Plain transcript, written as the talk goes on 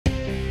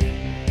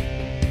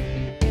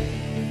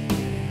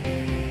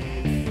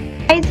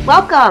Guys,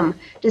 welcome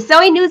to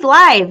Sewing News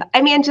Live.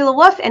 I'm Angela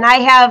Wolf, and I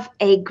have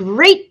a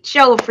great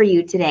show for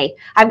you today.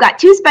 I've got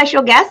two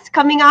special guests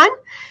coming on,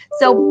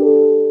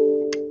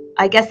 so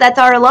I guess that's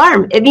our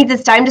alarm. It means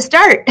it's time to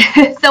start.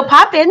 So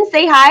pop in,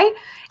 say hi,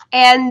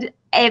 and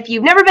if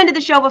you've never been to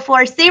the show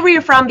before, say where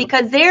you're from,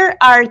 because there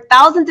are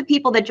thousands of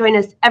people that join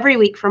us every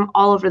week from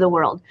all over the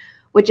world,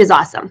 which is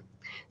awesome.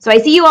 So I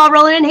see you all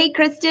rolling in. Hey,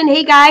 Kristen.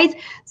 Hey, guys.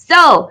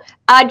 So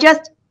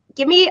just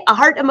give me a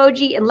heart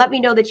emoji and let me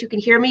know that you can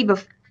hear me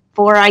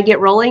before I get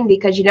rolling,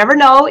 because you never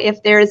know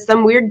if there is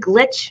some weird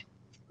glitch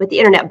with the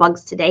internet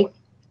bugs today.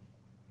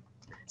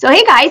 So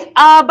hey guys,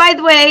 by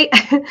the way,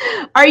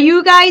 are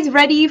you guys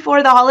ready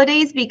for the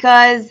holidays?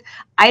 Because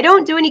I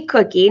don't do any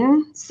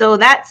cooking, so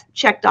that's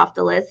checked off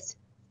the list.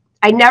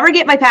 I never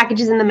get my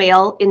packages in the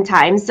mail in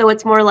time, so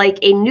it's more like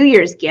a New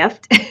Year's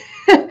gift.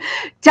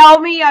 Tell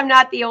me I'm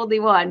not the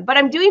only one, but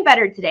I'm doing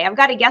better today. I've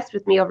got a guest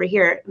with me over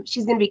here.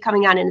 She's going to be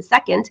coming on in a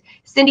second.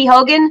 Cindy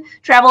Hogan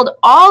traveled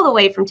all the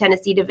way from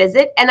Tennessee to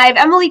visit, and I have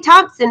Emily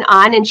Thompson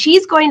on, and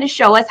she's going to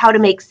show us how to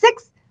make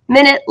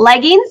 6-minute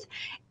leggings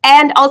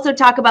and also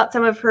talk about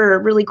some of her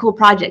really cool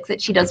projects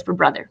that she does for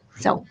Brother.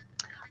 So,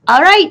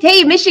 all right.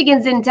 Hey,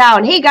 Michigan's in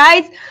town. Hey,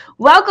 guys.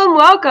 Welcome,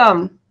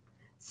 welcome.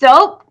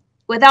 So,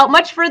 without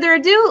much further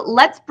ado,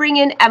 let's bring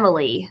in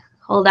Emily.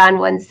 Hold on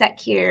one sec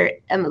here.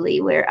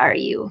 Emily, where are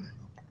you?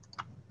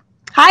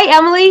 Hi,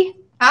 Emily.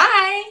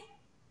 Hi.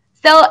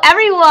 So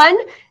everyone,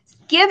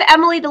 give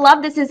Emily the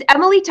love. This is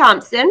Emily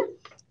Thompson.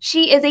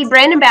 She is a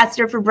brand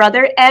ambassador for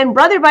Brother. And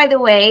Brother, by the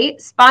way,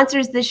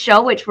 sponsors this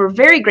show, which we're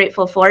very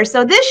grateful for.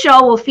 So this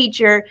show will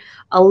feature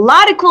a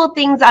lot of cool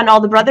things on all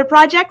the Brother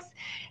projects.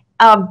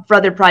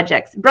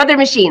 Brother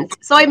machines,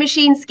 sewing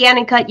machines, scan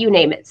and cut, you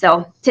name it.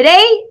 So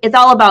today is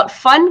all about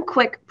fun,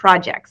 quick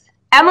projects.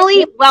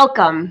 Emily,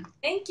 welcome.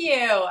 Thank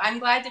you. I'm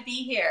glad to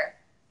be here.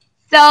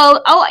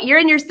 So, oh, you're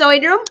in your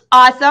sewing room?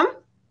 Awesome.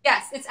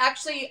 Yes, it's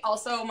actually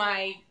also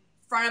my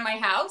front of my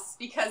house,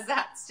 because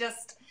that's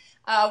just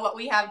what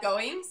we have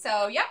going.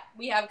 So, yeah,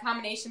 we have a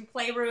combination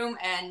playroom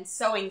and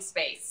sewing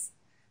space.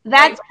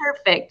 That's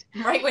perfect.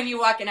 Right when you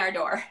walk in our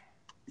door.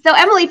 So,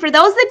 Emily, for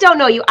those that don't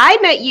know you, I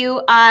met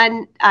you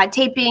on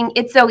taping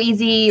It's So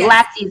Easy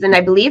last season, I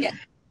believe. Yes.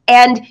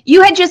 And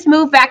you had just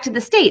moved back to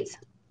the States.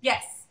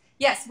 Yes.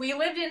 Yes, we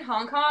lived in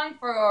Hong Kong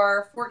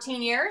for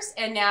 14 years,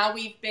 and now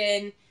we've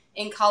been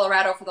in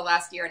Colorado for the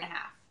last year and a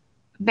half.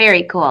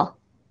 Very cool.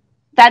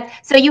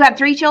 So you have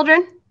 3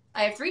 children?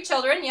 I have 3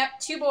 children, yep.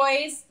 2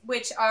 boys,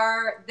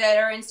 that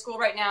are in school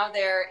right now.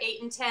 They're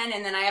 8 and 10,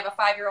 and then I have a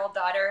 5-year-old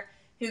daughter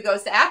who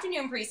goes to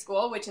afternoon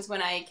preschool, which is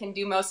when I can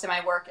do most of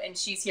my work, and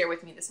she's here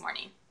with me this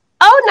morning.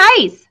 Oh,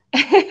 nice.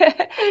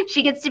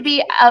 She gets to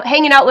be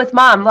hanging out with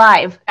Mom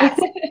live. Yes.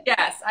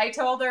 Yes. I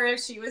told her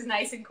if she was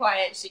nice and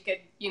quiet, she could,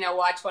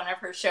 watch one of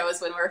her shows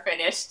when we're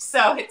finished.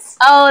 So it's...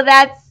 Oh,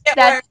 that's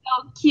so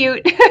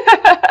cute.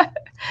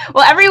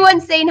 Well,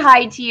 everyone's saying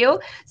hi to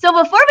you.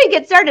 So before we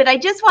get started, I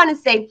just want to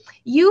say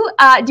you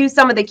do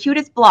some of the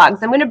cutest blogs.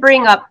 I'm going to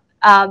bring up,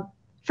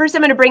 first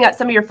I'm going to bring up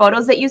some of your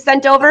photos that you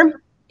sent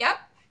over. Yep.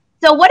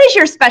 So what is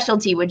your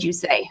specialty, would you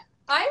say?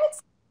 I would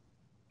say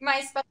my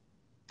specialty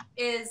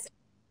is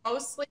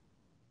mostly,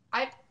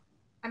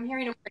 I'm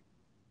hearing a word.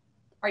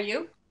 Are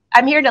you?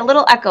 I'm hearing a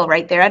little echo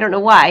right there. I don't know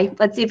why.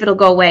 Let's see if it'll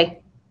go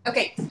away.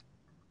 Okay.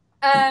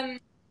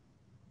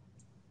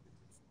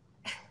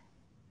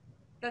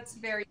 That's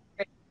very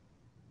great.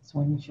 It's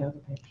when you show the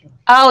picture.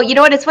 Oh, you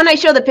know what? It's when I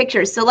show the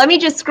pictures. So let me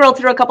just scroll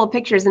through a couple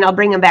pictures and I'll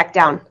bring them back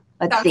down.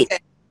 Let's see. Good.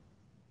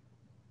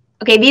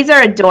 Okay, these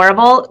are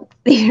adorable.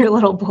 These are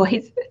little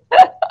boys.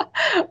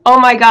 Oh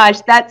my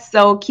gosh, that's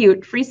so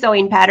cute. Free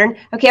sewing pattern.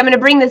 Okay, I'm going to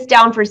bring this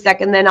down for a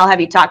second, then I'll have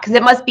you talk, because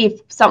it must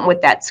be something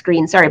with that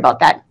screen. Sorry about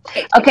that.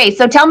 Okay,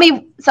 so tell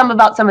me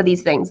about some of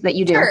these things that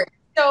you do. Sure.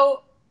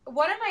 So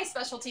one of my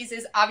specialties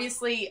is,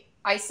 obviously,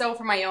 I sew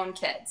for my own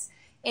kids.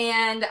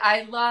 And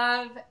I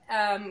love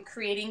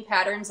creating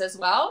patterns as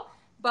well,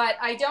 but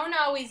I don't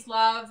always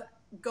love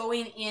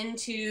going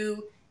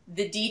into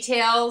the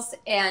details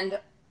and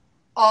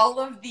all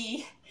of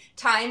the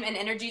time and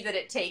energy that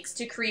it takes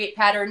to create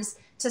patterns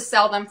to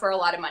sell them for a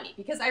lot of money.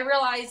 Because I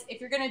realize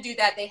if you're going to do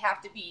that, they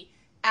have to be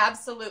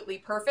absolutely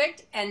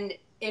perfect. And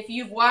if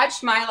you've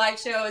watched my live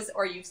shows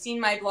or you've seen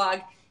my blog,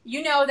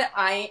 you know that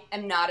I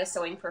am not a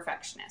sewing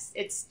perfectionist.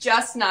 It's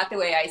just not the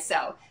way I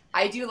sew.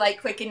 I do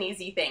like quick and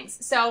easy things.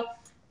 So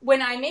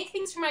when I make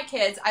things for my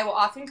kids, I will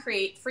often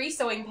create free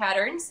sewing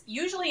patterns,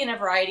 usually in a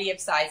variety of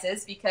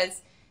sizes,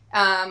 because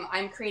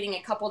I'm creating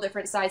a couple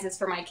different sizes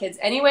for my kids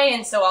anyway,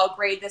 and so I'll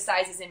grade the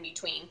sizes in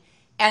between.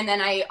 And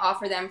then I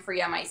offer them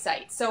free on my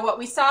site. So what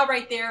we saw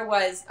right there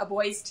was a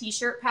boys'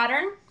 t-shirt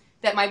pattern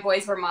that my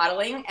boys were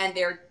modeling, and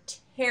they're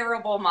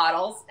terrible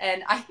models.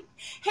 And I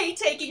hate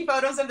taking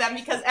photos of them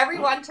because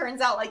everyone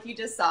turns out like you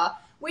just saw,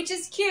 which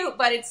is cute,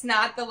 but it's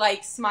not the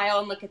like smile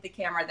and look at the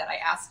camera that I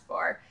asked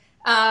for.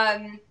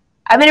 I'm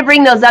going to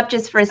bring those up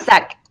just for a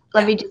sec.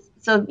 Let me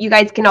just, so you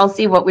guys can all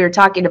see what we were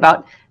talking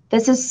about.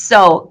 This is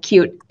so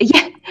cute.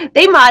 Yeah,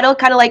 they model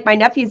kind of like my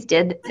nephews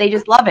did. They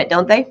just love it,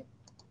 don't they?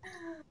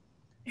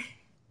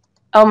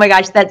 Oh my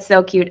gosh, that's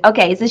so cute.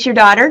 Okay, is this your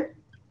daughter?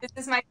 This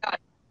is my daughter.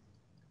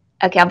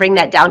 Okay, I'll bring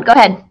that down. Go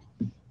ahead.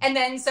 And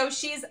then, so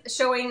she's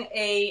showing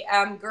a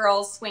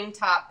girl's swing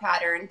top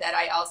pattern that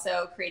I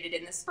also created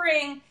in the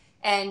spring.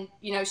 And,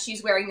 you know,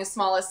 she's wearing the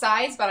smallest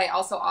size, but I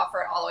also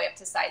offer it all the way up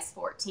to size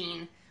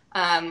 14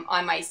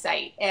 on my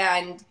site.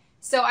 And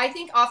so I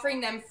think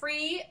offering them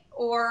free,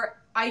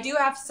 or I do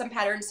have some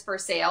patterns for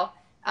sale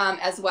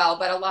as well,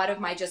 but a lot of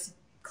my just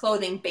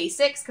clothing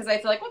basics, because I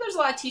feel like, well, there's a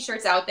lot of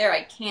t-shirts out there.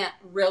 I can't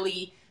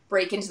really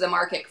break into the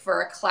market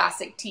for a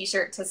classic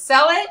t-shirt to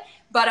sell it,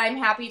 but I'm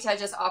happy to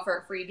just offer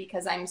it free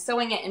because I'm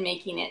sewing it and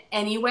making it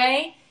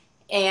anyway.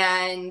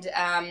 And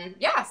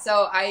yeah,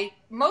 so I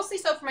mostly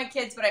sew for my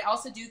kids, but I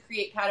also do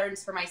create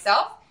patterns for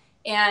myself.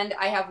 And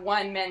I have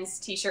one men's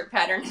t-shirt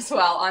pattern as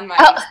well on my.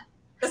 Oh,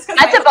 that's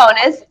a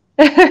bonus.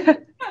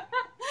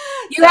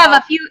 You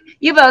have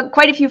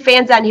quite a few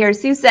fans on here.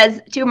 Sue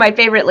says, two of my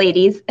favorite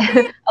ladies.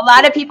 A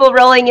lot of people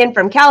rolling in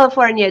from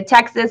California,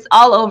 Texas,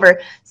 all over.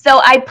 So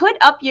I put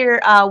up your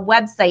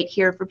website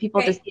here for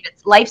people to see.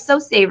 It's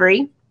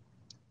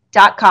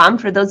lifesosavory.com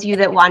for those of you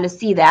that want to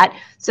see that.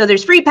 So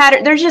there's free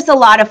pattern. There's just a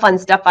lot of fun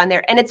stuff on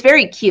there, and it's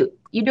very cute.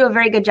 You do a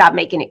very good job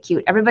making it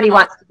cute. Everybody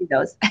wants to do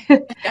those.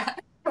 Yeah.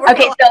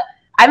 Okay, so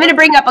I'm going to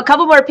bring up a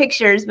couple more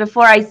pictures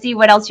before I see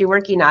what else you're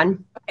working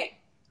on. Okay.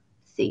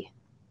 Let's see.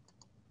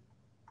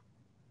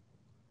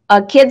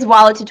 A kid's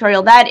wallet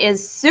tutorial. That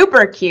is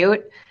super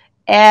cute.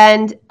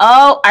 And,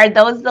 oh, are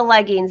those the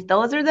leggings?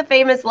 Those are the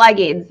famous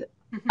leggings.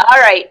 All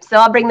right, so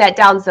I'll bring that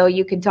down so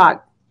you can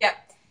talk.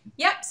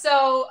 Yep,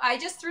 so I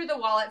just threw the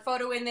wallet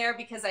photo in there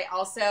because I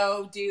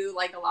also do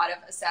like a lot of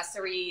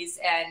accessories,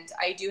 and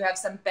I do have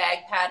some bag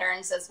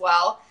patterns as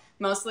well,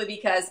 mostly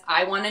because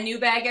I want a new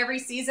bag every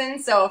season.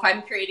 So if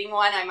I'm creating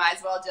one, I might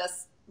as well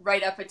just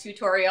write up a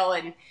tutorial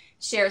and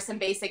share some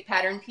basic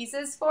pattern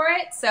pieces for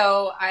it.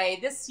 So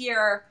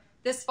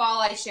this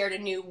fall, I shared a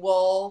new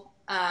wool,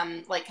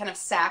 like kind of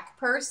sack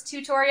purse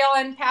tutorial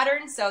and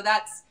pattern. So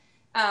that's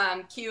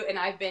cute, and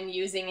I've been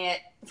using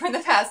it for the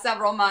past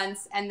several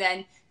months. And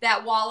then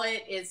that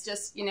wallet is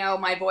just, you know,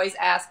 my boys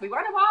ask, we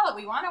want a wallet,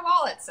 we want a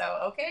wallet. So,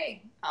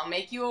 okay, I'll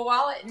make you a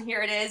wallet, and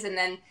here it is. And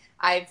then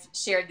I've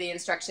shared the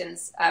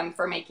instructions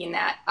for making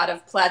that out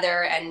of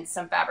pleather and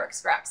some fabric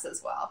scraps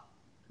as well.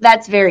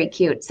 That's very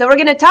cute. So we're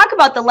going to talk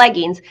about the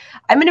leggings.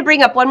 I'm going to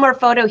bring up one more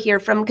photo here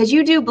from, because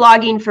you do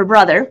blogging for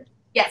Brother.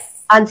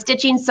 Yes. On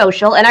Stitching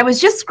Social, and I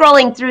was just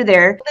scrolling through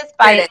there. This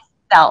by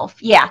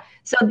itself. Yeah.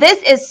 So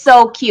this is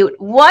so cute.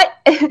 What,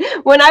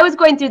 when I was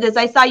going through this,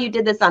 I saw you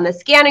did this on the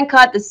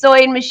scanNcut, the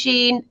sewing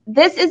machine.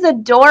 This is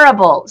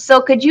adorable.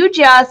 So could you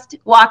just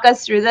walk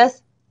us through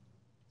this?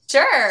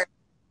 Sure.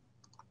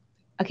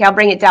 Okay, I'll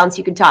bring it down so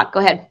you can talk. Go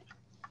ahead.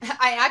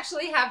 I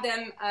actually have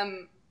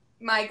them,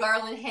 my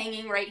garland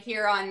hanging right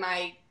here on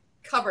my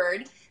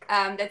cupboard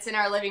that's in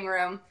our living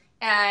room.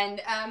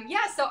 And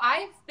yeah, so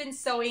I've been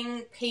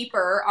sewing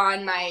paper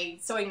on my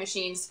sewing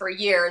machines for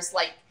years.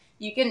 Like,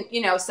 you can,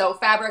 you know, sew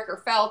fabric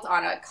or felt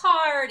on a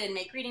card and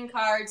make greeting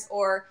cards,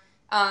 or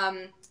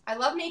I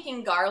love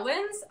making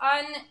garlands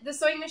on the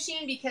sewing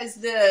machine because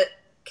the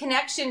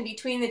connection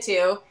between the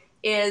two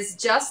is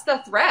just the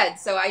thread.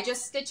 So I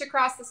just stitch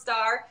across the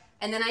star,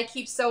 and then I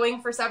keep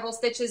sewing for several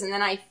stitches, and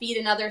then I feed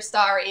another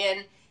star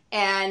in.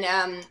 And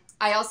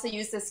I also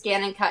use the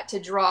scanNcut to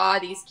draw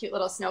these cute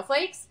little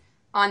snowflakes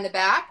on the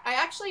back. I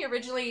actually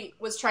originally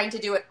was trying to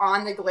do it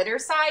on the glitter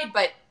side,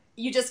 but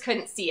you just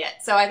couldn't see it.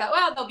 So I thought,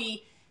 well, there'll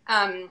be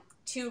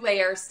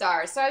 2-layer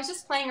stars. So I was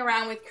just playing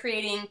around with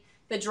creating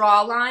the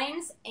draw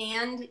lines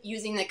and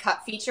using the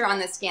cut feature on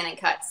the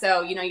scanNcut.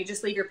 So, you know, you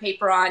just leave your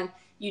paper on,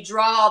 you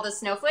draw all the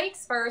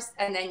snowflakes first,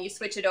 and then you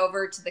switch it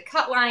over to the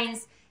cut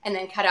lines and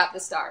then cut out the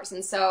stars.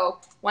 And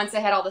so once I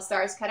had all the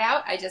stars cut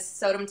out, I just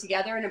sewed them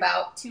together in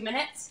about 2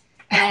 minutes,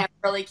 and I have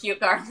a really cute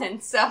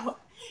garland. So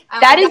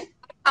that is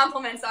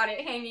compliments on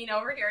it hanging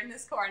over here in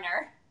this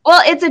corner.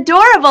 Well, it's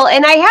adorable,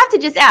 and I have to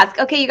just ask,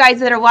 okay, you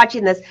guys that are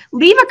watching this,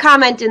 leave a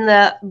comment in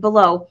the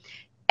below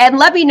and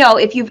let me know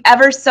if you've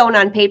ever sewn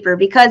on paper,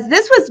 because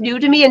this was new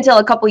to me until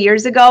a couple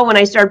years ago when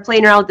I started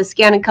playing around with the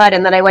scanNcut,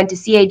 and then I went to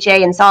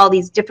CHA and saw all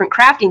these different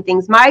crafting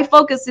things. My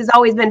focus has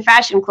always been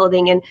fashion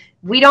clothing, and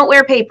we don't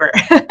wear paper.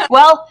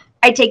 Well,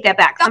 I take that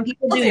back. Some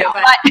people do now,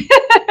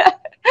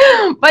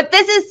 but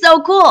this is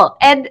so cool,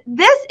 and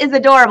this is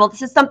adorable.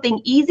 This is something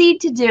easy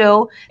to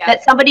do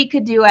that somebody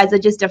could do as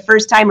just a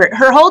first timer.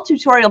 Her whole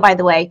tutorial, by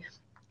the way,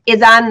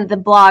 is on the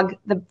blog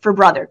for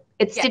Brother.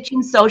 It's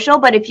Stitching Social,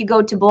 but if you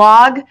go to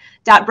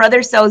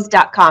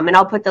blog.brothersews.com, and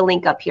I'll put the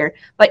link up here,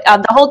 but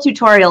the whole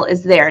tutorial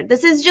is there.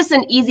 This is just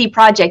an easy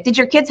project. Did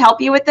your kids help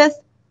you with this?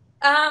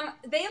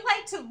 They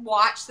like to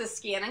watch the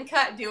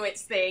scanNcut do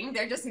its thing.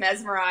 They're just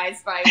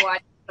mesmerized by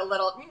watching the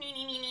little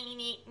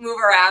move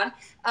around.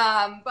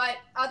 But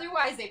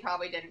otherwise, they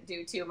probably didn't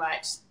do too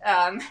much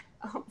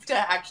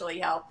to actually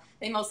help.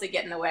 They mostly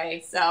get in the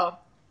way. So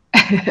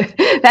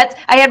I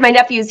had my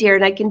nephews here,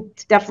 and I can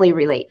definitely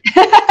relate.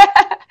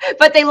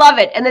 But they love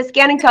it. And the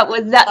scanNcut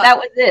was that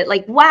was it.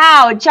 Like,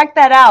 wow, check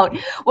that out.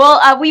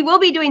 Well, we will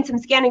be doing some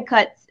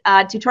scanNcut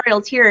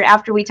tutorials here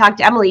after we talk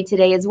to Emily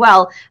today as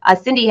well.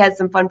 Cindy has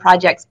some fun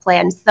projects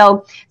planned.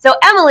 So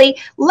Emily,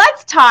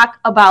 let's talk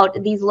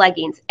about these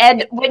leggings.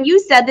 And when you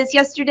said this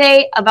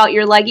yesterday about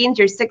your leggings,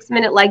 your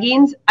 6-minute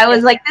leggings, I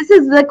was like, this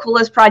is the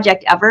coolest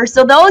project ever.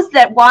 So those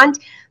that want,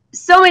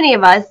 so many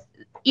of us,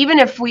 even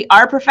if we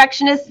are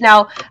perfectionists,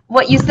 now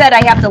what you said,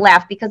 I have to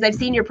laugh because I've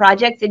seen your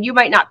projects and you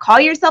might not call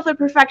yourself a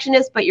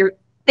perfectionist, but your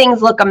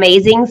things look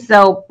amazing.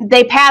 So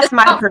they pass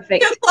my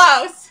perfect. Too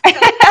close.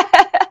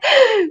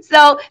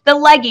 So the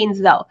leggings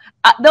though,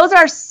 those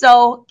are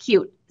so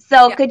cute.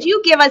 So could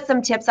you give us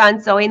some tips on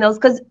sewing those?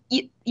 Because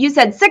you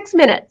said 6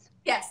 minutes.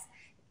 Yes.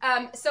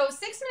 So 6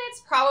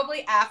 minutes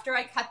probably after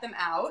I cut them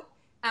out.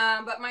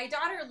 But my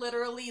daughter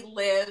literally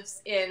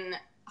lives in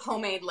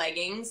homemade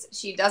leggings.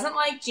 She doesn't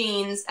like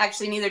jeans.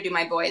 Actually, neither do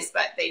my boys,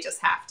 but they just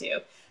have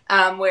to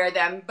wear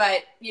them.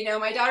 But, you know,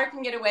 my daughter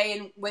can get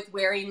away with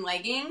wearing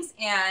leggings.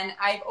 And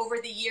I've, over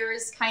the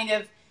years, kind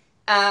of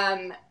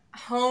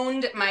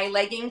honed my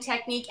legging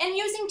technique and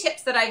using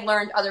tips that I've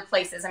learned other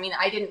places. I mean,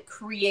 I didn't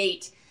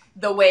create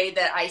the way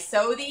that I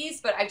sew these,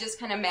 but I've just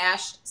kind of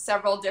mashed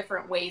several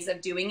different ways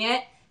of doing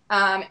it.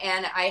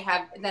 And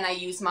I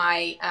use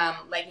my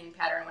legging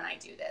pattern when I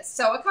do this.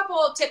 So a couple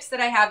of tips that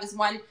I have is,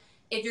 one,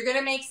 if you're going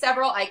to make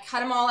several, I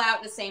cut them all out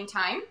at the same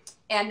time.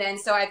 And then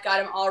so I've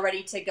got them all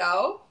ready to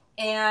go.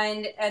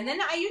 And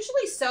then I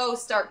usually sew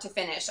start to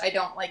finish. I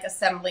don't like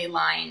assembly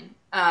line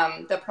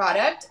the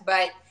product,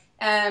 but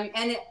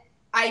and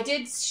I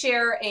did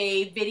share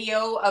a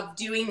video of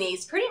doing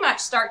these pretty much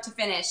start to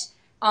finish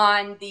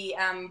on the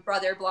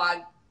Brother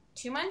blog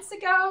 2 months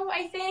ago,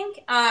 I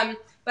think.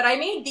 But I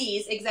made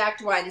these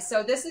exact ones.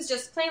 So this is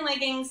just plain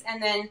leggings,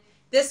 and then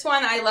this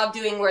one I love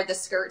doing where the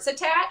skirt's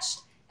attached.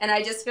 And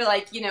I just feel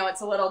like, you know,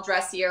 it's a little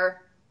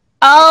dressier.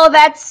 Oh,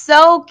 that's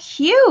so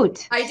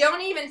cute. I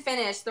don't even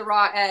finish the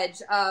raw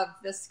edge of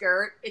the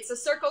skirt. It's a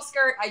circle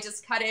skirt. I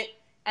just cut it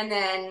and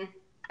then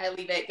I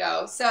leave it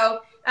go.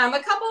 So a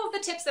couple of the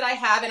tips that I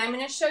have, and I'm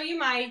going to show you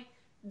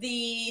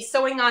the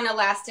sewing on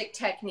elastic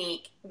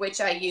technique,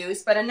 which I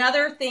use. But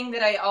another thing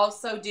that I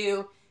also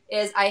do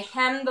is I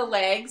hem the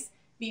legs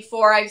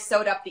before I've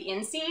sewed up the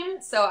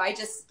inseam. So I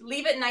just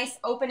leave it nice,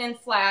 open and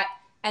flat.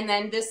 And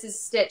then this is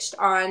stitched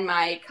on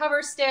my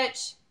cover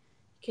stitch.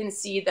 You can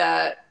see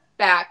the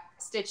back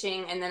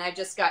stitching, and then I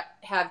just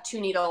have 2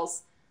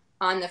 needles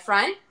on the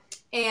front.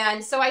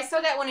 And so I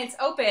sew that when it's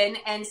open,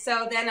 and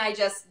so then I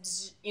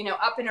just, you know,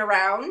 up and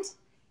around.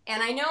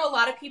 And I know a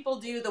lot of people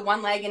do the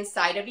one leg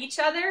inside of each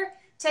other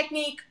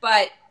technique,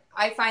 but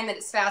I find that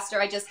it's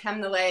faster. I just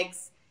hem the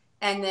legs,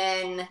 and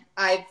then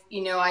I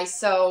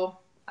sew,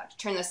 I'll have to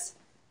turn this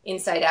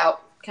inside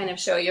out, kind of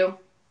show you.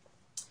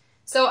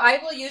 So I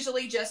will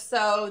usually just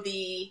sew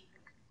the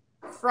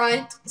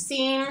front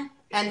seam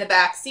and the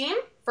back seam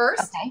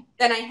first. Okay.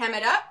 Then I hem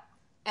it up,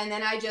 and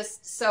then I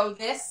just sew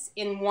this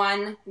in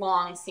one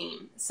long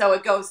seam. So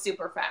it goes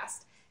super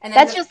fast. And then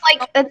that's just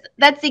like,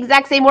 that's the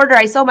exact same order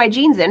I sew my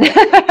jeans in,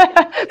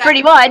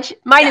 pretty much,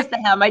 minus the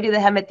hem. I do the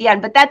hem at the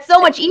end. But that's so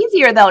much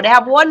easier, though, to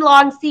have one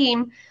long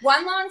seam.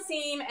 One long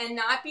seam, and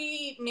not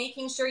be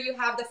making sure you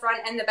have the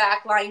front and the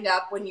back lined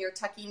up when you're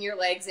tucking your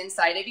legs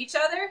inside of each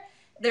other.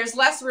 There's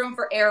less room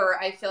for error,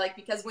 I feel like,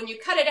 because when you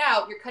cut it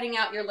out, you're cutting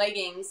out your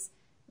leggings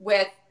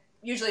with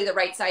usually the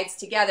right sides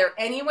together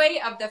anyway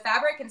of the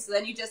fabric, and so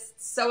then you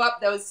just sew up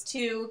those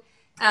 2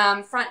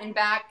 front and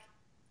back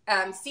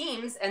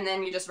seams, and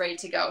then you're just ready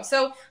to go.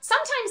 So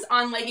sometimes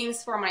on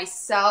leggings for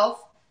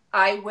myself,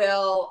 I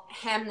will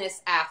hem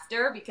this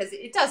after because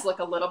it does look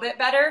a little bit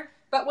better,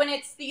 but when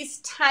it's these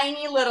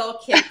tiny little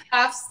kid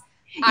cuffs,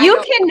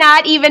 you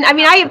cannot even, I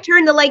mean, I have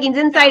turned the leggings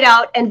inside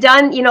out and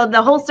done, you know,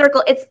 the whole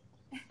circle.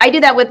 I do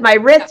that with my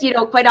wrist, you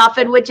know, quite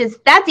often,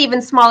 that's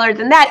even smaller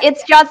than that.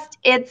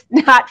 It's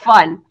not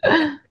fun.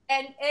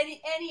 And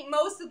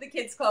most of the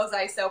kids' clothes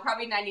I sew,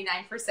 probably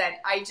 99%,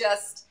 I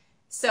just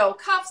sew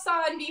cuffs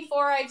on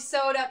before I've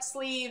sewed up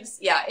sleeves.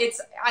 Yeah,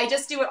 I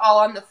just do it all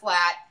on the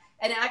flat.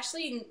 And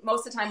actually,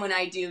 most of the time when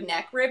I do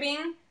neck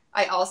ribbing,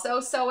 I also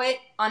sew it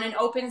on an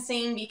open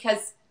seam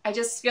because I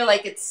just feel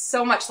like it's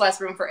so much less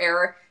room for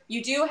error.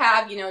 You do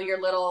have, you know,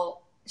 your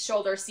little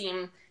shoulder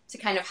seam to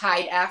kind of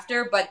hide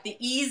after, but the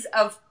ease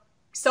of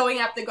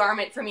sewing up the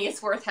garment for me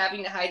is worth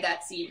having to hide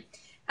that seam.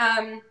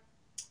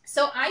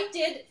 So I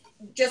did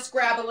just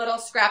grab a little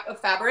scrap of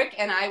fabric,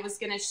 and I was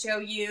going to show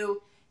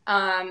you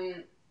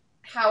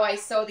how I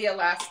sew the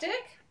elastic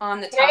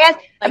on the top.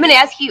 I'm going to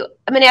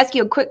ask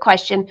you a quick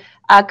question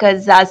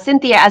because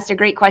Cynthia asked a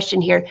great question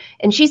here,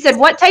 and she said,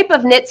 "What type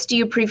of knits do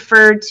you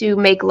prefer to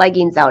make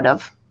leggings out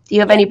of? Do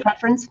you have any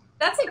preference?"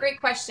 That's a great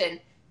question.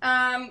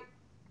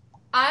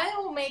 I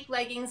will make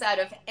leggings out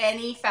of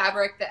any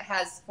fabric that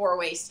has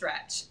 4-way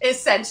stretch,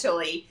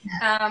 essentially.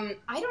 I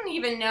don't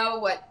even know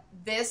what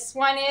this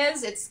one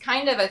is. It's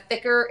kind of a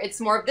thicker,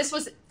 this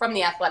was from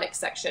the athletic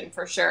section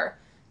for sure.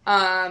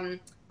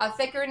 A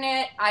thicker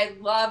knit. I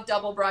love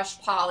double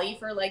brush poly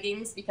for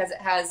leggings because it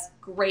has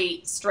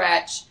great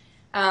stretch.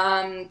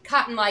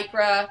 cotton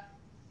lycra,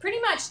 pretty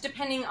much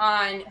depending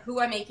on who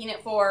I'm making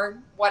it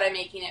for, what I'm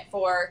making it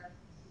for,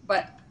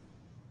 but.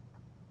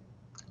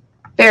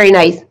 Very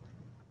nice.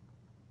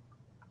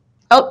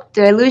 Oh,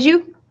 did I lose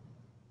you?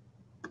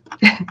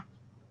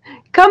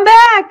 Come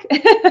back.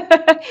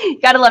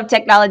 Gotta love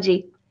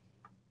technology.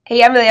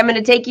 Hey, Emily, I'm going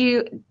to take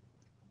you,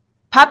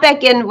 pop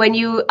back in when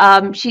you,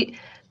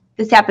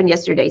 this happened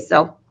yesterday,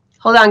 so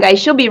hold on, guys.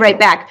 She'll be right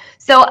back.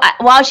 So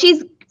while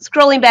she's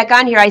scrolling back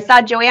on here, I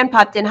saw Joanne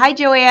popped in. Hi,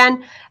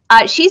 Joanne.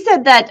 She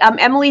said that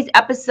Emily's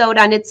episode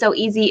on It's So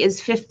Easy is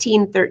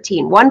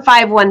 1513,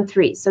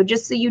 1513. So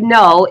just so you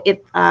know, if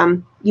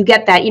you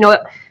get that, you know,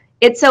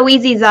 It's So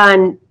Easy's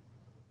on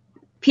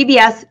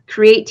PBS,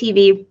 Create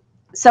TV.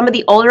 Some of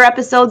the older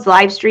episodes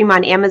live stream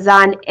on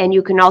Amazon, and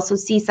you can also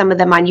see some of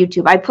them on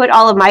YouTube. I put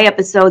all of my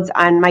episodes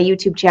on my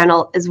YouTube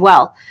channel as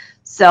well.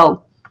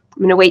 So I'm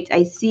going to wait.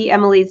 I see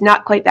Emily's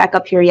not quite back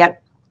up here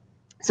yet.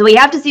 So we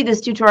have to see this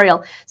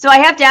tutorial. So I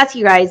have to ask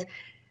you guys,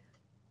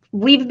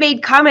 we've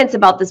made comments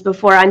about this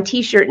before on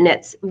t-shirt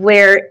knits,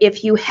 where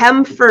if you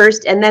hem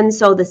first and then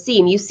sew the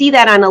seam, you see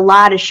that on a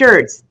lot of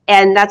shirts,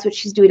 and that's what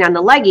she's doing on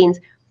the leggings.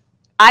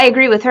 I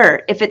agree with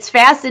her. If it's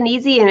fast and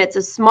easy and it's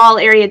a small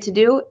area to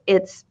do,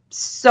 it's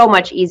so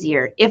much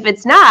easier. If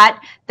it's not,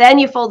 then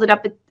you fold it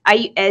up.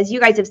 As you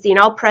guys have seen,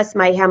 I'll press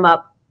my hem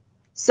up,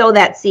 sew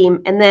that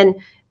seam, and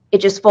then it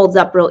just folds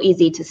up real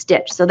easy to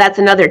stitch. So that's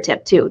another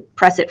tip too.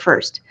 Press it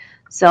first.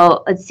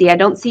 So let's see. I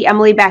don't see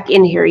Emily back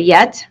in here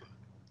yet.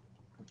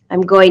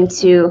 I'm going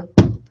to,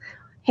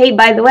 hey,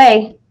 by the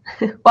way,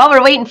 while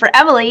we're waiting for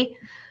Emily,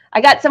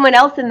 I got someone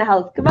else in the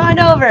house. Come on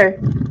over.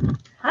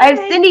 Hi. I have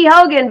Cindy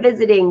Hogan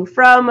visiting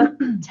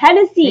from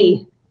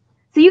Tennessee.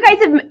 So you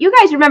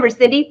guys remember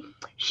Cindy?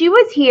 She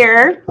was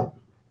here.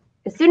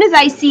 As soon as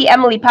I see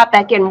Emily pop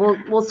back in,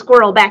 we'll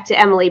squirrel back to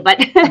Emily. But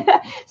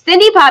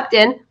Cindy popped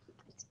in.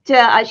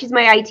 She's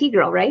my IT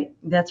girl, right?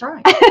 That's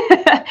right.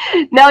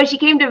 No, she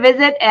came to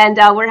visit, and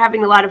we're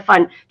having a lot of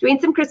fun doing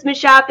some Christmas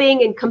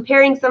shopping and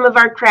comparing some of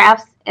our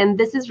crafts, and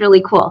this is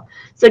really cool.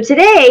 So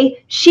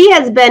today, she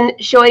has been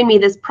showing me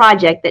this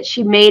project that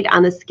she made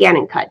on the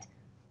scanNcut.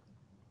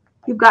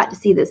 You've got to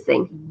see this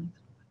thing.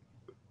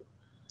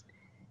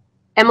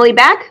 Emily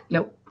back?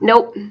 Nope.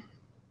 Nope.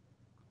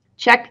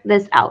 Check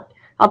this out.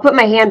 I'll put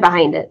my hand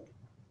behind it.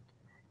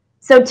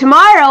 So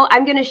tomorrow,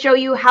 I'm going to show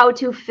you how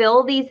to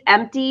fill these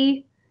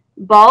empty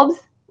bulbs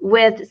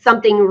with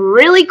something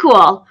really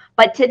cool.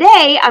 But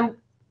today,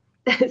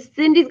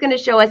 Cindy's going to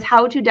show us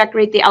how to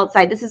decorate the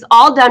outside. This is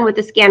all done with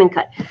the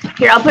scanNcut.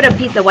 Here, I'll put a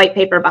piece of white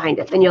paper behind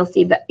it, and you'll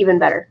see even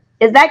better.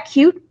 Is that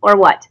cute or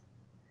what?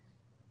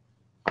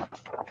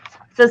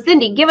 So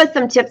Cindy, give us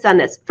some tips on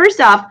this. First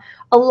off,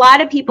 a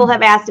lot of people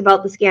have asked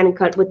about the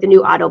scanNcut with the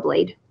new auto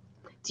blade.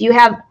 Do you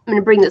have, I'm going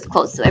to bring this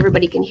close so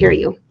everybody can hear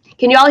you.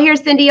 Can you all hear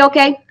Cindy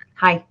okay?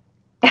 Hi.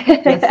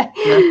 Yes.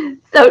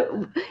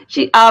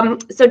 Yeah.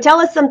 So tell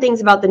us some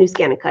things about the new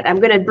scanNcut. I'm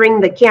going to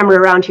bring the camera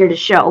around here to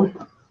show.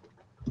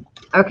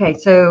 Okay,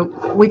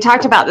 so we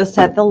talked about this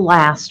at the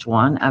last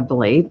one, I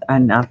believe,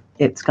 and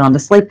it's gone to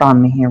sleep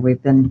on me here.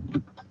 We've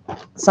been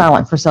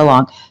silent for so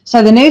long.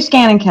 So the new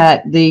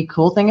scanNcut, the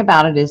cool thing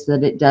about it is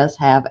that it does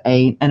have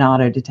an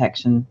auto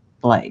detection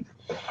blade,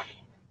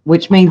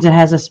 which means it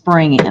has a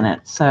spring in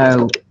it.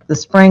 So the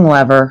spring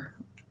lever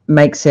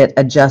makes it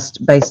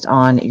adjust based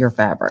on your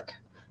fabric.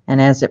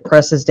 And as it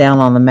presses down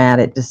on the mat,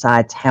 it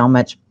decides how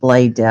much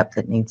blade depth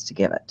it needs to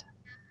give it.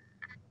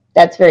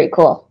 That's very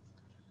cool.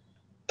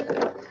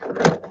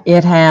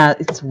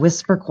 It's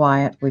whisper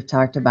quiet. We've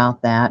talked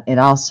about that. It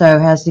also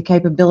has the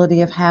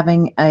capability of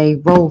having a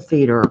roll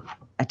feeder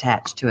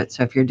attached to it.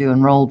 So if you're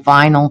doing rolled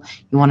vinyl,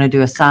 you want to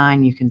do a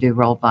sign, you can do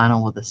rolled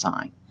vinyl with a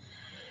sign.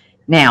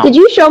 Now, did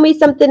you show me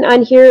something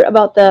on here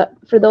about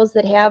for those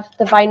that have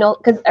the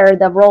vinyl or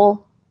the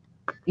roll?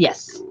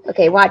 Yes.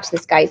 Okay, watch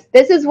this, guys.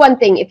 This is one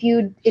thing if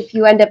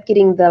you end up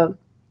getting the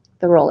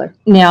roller.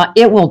 Now,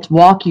 it will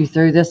walk you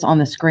through this on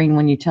the screen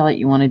when you tell it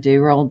you want to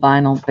do rolled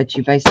vinyl, but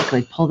you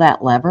basically pull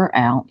that lever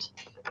out,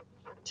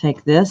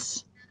 take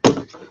this,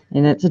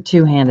 and it's a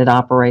two-handed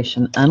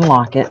operation.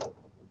 Unlock it.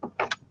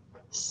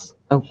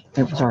 Oh,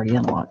 it was already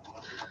unlocked.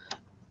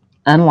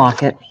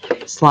 Unlock it,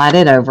 slide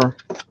it over,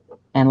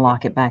 and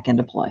lock it back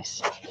into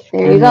place.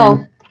 There you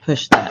go.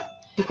 Push that.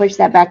 You push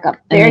that back up.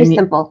 Very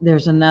simple.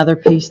 There's another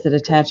piece that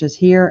attaches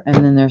here,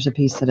 and then there's a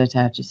piece that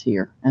attaches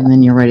here, and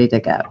then you're ready to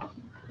go.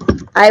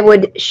 I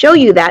would show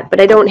you that, but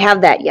I don't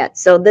have that yet.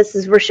 So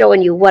we're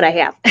showing you what I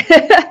have.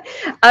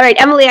 All right,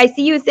 Emily, I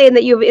see you saying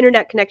that you have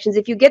internet connections.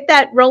 If you get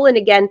that rolling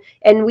again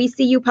and we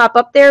see you pop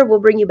up there, we'll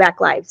bring you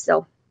back live.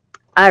 So,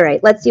 all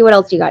right, let's see what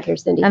else you got here,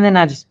 Cindy. And then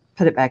I just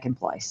put it back in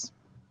place.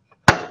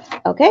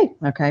 Okay.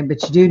 Okay,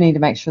 but you do need to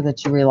make sure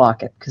that you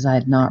relock it because I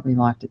had not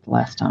relocked it the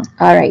last time.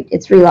 All right,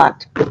 it's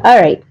relocked.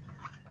 All right.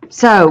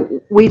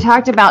 So we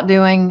talked about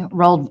doing not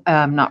rolled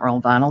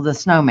vinyl, the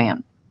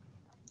snowman.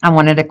 I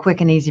wanted a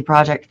quick and easy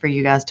project for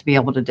you guys to be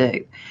able to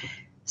do.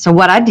 So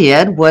what I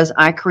did was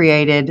I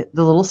created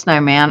the little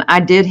snowman.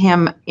 I did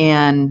him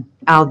in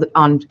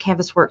on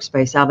Canvas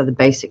Workspace out of the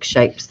basic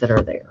shapes that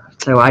are there.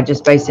 So I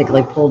just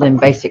basically pulled in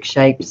basic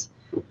shapes,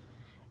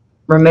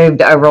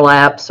 removed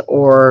overlaps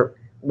or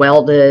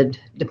welded,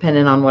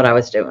 depending on what I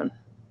was doing,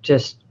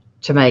 just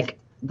to make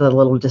the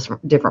little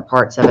different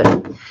parts of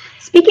it.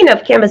 Speaking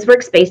of Canvas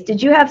Workspace,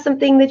 did you have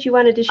something that you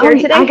wanted to share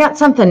today? I got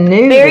something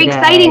new Very today.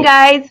 exciting,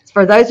 guys.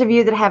 For those of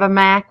you that have a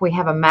Mac, we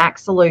have a Mac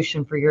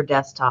solution for your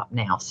desktop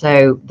now.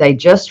 So they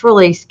just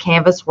released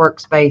Canvas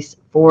Workspace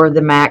for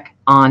the Mac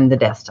on the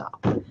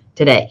desktop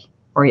today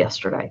or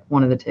yesterday,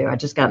 one of the two. I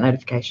just got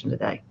notification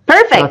today.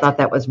 Perfect. So I thought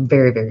that was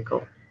very, very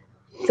cool.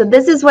 So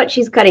this is what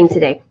she's cutting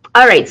today.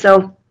 All right,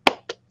 so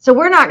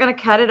we're not going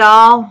to cut it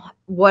all.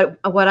 What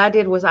I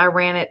did was I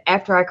ran it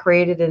after I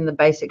created in the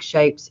basic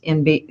shapes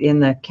in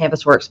the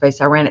Canvas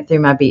Workspace. I ran it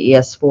through my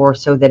BES4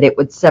 so that it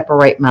would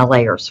separate my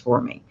layers for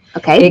me.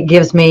 Okay. It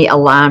gives me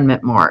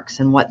alignment marks,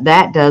 and what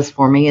that does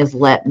for me is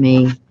let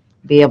me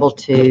be able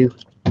to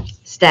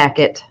stack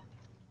it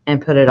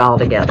and put it all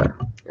together.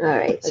 All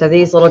right. So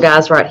these little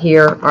guys right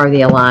here are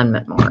the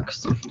alignment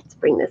marks. Let's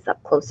bring this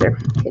up closer.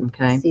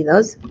 Okay. See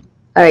those?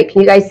 All right.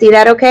 Can you guys see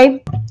that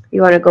okay?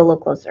 You want to go a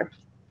little closer?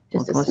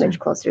 Just a closer? smidge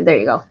closer. There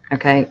you go.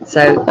 Okay.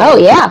 So. Oh,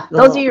 yeah.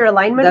 Those are your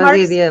alignment marks?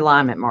 Those are the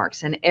alignment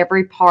marks, and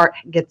every part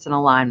gets an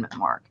alignment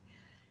mark.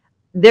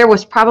 There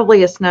was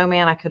probably a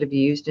snowman I could have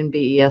used in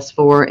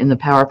BES4 in the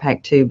Power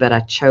Pack 2, but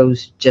I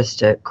chose just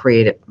to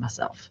create it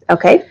myself.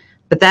 Okay.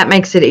 But that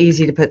makes it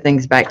easy to put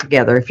things back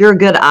together. If you're a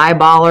good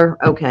eyeballer,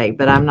 okay,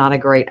 but I'm not a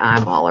great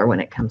eyeballer when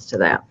it comes to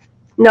that.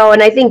 No,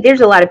 and I think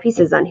there's a lot of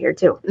pieces on here,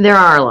 too. There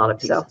are a lot of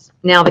pieces.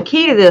 Now, the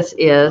key to this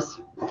is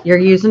you're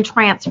using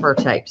transfer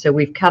tape. So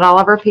we've cut all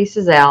of our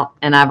pieces out,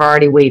 and I've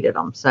already weeded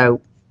them.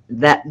 So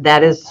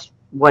that is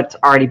what's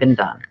already been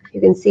done. You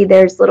can see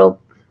there's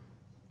little,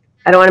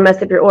 I don't want to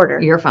mess up your order.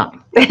 You're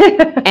fine.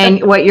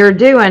 And what you're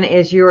doing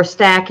is you're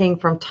stacking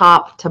from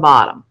top to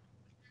bottom.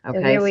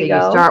 Okay, so you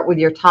start with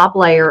your top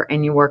layer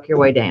and you work your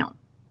way down.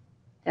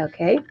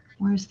 Okay.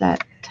 Where's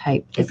that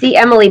tape? I see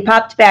Emily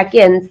popped back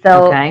in,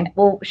 so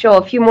we'll show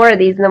a few more of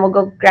these, and then we'll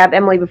go grab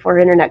Emily before her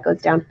internet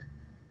goes down.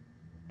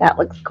 That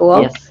looks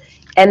cool. Yes.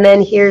 And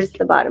then here's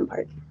the bottom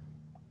part.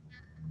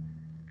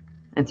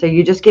 And so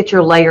you just get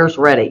your layers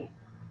ready.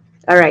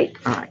 All right.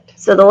 All right.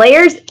 So the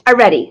layers are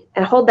ready,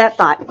 and hold that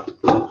thought.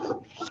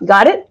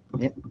 Got it?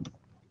 Yep.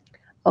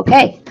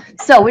 Okay.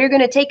 So we're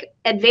going to take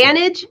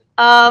advantage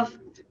of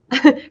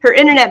her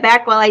internet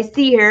back while I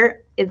see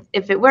her,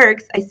 if it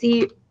works. I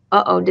see,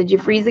 uh-oh, did you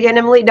freeze again,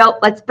 Emily? No,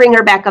 let's bring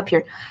her back up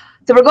here.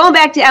 So we're going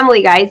back to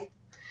Emily, guys.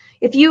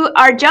 If you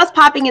are just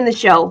popping in the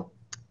show,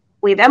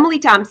 we have Emily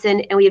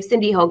Thompson and we have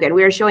Cindy Hogan.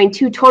 We are showing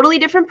two totally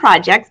different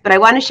projects, but I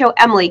want to show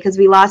Emily because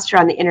we lost her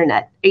on the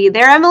internet. Are you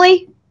there,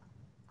 Emily?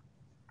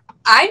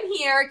 I'm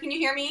here. Can you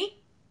hear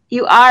me?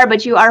 You are,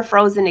 but you are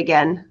frozen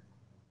again.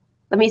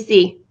 Let me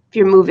see if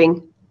you're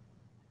moving.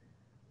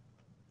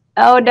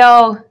 Oh,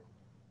 no.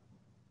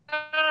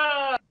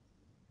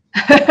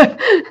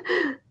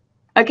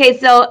 Okay,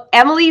 so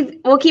Emily's,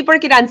 we'll keep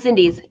working on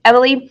Cindy's.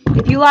 Emily,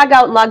 if you log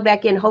out and log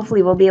back in,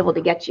 hopefully we'll be able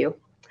to get you.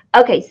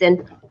 Okay,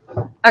 Cindy.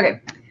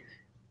 Okay.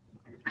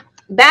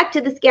 Back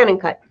to the scan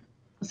and cut.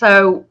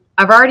 So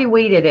I've already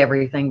weeded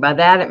everything. By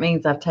that, it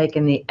means I've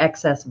taken the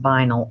excess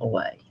vinyl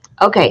away.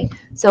 Okay,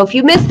 so if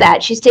you missed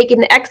that, she's taken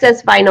the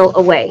excess vinyl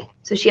away.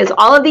 So she has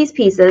all of these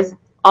pieces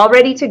all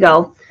ready to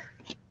go.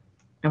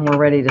 And we're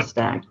ready to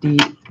stack.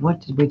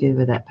 What did we do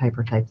with that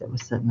paper tape that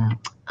was sitting out?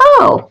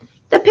 Oh,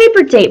 the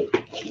paper tape.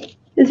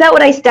 Is that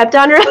what I stepped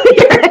on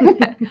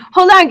earlier?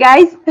 Hold on,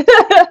 guys.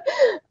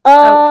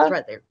 Oh, it's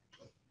right there.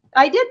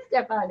 I did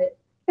step on it.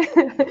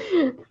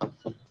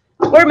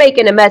 We're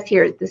making a mess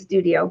here at the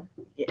studio.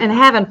 And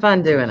having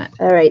fun doing it.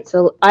 All right,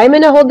 so I'm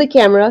going to hold the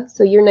camera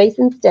so you're nice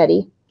and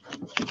steady.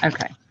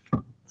 Okay.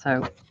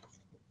 So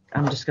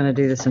I'm just going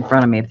to do this in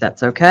front of me if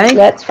that's okay.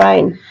 That's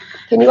fine.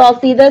 Can you all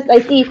see this?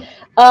 I see.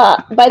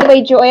 By the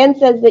way, Joanne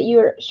says that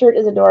your shirt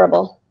is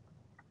adorable.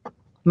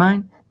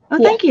 Mine? Oh,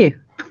 Yeah. Thank you.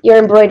 Your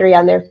embroidery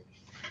on there.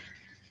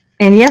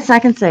 And yes, I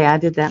can say I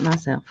did that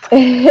myself.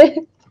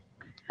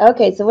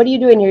 Okay, so what are you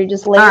doing? You're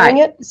just layering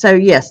it? So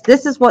yes,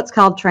 this is what's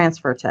called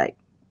transfer tape.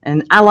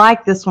 And I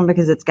like this one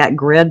because it's got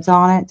grids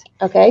on it.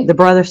 Okay. The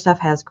Brother stuff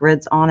has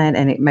grids on it,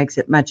 and it makes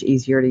it much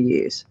easier to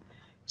use.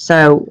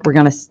 So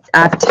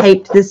I've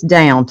taped this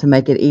down to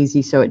make it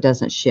easy so it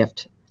doesn't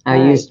shift. I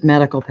used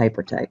medical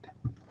paper tape.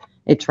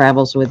 It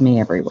travels with me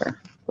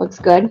everywhere. Looks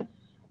good.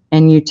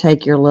 And you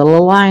take your little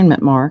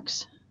alignment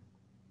marks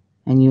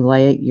and you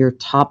lay your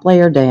top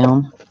layer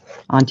down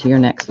onto your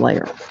next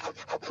layer.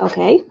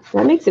 Okay,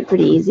 that makes it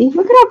pretty easy.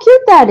 Look at how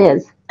cute that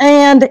is.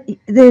 And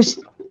there's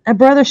a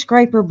Brother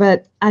scraper,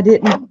 but I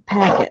didn't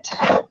pack it.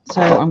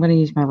 So I'm going to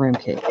use my room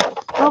key.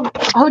 Well,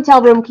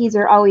 hotel room keys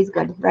are always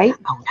good, right?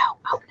 Oh, no.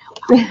 Oh, no.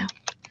 Oh, no.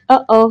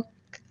 Uh-oh.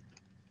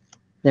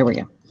 There we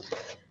go.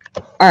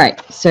 All right,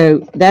 so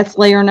that's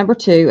layer number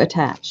 2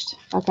 attached.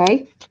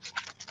 Okay.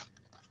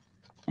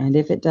 And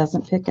if it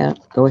doesn't pick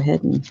up, go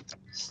ahead and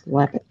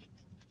slap it.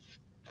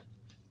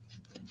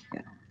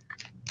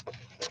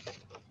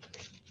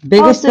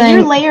 Biggest so thing,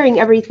 you're layering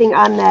everything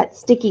on that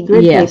sticky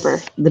grid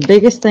paper. The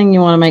biggest thing you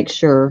want to make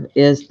sure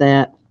is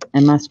that,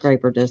 and my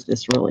scraper does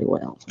this really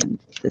well, and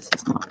this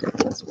is not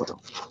doing as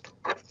well.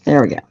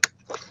 There we go.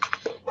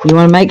 You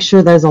want to make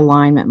sure those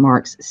alignment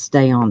marks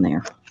stay on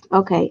there.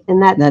 Okay,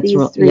 and that's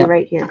these three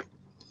right here.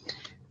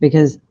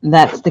 Because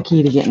that's the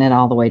key to getting it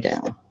all the way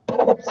down.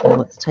 So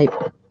let's tape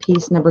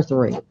piece number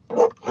 3.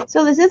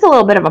 So this is a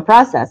little bit of a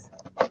process,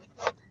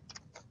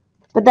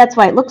 but that's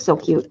why it looks so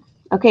cute.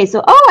 Okay,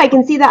 so, oh, I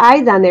can see the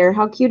eyes on there.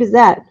 How cute is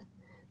that?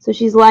 So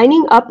she's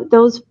lining up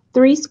those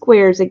 3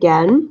 squares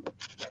again.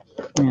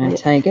 I'm going to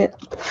take it.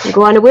 You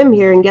go on a whim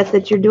here and guess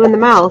that you're doing the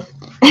mouth.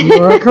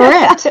 You are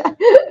correct.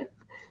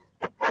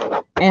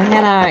 And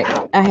then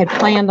I had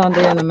planned on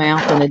doing the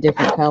mouth in a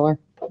different color,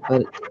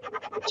 but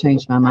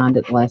changed my mind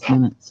at the last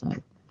minute, so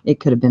it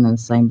could have been in the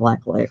same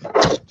black layer.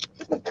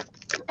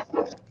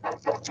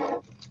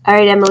 All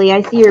right, Emily,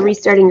 I see you're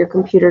restarting your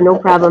computer. No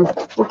problem.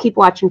 We'll keep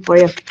watching for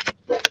you.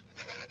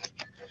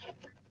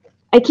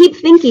 I keep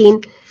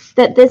thinking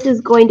that this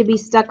is going to be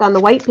stuck on the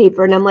white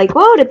paper, and I'm like,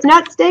 whoa, it's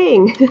not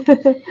staying.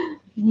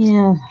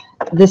 Yeah,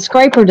 the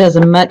scraper does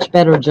a much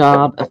better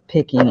job of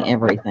picking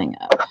everything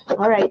up.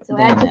 All right, so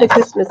add to the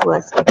Christmas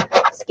list.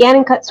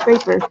 scanNcut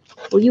scraper.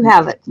 Well, you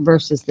have it.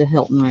 Versus the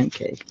Hilton room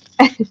cake.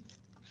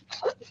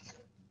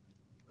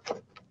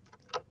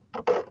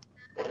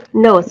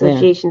 No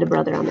association to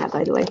brother on that,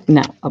 by the way.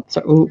 No. Oh,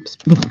 sorry. Oops.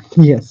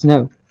 Yes,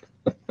 no.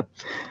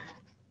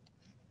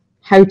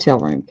 Hotel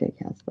room cake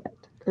has that.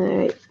 All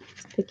right,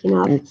 it's picking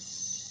up.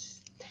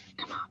 It's,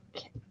 come on,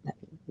 get that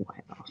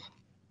white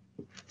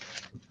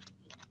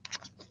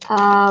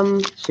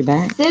off. She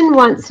back? Sin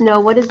wants to know,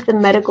 what is the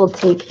medical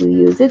tape you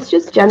use? It's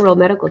just general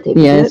medical tape.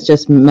 Yeah, it's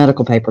just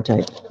medical paper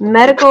tape.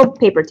 Medical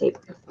paper tape.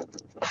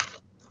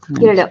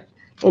 Get it up.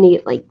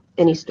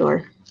 Any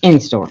store. Any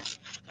store.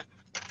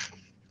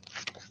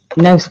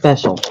 No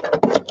special.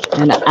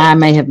 And I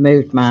may have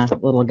moved my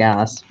little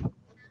guys.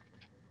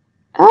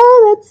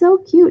 Oh, that's so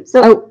cute.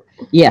 So, oh,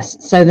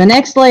 yes. So the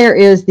next layer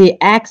is the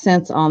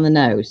accents on the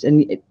nose.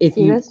 And if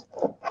you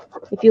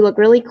look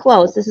really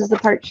close, this is the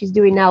part she's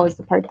doing now, is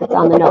the part that's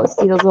on the nose.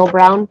 See those little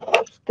brown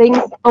things?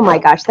 Oh my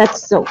gosh,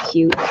 that's so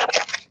cute.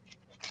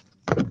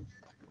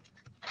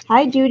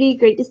 Hi, Judy.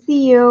 Great to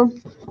see you.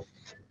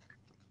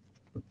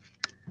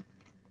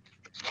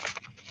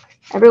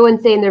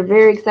 Everyone's saying they're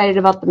very excited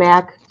about the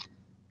Mac.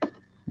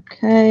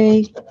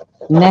 Okay.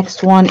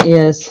 Next one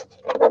is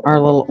our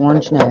little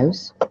orange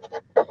nose.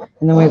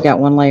 And then we've got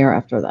one layer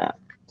after that.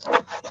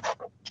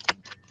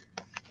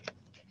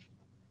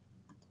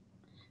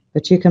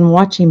 But you can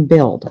watch him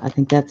build. I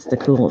think that's the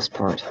coolest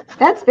part.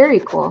 That's very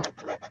cool.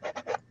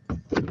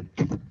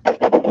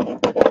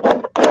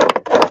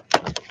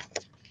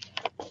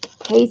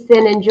 Hey,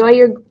 Sin, enjoy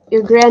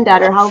your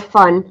granddaughter. How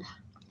fun.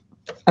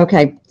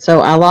 Okay,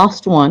 so I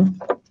lost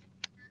one.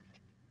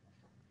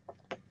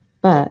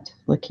 But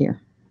look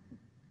here.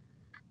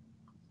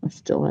 I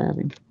still have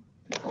him.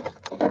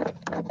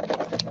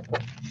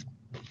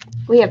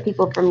 We have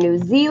people from New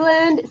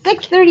Zealand.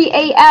 6:30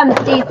 a.m.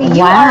 Stacy,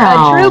 you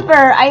are a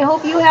trooper. I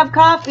hope you have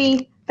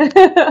coffee.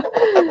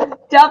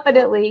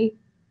 Definitely.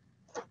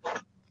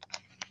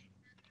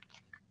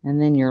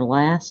 And then your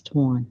last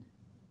one.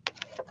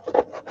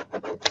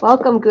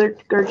 Welcome,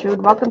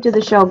 Gertrude. Welcome to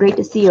the show. Great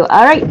to see you.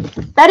 All right.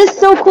 That is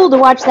so cool to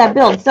watch that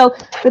build. So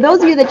for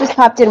those of you that just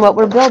popped in, what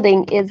we're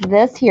building is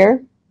this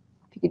here.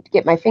 If you could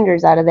get my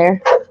fingers out of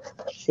there.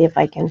 See if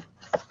I can.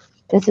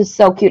 This is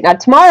so cute. Now,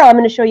 tomorrow I'm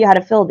going to show you how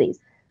to fill these.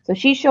 So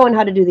she's showing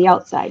how to do the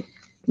outside.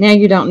 Now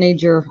you don't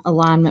need your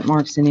alignment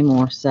marks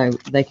anymore, so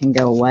they can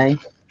go away.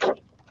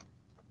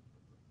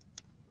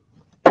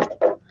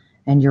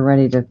 And you're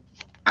ready to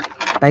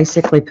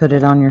basically put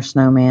it on your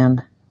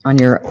snowman, on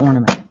your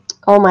ornament.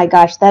 Oh my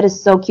gosh, that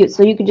is so cute.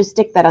 So you could just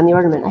stick that on the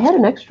ornament. I had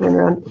an extra one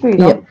around. Here you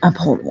go. Yep, I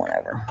pulled one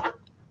over.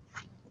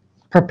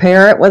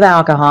 Prepare it with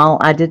alcohol.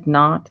 I did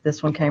not.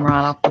 This one came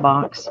right off the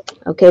box.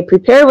 Okay,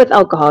 prepare with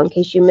alcohol in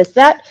case you missed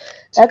that.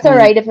 That's all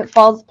right if it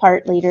falls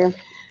apart later.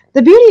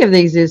 The beauty of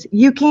these is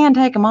you can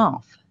take them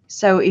off.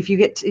 So if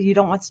you you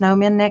don't want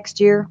snowmen next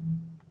year,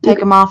 take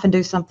them off and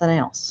do something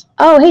else.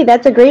 Oh, hey,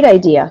 that's a great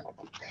idea.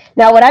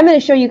 Now, what I'm going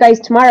to show you guys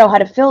tomorrow how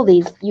to fill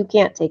these, you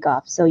can't take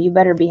off. So you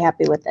better be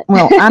happy with it.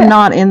 Well, I'm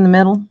not in the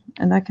middle,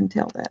 and I can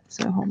tell that.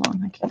 So hold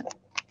on, I can't.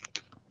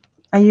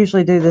 I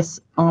usually do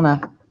this on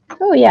a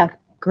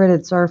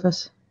gridded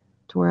surface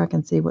to where I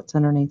can see what's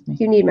underneath me.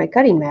 You need my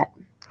cutting mat.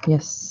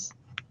 Yes.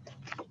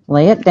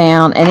 Lay it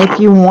down, and if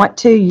you want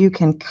to, you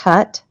can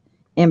cut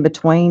in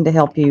between to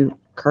help you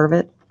curve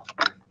it.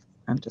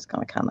 I'm just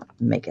going to kind of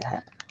make it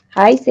happen.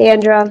 Hi,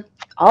 Sandra,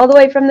 all the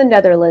way from the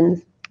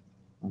Netherlands.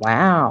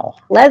 Wow.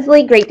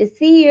 Leslie, great to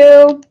see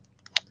you.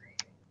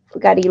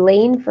 We got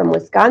Elaine from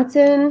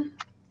Wisconsin.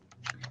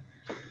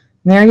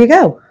 There you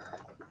go.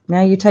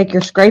 Now you take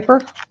your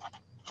scraper,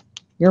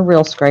 your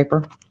real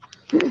scraper,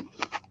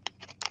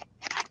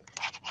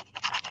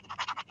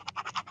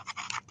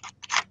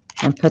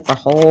 and put the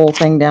whole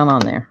thing down on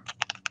there.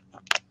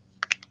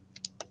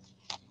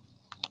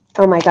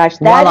 Oh my gosh,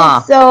 that Voila.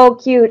 is so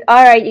cute.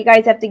 All right, you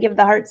guys have to give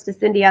the hearts to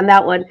Cindy on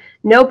that one.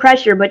 No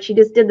pressure, but she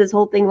just did this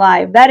whole thing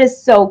live. That is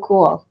so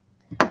cool.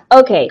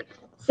 Okay,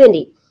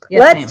 Cindy,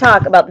 let's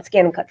talk about the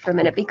scanNcut for a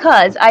minute,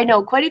 because I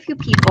know quite a few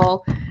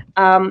people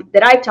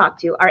that I've talked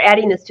to are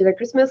adding this to their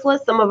Christmas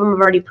list. Some of them have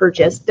already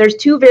purchased. There's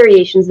two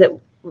variations. The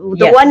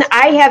one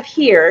I have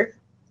here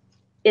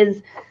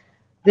is...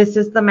 This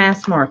is the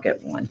mass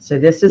market one. So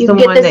this is you the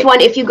get one this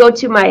one if you go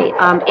to my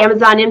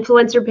Amazon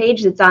influencer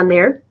page that's on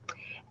there.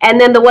 And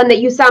then the one that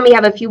you saw me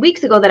have a few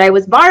weeks ago that I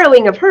was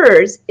borrowing of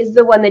hers is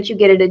the one that you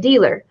get at a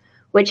dealer,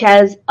 which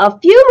has a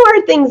few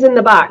more things in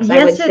the box,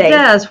 I would say. Yes, it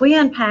does. We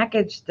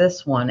unpackaged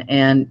this one,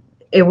 and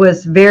it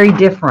was very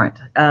different.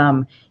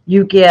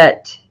 You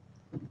get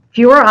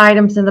fewer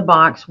items in the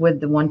box with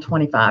the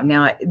 125.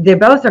 Now, they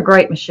both are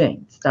great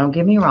machines. Don't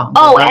get me wrong.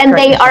 Oh, and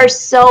they are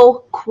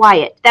so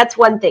quiet. That's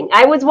one thing.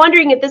 I was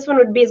wondering if this one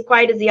would be as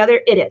quiet as the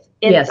other. It is.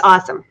 It's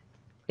awesome.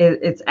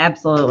 It's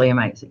absolutely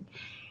amazing.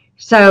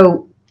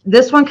 So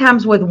this one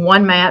comes with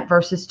one mat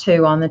versus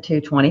two on the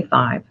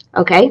 225.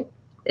 Okay.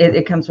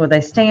 It comes with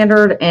a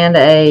standard and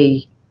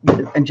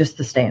just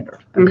the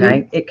standard.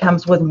 Okay. It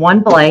comes with one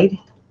blade.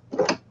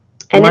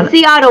 And it's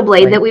the auto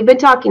blade that we've been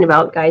talking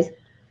about, guys.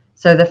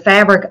 So the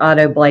fabric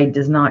auto blade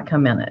does not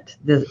come in it.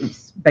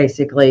 It's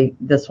basically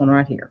this one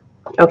right here.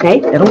 Okay.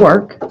 It'll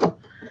work.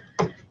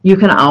 You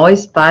can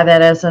always buy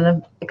that as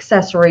an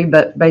accessory,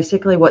 but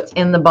basically what's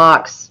in the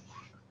box,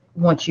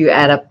 once you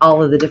add up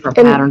all of the different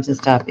patterns and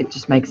stuff, it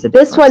just makes a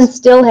difference. This one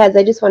still has,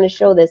 I just want to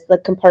show this, the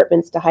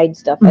compartments to hide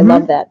stuff. I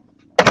love that.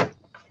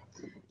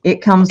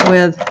 It comes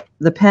with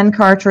the pen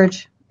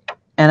cartridge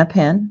and a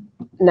pen.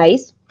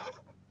 Nice.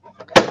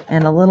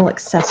 And a little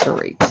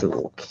accessory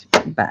tool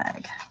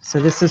bag. So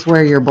this is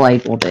where your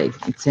blade will be.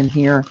 It's in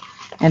here,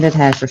 and it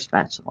has your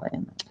spatula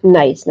in it.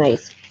 Nice,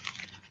 nice.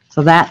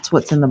 So that's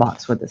what's in the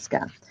box with this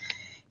guy.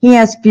 He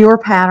has fewer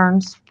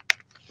patterns.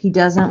 He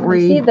doesn't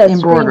read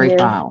embroidery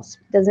files.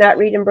 Does not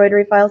read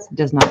embroidery files?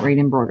 Does not read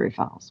embroidery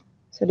files.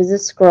 So does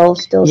this scroll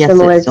still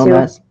similar to? Yes, it still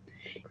does.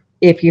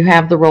 If you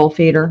have the roll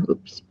feeder,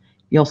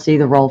 you'll see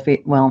the roll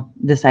feed. Well,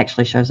 this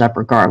actually shows up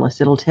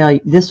regardless. It'll tell you.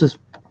 This was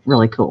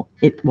really cool.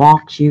 It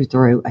walks you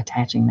through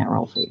attaching that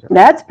roll feeder.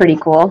 That's pretty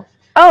cool.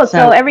 Oh,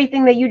 so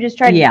everything that you just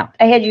tried,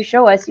 I had you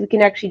show us, you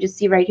can actually just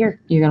see right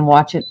here. You can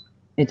watch it.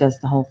 It does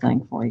the whole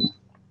thing for you.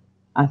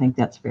 I think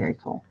that's very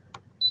cool.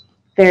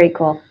 Very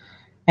cool.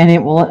 And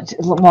it will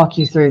walk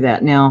you through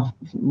that. Now,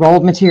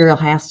 rolled material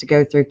has to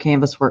go through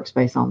Canvas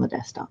Workspace on the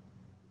desktop.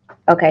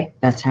 Okay.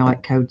 That's how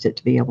it codes it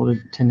to be able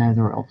to know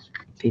the roll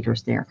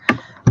feeders there.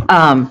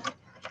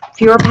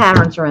 Fewer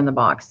patterns are in the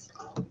box.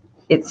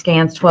 It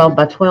scans 12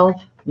 by 12,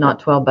 not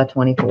 12 by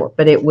 24,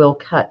 but it will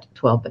cut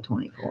 12 by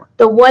 24.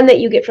 The one that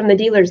you get from the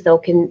dealers, though,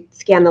 can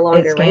scan the longer,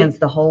 right? It scans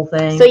the whole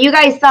thing. So you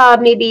guys saw,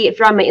 maybe if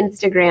you're on my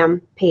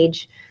Instagram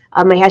page,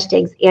 my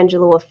hashtag's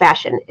Angela with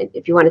Fashion,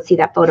 if you want to see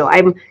that photo.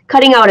 I'm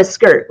cutting out a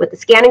skirt with the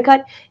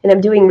scanNcut, and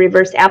I'm doing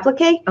reverse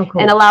applique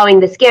and allowing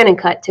the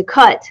scanNcut to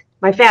cut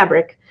my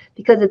fabric,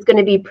 because it's going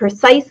to be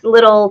precise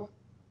little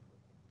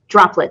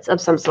droplets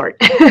of some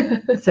sort.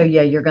 So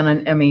yeah, you're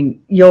going to, I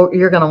mean, you're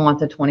going to want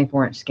the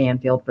 24-inch scan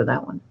field for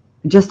that one.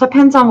 It just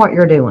depends on what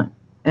you're doing,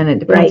 and it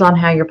depends on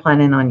how you're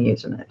planning on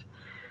using it.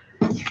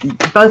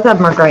 Both of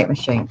them are great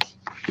machines.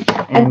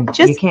 And I'm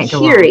just you can't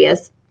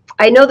curious.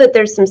 I know that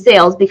there's some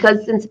sales,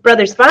 because since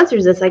Brother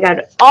sponsors this, I got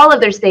all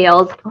of their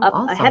sales up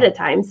ahead of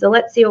time. So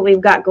let's see what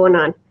we've got going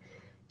on.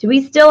 Do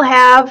we still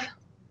have,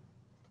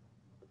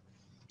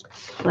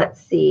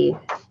 let's see.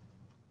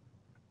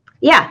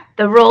 Yeah,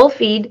 the roll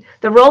feeder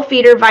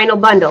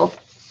vinyl bundle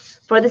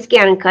for the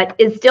scanNcut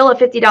is still a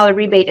 $50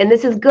 rebate, and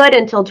this is good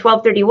until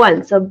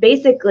 12/31. So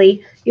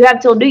basically, you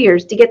have till New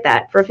Year's to get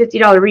that for a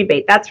 $50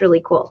 rebate. That's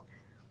really cool.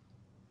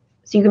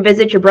 So you can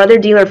visit your Brother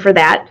dealer for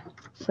that.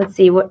 Let's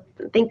see, what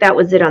I think that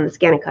was it on the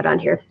scanNcut on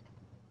here.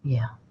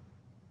 Yeah.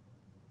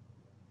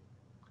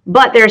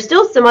 But there are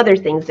still some other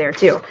things there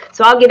too.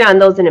 So I'll get on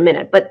those in a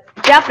minute. But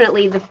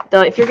definitely,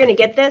 if you're going to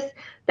get this,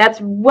 that's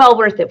well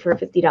worth it for a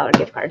 $50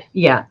 gift card.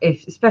 Yeah,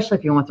 especially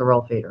if you want the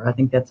roll feeder. I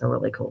think that's a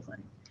really cool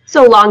thing.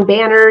 So long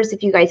banners,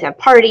 if you guys have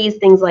parties,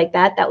 things like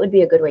that, that would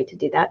be a good way to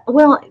do that.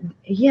 Well,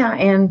 yeah,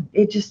 and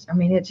it just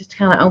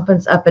kind of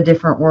opens up a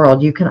different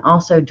world. You can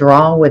also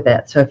draw with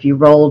it. So if you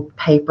rolled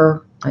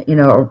paper, you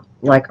know,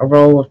 like a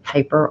roll of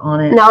paper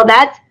on it. Now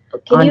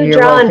can you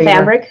draw on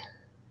fabric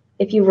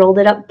if you rolled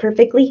it up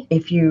perfectly?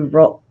 If you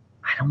roll,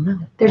 I don't know.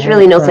 There's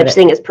really no such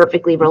thing as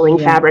perfectly rolling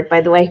fabric,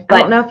 by the way. But I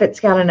don't know if it's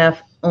got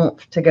enough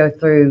oomph to go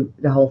through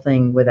the whole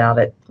thing without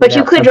it. But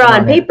you could draw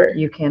on paper.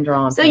 You can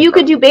draw on paper. So you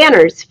could do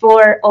banners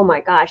for, oh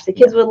my gosh, the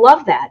kids would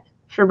love that.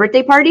 For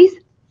birthday parties,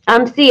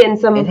 I'm seeing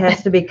some. It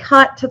has to be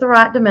cut to the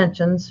right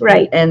dimensions.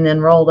 Right. And then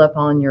rolled up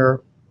on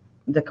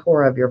the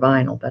core of your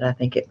vinyl, but I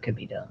think it could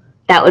be done.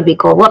 That would be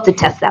cool. We'll have to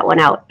test that one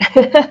out.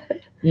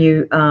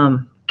 You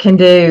can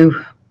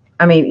do,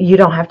 I mean, you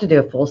don't have to do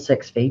a full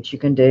 6 feet. You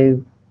can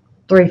do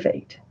 3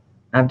 feet.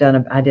 I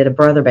did a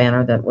Brother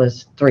banner that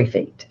was 3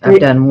 feet.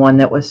 I've done one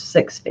that was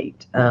 6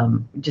 feet.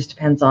 It just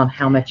depends on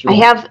how much you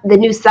want. I have the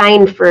new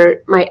sign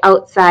for my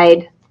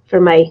outside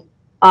for my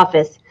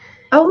office.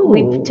 Oh.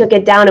 We took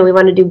it down and we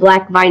want to do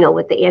black vinyl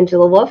with the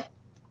Angela Wolf,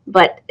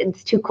 but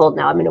it's too cold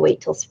now. I'm going to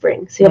wait till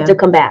spring. So you have to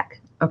come back.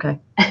 Okay.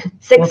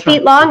 6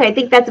 feet long. I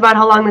think that's about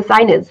how long the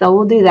sign is. So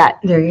we'll do that.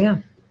 There you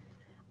go.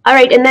 All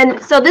right. And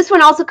then, so this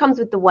one also comes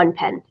with the one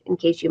pen in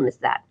case you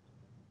missed that.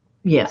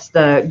 Yes.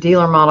 The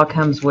dealer model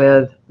comes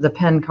with the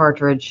pen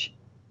cartridge,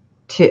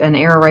 an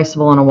air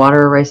erasable and a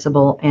water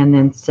erasable, and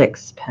then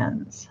 6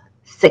 pens.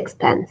 6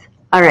 pens.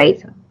 All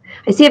right.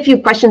 I see a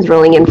few questions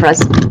rolling in for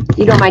us.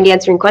 You don't mind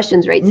answering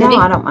questions, right, Cindy?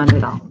 No, I don't mind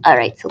at all. All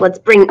right, so let's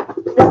bring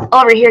this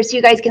over here so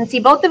you guys can see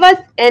both of us.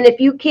 And if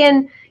you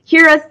can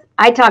hear us,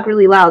 I talk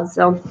really loud,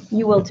 so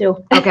you will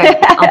too. Okay,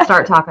 I'll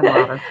start talking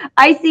louder.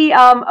 I see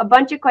a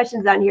bunch of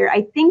questions on here.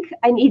 I think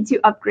I need to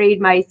upgrade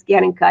my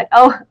scanNcut.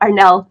 Oh,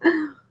 Arnell.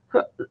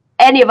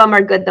 Any of them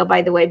are good, though,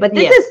 by the way. But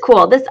this is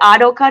cool. This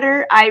auto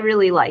cutter, I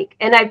really like.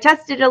 And I've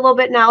tested it a little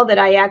bit now that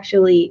I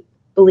actually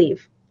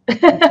believe.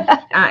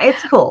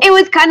 It's cool. It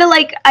was kind of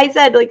like I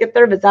said, like a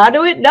thermos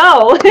auto it.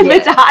 No, if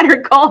it's hot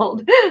or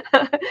cold.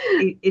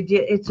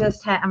 it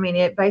just, I mean,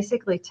 it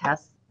basically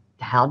tests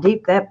how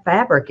deep that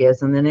fabric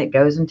is, and then it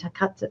goes and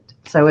cuts it.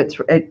 So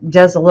it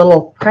does a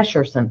little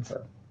pressure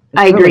sensor.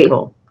 I agree. Really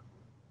cool.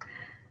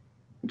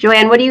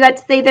 Joanne, what do you got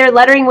to say there?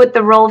 Lettering with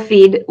the roll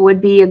feed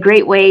would be a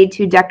great way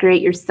to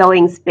decorate your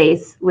sewing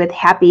space with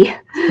happy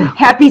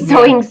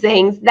sewing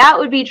sayings. That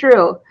would be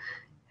true.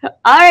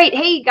 All right.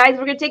 Hey, guys,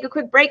 we're going to take a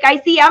quick break. I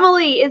see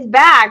Emily is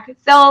back.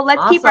 So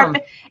let's keep our...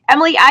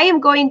 Emily, I am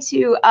going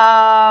to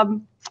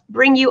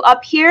bring you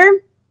up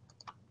here.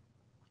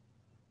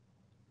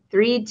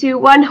 3, 2,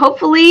 1.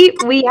 Hopefully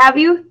we have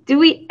you.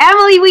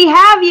 Emily, we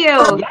have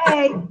you.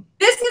 Yay.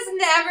 This has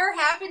never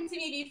happened to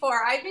me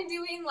before. I've been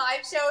doing live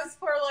shows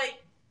for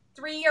like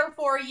 3 or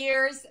 4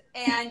 years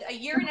and a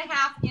year and a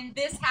half in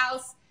this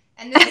house.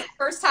 And this is the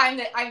first time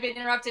that I've been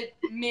interrupted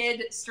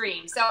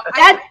midstream. So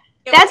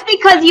that's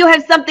because you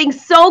have something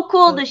so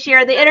cool to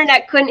share. The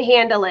internet couldn't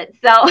handle it.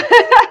 So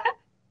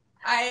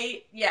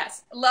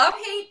yes,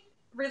 love-hate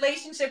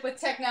relationship with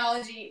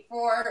technology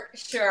for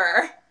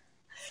sure.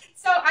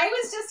 So I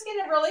was just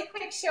going to really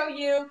quick show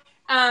you,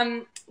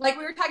 like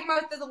we were talking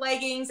about the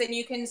leggings, and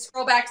you can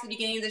scroll back to the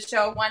beginning of the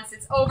show once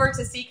it's over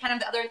to see kind of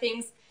the other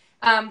things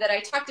that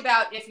I talked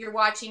about. If you're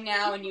watching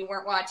now and you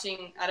weren't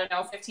watching, I don't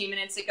know, 15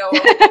 minutes ago,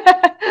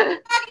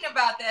 talking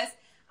about this.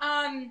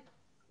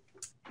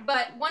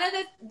 But one of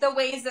the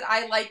ways that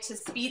I like to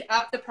speed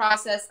up the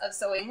process of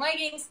sewing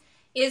leggings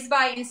is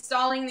by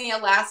installing the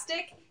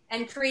elastic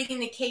and creating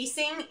the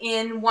casing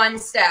in one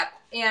step.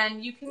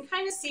 And you can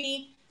kind of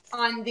see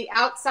on the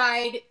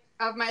outside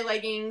of my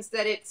leggings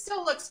that it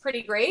still looks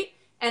pretty great.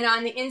 And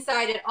on the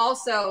inside, it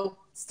also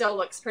still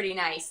looks pretty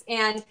nice.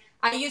 And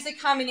I use a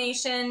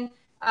combination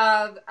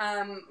of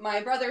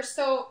my brother's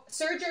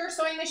serger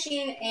sewing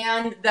machine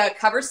and the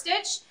cover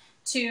stitch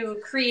to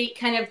create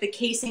kind of the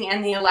casing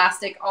and the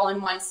elastic all in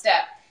one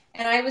step.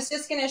 And I was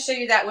just going to show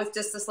you that with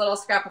just this little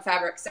scrap of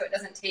fabric so it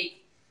doesn't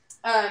take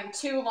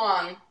too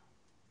long.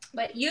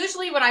 But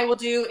usually what I will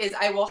do is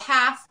I will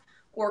half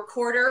or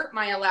quarter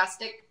my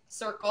elastic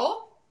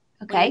circle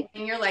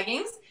in your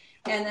leggings.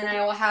 And then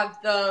I will have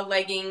the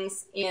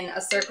leggings in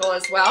a circle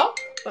as well.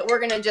 But we're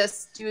going to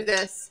just do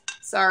this.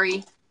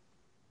 Sorry.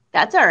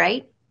 That's all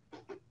right.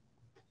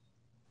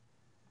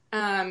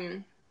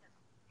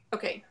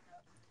 Okay.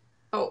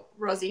 Oh,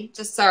 Rosie,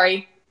 just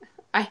sorry.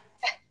 I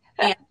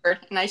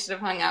answered and I should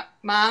have hung up.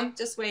 Mom,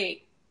 just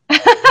wait.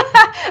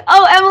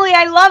 Oh, Emily,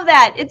 I love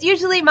that. It's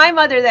usually my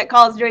mother that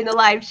calls during the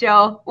live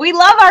show. We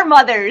love our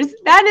mothers.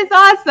 That is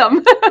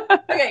awesome.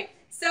 Okay,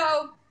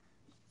 so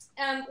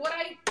what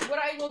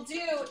I will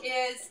do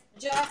is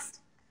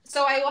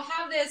so I will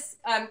have this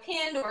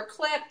pinned or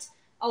clipped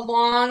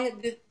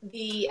along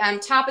the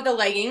top of the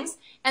leggings.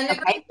 And the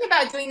great thing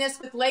about doing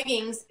this with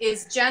leggings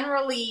is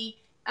generally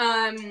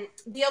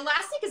the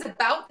elastic is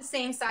about the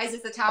same size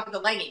as the top of the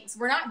leggings.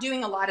 We're not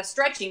doing a lot of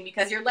stretching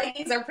because your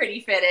leggings are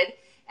pretty fitted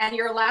and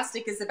your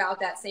elastic is about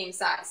that same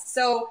size.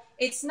 So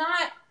it's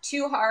not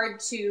too hard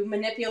to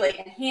manipulate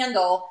and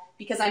handle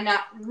because I'm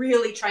not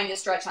really trying to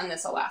stretch on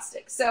this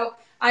elastic. So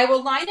I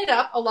will line it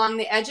up along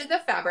the edge of the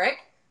fabric.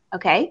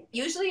 Okay.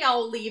 Usually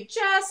I'll leave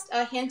just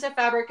a hint of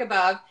fabric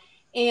above.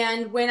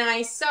 And when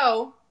I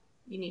sew,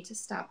 you need to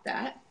stop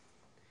that.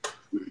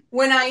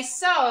 When I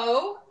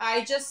sew,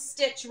 I just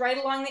stitch right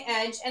along the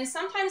edge, and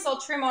sometimes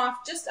I'll trim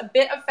off just a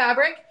bit of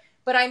fabric,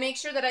 but I make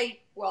sure that I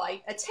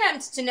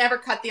attempt to never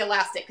cut the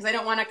elastic because I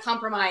don't want to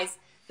compromise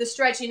the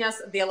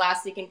stretchiness of the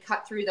elastic and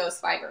cut through those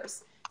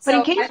fibers. But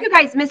in case you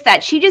guys missed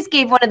that, she just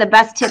gave one of the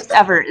best tips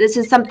ever. This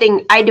is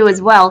something I do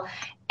as well.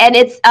 And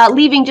it's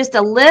leaving just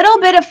a little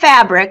bit of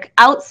fabric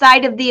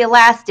outside of the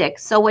elastic.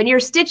 So when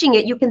you're stitching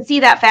it, you can see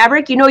that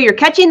fabric. You know you're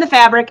catching the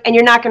fabric and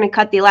you're not going to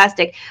cut the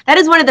elastic. That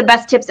is one of the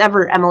best tips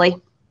ever, Emily.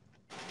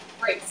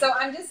 Great. So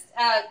I'm just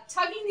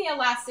tugging the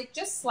elastic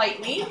just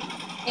slightly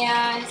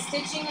and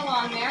stitching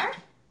along there.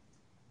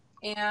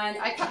 And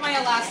I cut my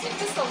elastic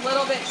just a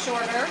little bit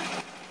shorter.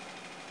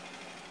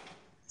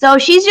 So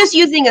she's just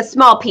using a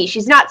small piece.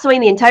 She's not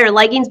sewing the entire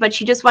leggings, but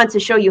she just wants to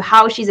show you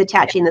how she's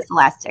attaching this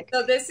elastic.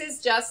 So this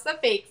is just the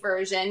fake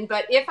version,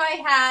 but if I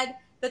had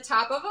the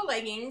top of a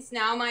leggings,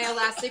 now my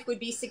elastic would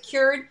be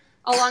secured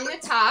along the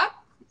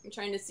top. I'm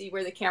trying to see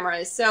where the camera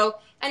is. So,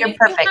 and if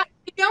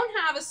you don't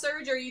have a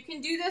serger, you can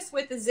do this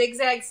with the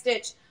zigzag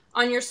stitch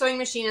on your sewing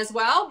machine as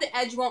well. The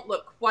edge won't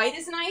look quite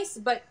as nice,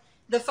 but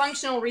the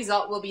functional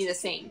result will be the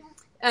same.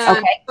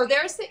 Okay. So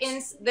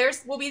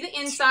there's will be the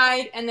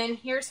inside, and then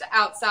here's the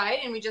outside,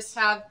 and we just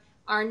have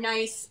our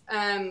nice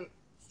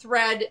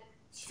thread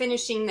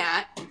finishing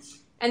that.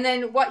 And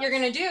then what you're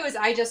going to do is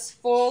I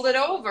just fold it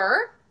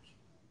over,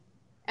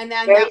 and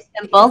then very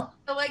simple.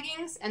 The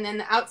leggings, and then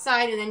the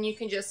outside, and then you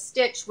can just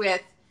stitch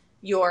with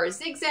your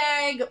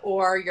zigzag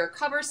or your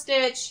cover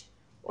stitch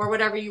or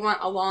whatever you want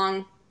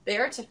along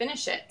there to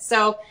finish it.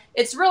 So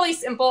it's really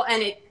simple,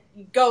 and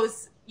it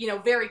goes, you know,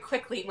 very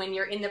quickly when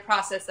you're in the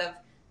process of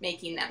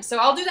making them. So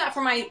I'll do that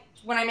for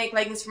when I make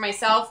leggings for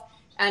myself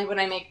and when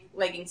I make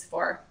leggings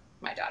for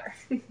my daughter.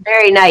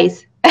 Very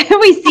nice.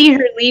 We see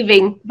her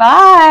leaving.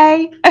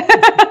 Bye.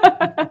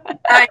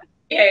 I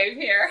behave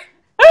here.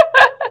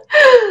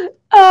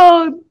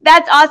 Oh,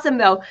 that's awesome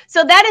though.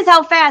 So that is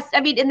how fast,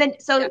 I mean, and then,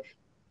 so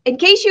in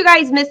case you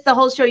guys missed the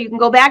whole show, you can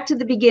go back to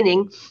the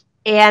beginning.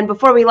 And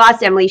before we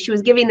lost Emily, she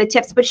was giving the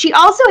tips, but she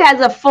also has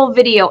a full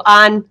video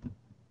on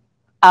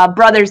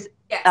Brothers,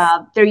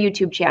 their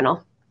YouTube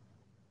channel.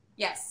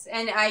 Yes,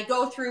 and I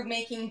go through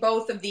making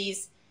both of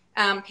these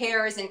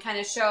pairs and kind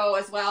of show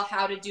as well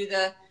how to do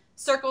the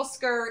circle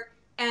skirt.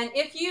 And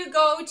if you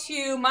go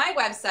to my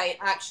website,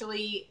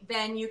 actually,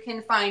 then you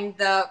can find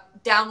the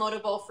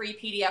downloadable free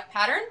PDF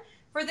pattern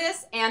for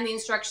this and the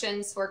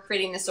instructions for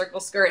creating the circle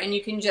skirt. And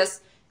you can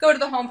just go to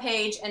the home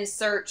page and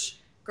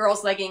search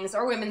girls' leggings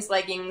or women's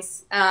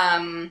leggings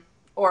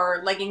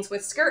or leggings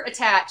with skirt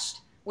attached.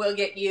 Will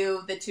get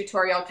you the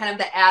tutorial, kind of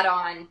the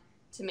add-on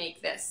to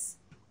make this.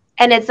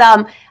 And it's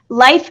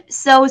Life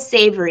So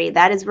Savory.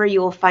 That is where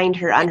you will find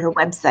her on her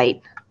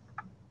website,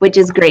 which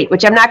is great,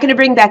 which I'm not going to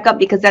bring back up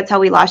because that's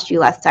how we lost you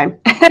last time.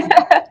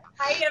 I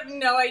have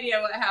no idea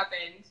what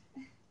happened.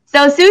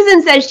 So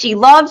Susan says she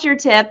loves your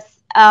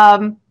tips.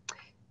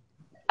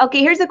 Okay,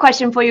 here's a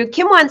question for you.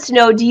 Kim wants to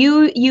know, do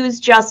you use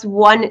just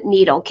one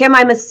needle? Kim,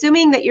 I'm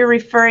assuming that you're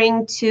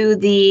referring to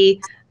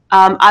the,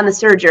 on the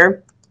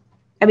serger.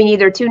 I mean,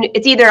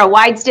 it's either a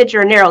wide stitch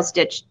or a narrow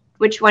stitch.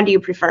 Which one do you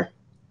prefer?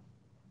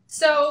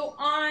 So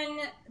on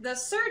the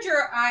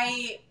serger,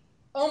 I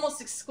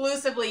almost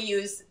exclusively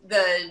use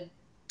the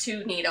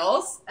 2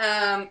 needles.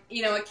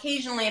 You know,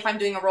 occasionally if I'm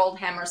doing a rolled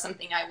hem or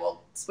something, I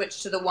will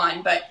switch to the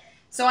 1. But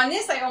so on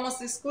this, I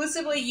almost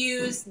exclusively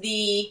use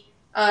the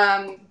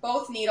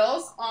both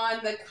needles.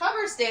 On the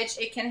cover stitch,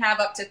 it can have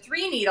up to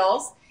 3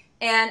 needles,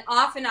 and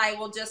often I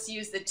will just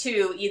use the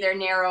 2, either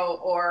narrow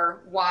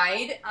or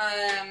wide.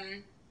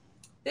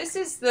 This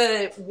is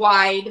the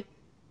wide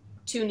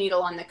 2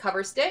 needle on the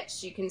cover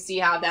stitch. You can see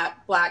how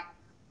that black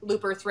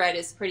looper thread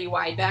is pretty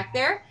wide back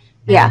there.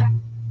 Yeah.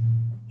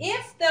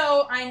 If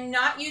though I'm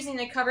not using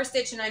the cover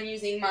stitch and I'm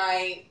using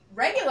my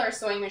regular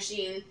sewing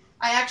machine,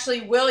 I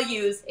actually will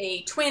use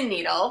a twin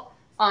needle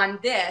on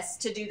this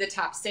to do the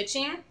top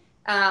stitching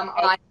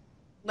on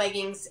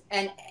leggings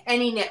and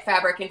any knit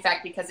fabric, in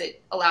fact, because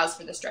it allows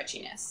for the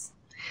stretchiness.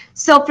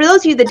 So for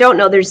those of you that don't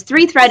know, there's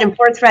 3 thread and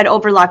 4 thread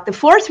overlock. The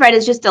 4 thread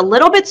is just a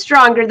little bit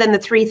stronger than the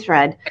 3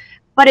 thread,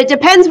 but it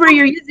depends where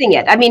you're using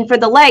it. I mean, for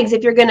the legs,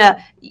 if you're going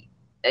to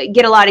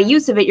get a lot of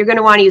use of it, you're going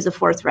to want to use a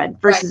 4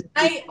 thread versus.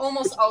 Right. I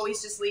almost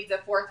always just leave the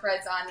 4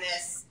 threads on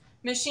this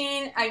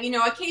machine. You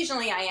know,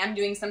 occasionally I am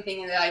doing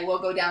something that I will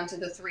go down to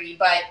the 3,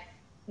 but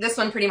this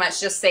one pretty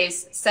much just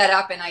stays set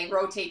up, and I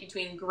rotate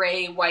between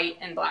gray, white,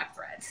 and black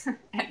threads.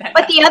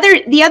 But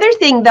the other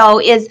thing though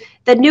is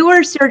the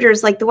newer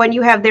sergers, like the one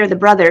you have there, the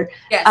Brother,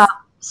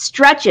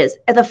 stretches.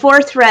 The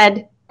 4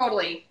 thread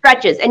totally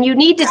stretches, and you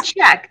need to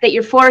check that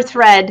your 4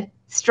 thread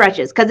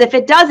stretches, because if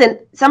it doesn't,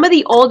 some of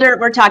the older,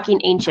 we're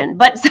talking ancient,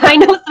 but I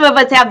know some of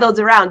us have those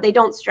around, they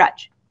don't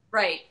stretch.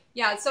 Right.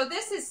 Yeah. So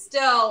this is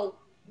still,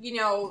 you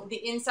know,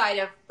 the inside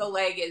of the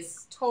leg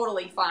is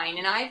totally fine,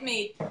 and I've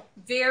made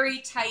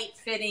very tight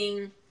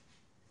fitting,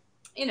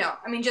 you know,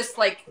 I mean, just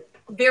like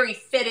very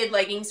fitted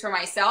leggings for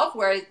myself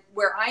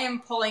where I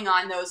am pulling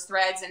on those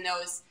threads and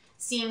those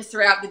seams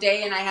throughout the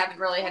day, and I haven't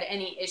really had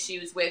any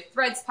issues with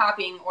threads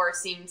popping or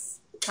seams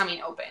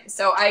coming open.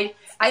 So I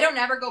don't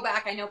ever go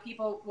back. I know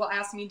people will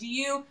ask me, do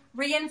you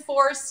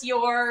reinforce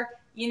your,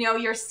 you know,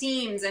 your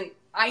seams? And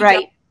I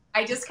don't.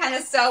 I just kind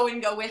of sew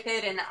and go with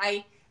it. And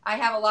I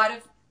have a lot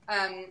of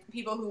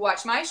people who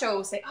watch my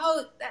show say,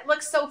 oh, that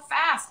looks so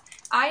fast.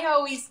 I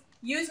always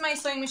use my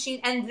sewing machine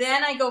and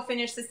then I go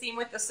finish the seam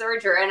with the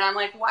serger. And I'm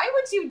like, why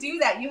would you do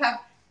that? You have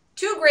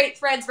 2 great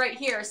threads right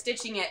here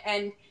stitching it.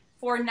 And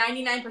for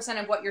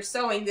 99% of what you're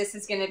sewing, this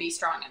is going to be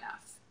strong enough.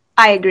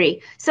 I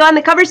agree. So on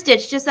the cover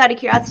stitch, just out of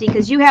curiosity,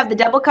 because you have the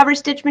double cover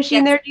stitch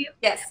machine there, do you?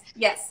 Yes,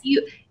 yes.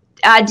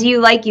 Do you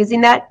like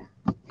using that?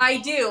 I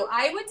do.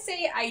 I would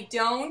say I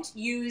don't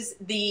use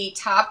the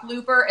top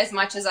looper as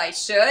much as I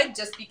should,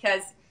 just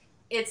because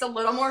it's a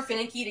little more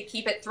finicky to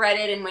keep it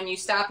threaded, and when you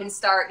stop and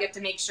start, you have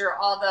to make sure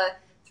all the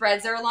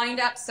threads are lined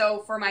up.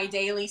 So for my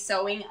daily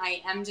sewing,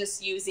 I am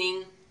just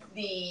using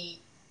the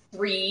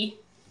 3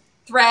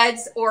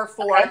 threads or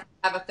 4 if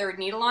I have a 3rd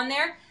needle on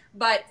there.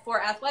 But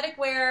for athletic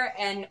wear,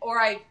 or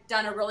I've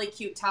done a really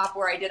cute top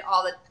where I did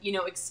all the, you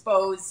know,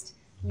 exposed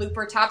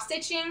looper top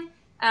stitching,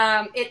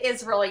 it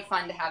is really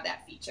fun to have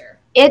that feature.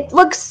 It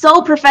looks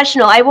so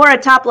professional. I wore a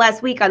top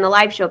last week on the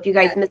live show, if you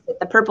guys missed it,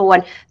 the purple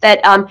one, that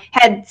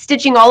had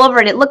stitching all over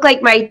it. It looked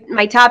like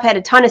my top had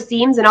a ton of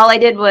seams, and all I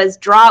did was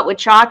draw it with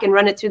chalk and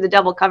run it through the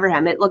double cover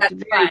hem. It looked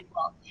very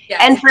cool. Yes.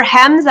 And for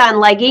hems on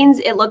leggings,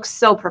 it looks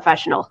so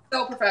professional.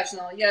 So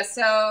professional, yeah.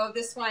 So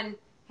this one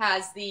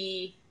has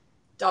the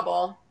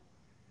double,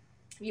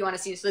 if you want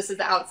to see. So this is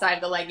the outside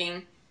of the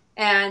legging.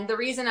 And the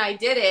reason I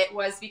did it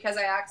was because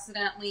I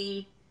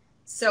accidentally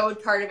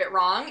sewed part of it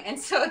wrong. And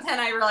so then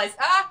I realized,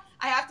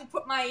 I have to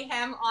put my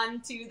hem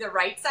onto the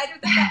right side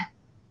of the hem.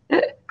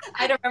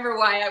 I don't remember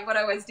what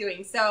I was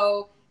doing.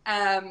 So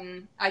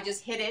I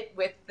just hit it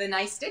with the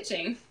nice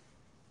stitching.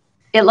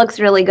 It looks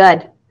really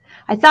good.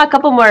 I saw a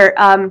couple more.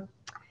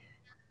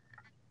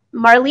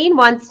 Marlene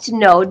wants to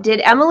know,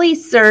 did Emily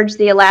serge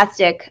the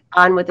elastic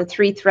on with a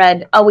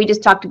 3-thread? Oh, we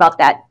just talked about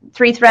that.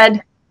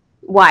 3-thread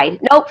wide.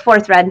 Nope,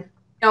 4-thread.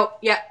 Nope,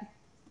 yeah.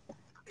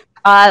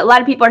 A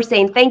lot of people are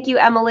saying, thank you,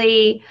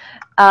 Emily.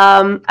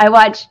 Nancy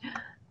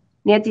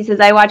says,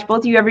 I watch both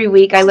of you every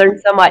week. I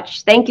learned so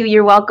much. Thank you.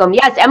 You're welcome.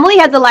 Yes, Emily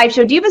has a live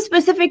show. Do you have a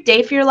specific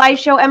day for your live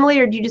show, Emily,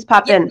 or do you just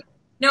pop in?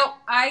 No,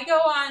 I go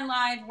on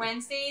live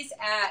Wednesdays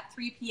at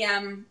 3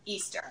 p.m.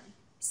 Eastern.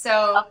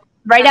 So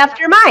right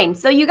after mine.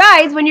 So you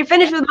guys, when you're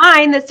finished with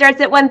mine that starts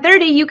at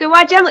 1:30, you can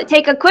watch Emily.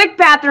 Take a quick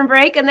bathroom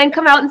break and then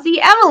come out and see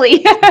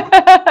Emily. So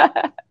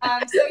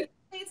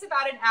it's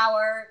about an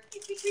hour,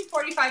 between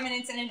 45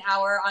 minutes and an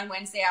hour on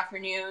Wednesday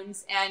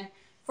afternoons. And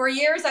for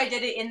years, I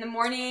did it in the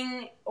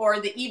morning or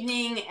the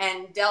evening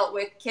and dealt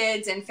with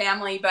kids and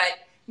family. But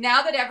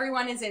now that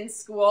everyone is in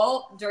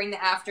school during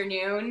the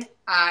afternoon,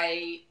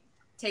 I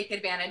take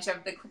advantage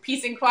of the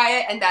peace and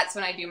quiet, and that's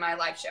when I do my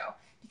live show.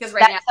 Because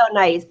right now, so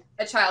nice.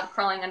 A child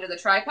crawling under the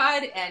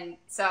tripod, and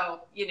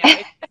so, you know.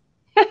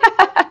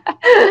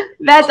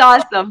 That's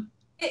awesome.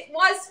 It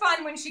was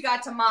fun when she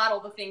got to model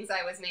the things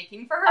I was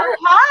making for her. Oh,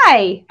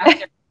 hi.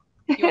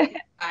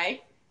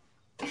 Hi.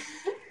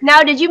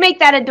 Now, did you make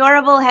that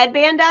adorable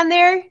headband on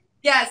there?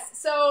 Yes.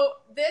 So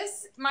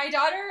my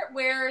daughter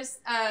wears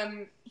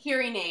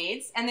hearing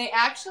aids, and they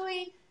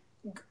actually,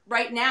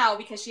 right now,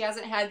 because she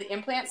hasn't had the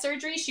implant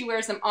surgery, she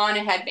wears them on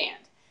a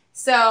headband.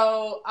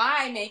 So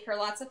I make her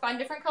lots of fun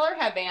different color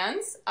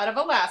headbands out of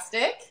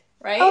elastic,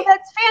 right? Oh,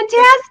 that's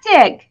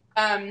fantastic.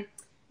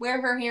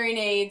 Wear her hearing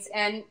aids,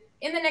 and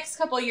in the next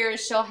couple of years,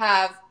 she'll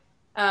have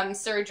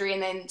surgery,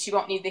 and then she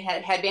won't need the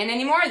headband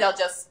anymore. They'll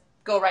just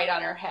go right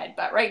on her head.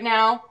 But right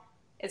now,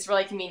 it's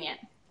really convenient.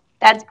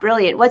 That's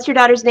brilliant. What's your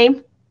daughter's name?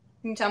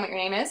 Can you tell me what your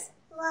name is?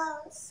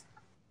 Rose.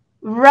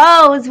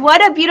 Rose.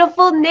 What a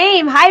beautiful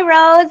name. Hi,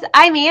 Rose.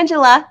 I'm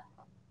Angela.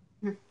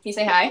 Can you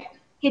say hi?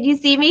 Can you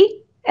see me?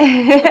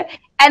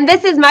 And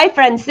this is my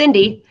friend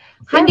Cindy.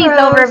 Cindy's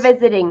over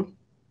visiting.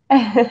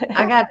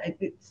 I got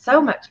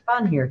so much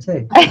fun here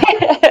too.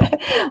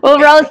 Well,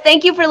 Rose,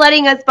 thank you for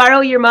letting us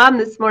borrow your mom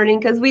this morning,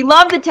 because we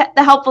love the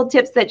helpful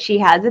tips that she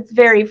has. It's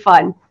very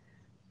fun.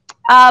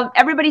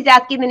 Everybody's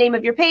asking the name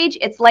of your page.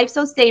 It's Life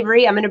So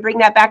Savory. I'm going to bring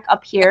that back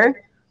up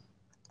here.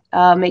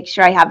 Make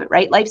sure I have it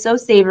right. Life So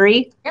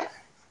Savory. Yep.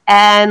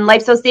 And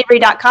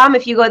lifesosavory.com.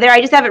 If you go there, I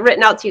just have it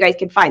written out so you guys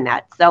can find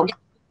that. So.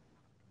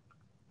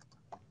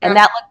 And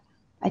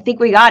I think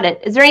we got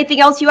it. Is there anything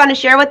else you want to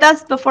share with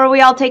us before we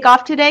all take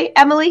off today,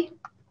 Emily?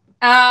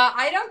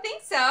 I don't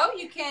think so.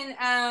 You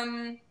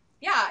can,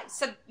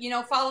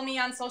 follow me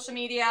on social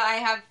media. I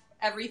have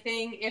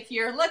everything if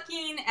you're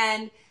looking,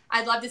 and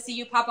I'd love to see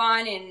you pop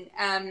on.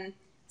 And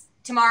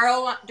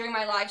tomorrow during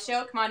my live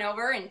show, come on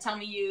over and tell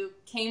me you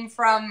came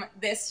from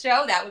this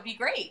show. That would be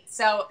great.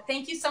 So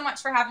thank you so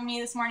much for having me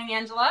this morning,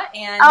 Angela.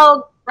 And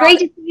great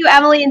to see you,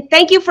 Emily, and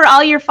thank you for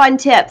all your fun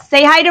tips.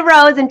 Say hi to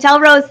Rose and tell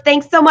Rose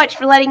thanks so much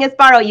for letting us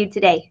borrow you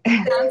today.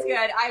 Sounds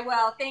good. I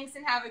will. Thanks,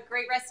 and have a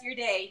great rest of your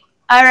day.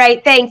 All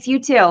right. Thanks. You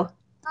too.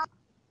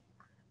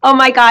 Oh,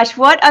 my gosh.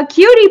 What a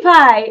cutie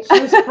pie.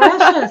 She's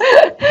precious.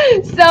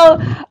 So,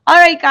 all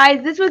right,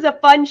 guys. This was a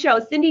fun show.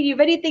 Cindy, do you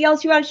have anything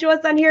else you want to show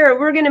us on here? Or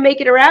we're going to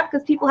make it a wrap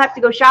because people have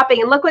to go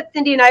shopping. And look what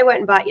Cindy and I went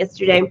and bought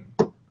yesterday.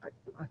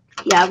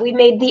 Yeah, we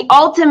made the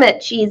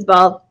ultimate cheese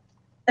ball.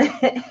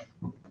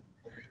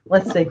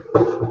 Let's see.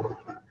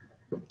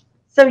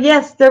 So,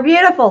 yes, they're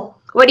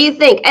beautiful. What do you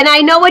think? And I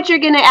know what you're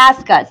going to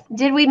ask us.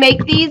 Did we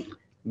make these?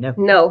 No.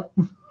 No.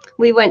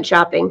 We went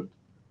shopping.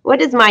 What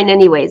is mine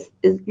anyways?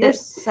 Is You're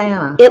this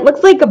Santa. It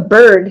looks like a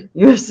bird.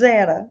 You're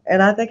Santa.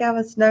 And I think I'm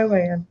a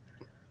snowman.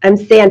 I'm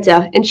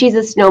Santa, and she's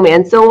a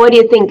snowman. So what do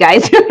you think,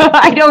 guys?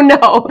 I don't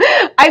know.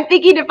 I'm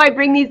thinking if I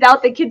bring these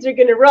out, the kids are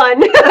going to run.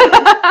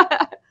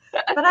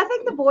 But I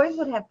think the boys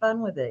would have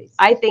fun with these.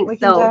 I think we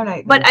so. Can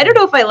donate but I don't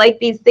know if I like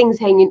these things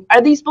hanging.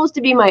 Are these supposed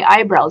to be my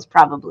eyebrows?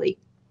 Probably.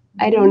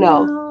 I don't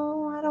know.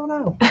 No, I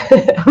don't know.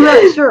 I'm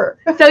not sure.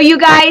 So you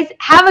guys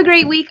have a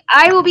great week.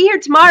 I will be here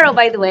tomorrow,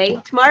 by the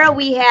way. Tomorrow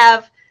we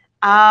have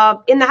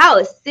in the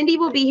house. Cindy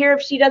will be here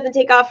if she doesn't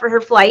take off for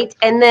her flight.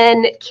 And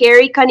then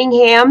Carrie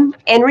Cunningham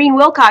and Reen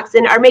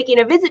Wilcoxon are making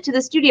a visit to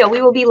the studio.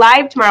 We will be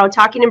live tomorrow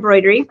talking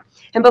embroidery.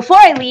 And before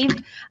I leave,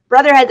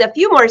 Brother has a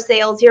few more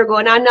sales here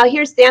going on. Now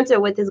here's Santa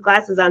with his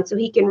glasses on so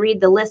he can read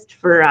the list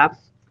for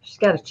She's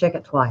got to check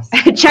it twice.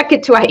 check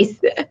it twice.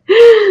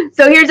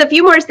 So here's a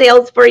few more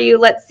sales for you.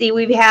 Let's see.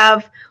 We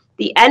have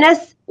the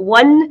the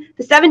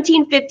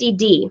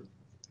 1750D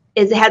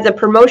has a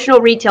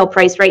promotional retail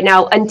price right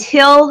now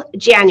until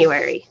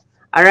January.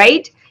 All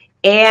right.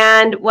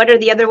 And what are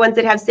the other ones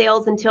that have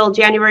sales until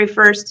January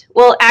 1st?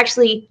 Well,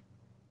 actually,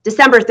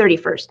 December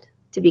 31st,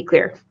 to be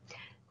clear.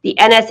 The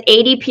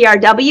NS80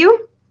 PRW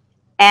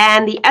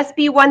and the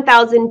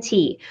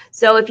SB1000T.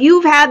 So if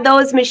you've had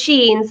those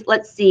machines,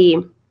 let's see.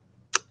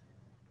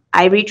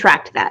 I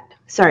retract that.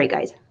 Sorry,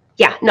 guys.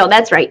 Yeah, no,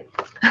 that's right.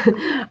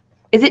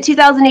 Is it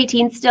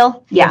 2018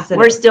 still? Yeah, yes,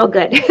 we're still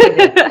good.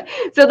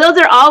 So those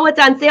are all what's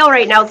on sale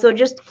right now. So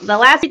just the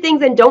last few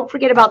things, and don't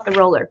forget about the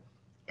roller,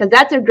 because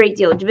that's a great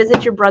deal.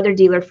 Visit your Brother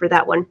dealer for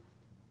that one.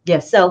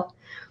 Yes. So,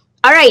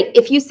 all right,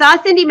 if you saw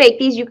Cindy make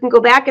these, you can go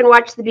back and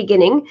watch the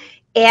beginning.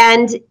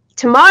 And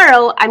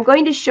tomorrow, I'm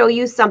going to show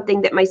you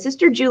something that my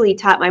sister Julie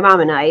taught my mom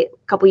and I a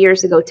couple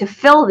years ago to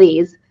fill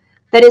these.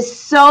 That is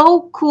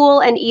so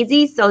cool and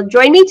easy. So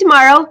join me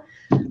tomorrow.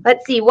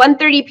 Let's see,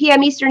 1:30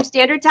 p.m. Eastern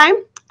Standard Time.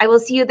 I will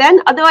see you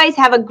then. Otherwise,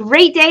 have a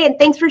great day, and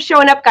thanks for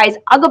showing up, guys.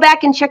 I'll go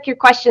back and check your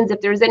questions if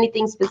there's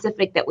anything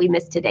specific that we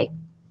missed today.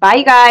 Bye,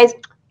 you guys.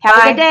 Have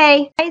a good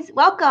day. Guys,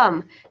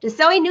 welcome to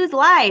Sewing News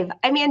Live.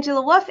 I'm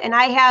Angela Wolf, and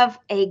I have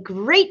a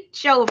great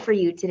show for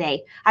you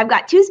today. I've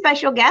got two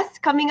special guests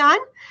coming on,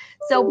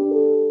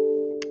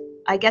 so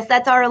I guess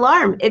that's our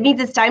alarm. It means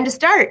it's time to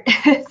start.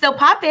 So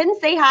pop in,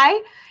 say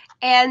hi,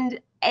 and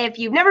if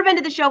you've never been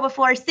to the show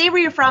before, say where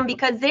you're from,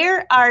 because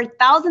there are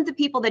thousands of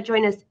people that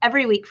join us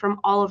every week from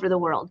all over the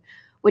world,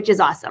 which is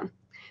awesome.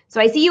 So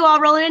I see you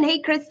all rolling in. Hey,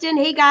 Kristen.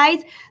 Hey,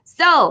 guys.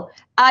 So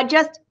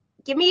just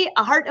give me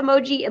a heart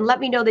emoji and let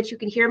me know that you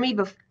can hear me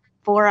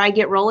before I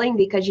get rolling,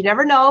 because you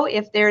never know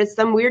if there is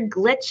some weird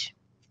glitch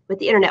with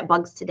the internet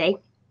bugs today.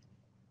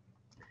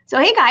 So,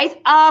 hey, guys.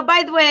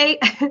 By the way,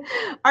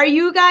 are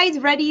you guys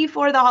ready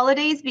for the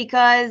holidays?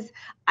 Because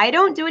I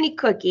don't do any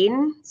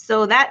cooking,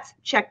 so that's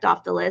checked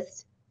off the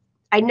list.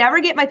 I never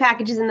get my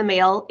packages in the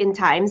mail in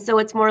time, so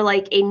it's more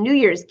like a New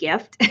Year's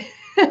gift.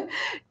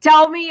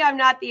 Tell me I'm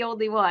not the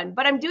only one,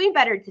 but I'm doing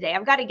better today.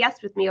 I've got a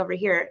guest with me over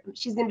here.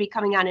 She's going to be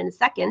coming on in a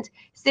second.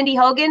 Cindy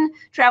Hogan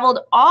traveled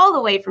all the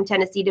way from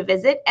Tennessee to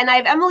visit, and I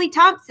have Emily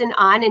Thompson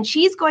on, and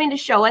she's going to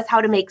show us how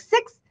to make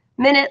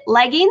 6-minute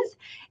leggings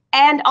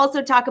and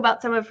also talk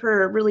about some of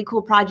her really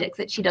cool projects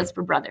that she does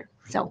for Brother.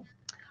 So,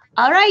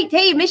 all right.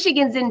 Hey,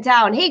 Michigan's in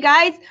town. Hey,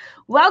 guys.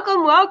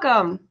 Welcome,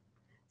 welcome.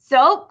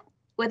 So,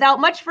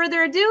 without much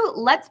further ado,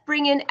 let's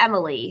bring in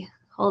Emily.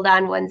 Hold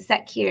on one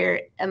sec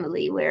here.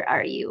 Emily, where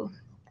are you?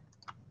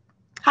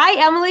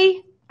 Hi,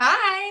 Emily.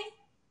 Hi.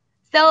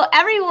 So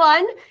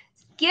everyone,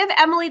 give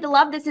Emily the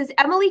love. This is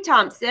Emily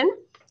Thompson.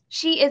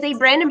 She is a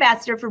brand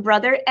ambassador for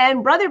Brother.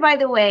 And Brother, by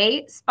the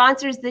way,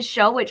 sponsors this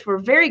show, which we're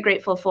very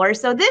grateful for.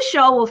 So this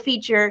show will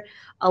feature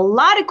a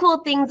lot of cool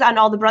things on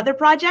all the Brother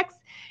projects.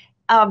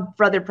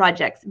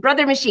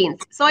 Brother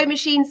machines, sewing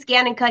machines,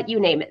 scanNcut, you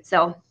name it.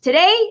 So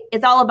today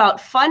is all about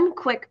fun,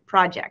 quick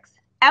projects.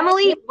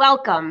 Emily,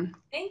 welcome.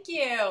 Thank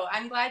you.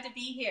 I'm glad to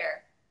be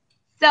here.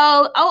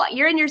 So, oh,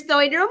 you're in your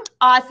sewing room?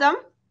 Awesome.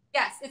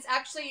 Yes, it's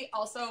actually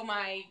also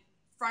my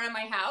front of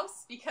my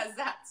house, because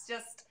that's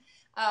just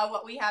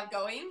what we have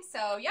going.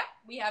 So, yeah,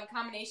 we have a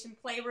combination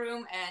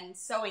playroom and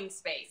sewing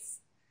space.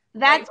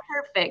 That's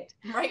perfect.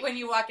 Right when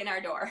you walk in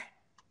our door.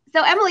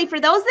 So, Emily, for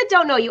those that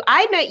don't know you,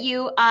 I met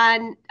you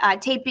on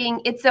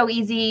taping It's So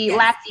Easy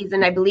last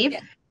season, I believe.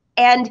 Yes.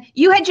 And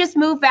you had just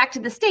moved back to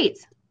the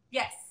States.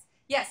 Yes.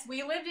 Yes,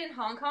 we lived in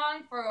Hong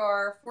Kong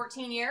for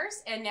 14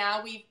 years, and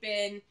now we've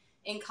been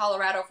in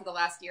Colorado for the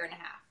last year and a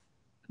half.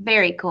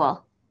 Very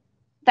cool.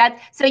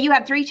 So you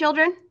have 3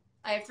 children?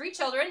 I have 3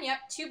 children, yep.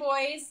 2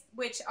 boys,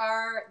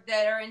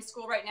 that are in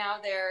school right now.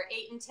 They're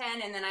 8 and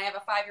 10, and then I have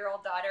a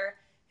 5-year-old daughter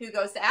who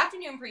goes to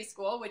afternoon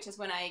preschool, which is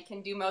when I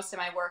can do most of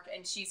my work,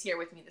 and she's here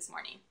with me this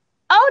morning.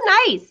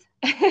 Oh, nice.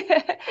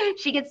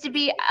 She gets to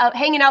be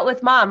hanging out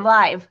with Mom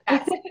live.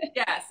 Yes.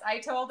 Yes. I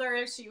told her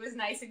if she was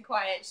nice and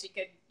quiet, she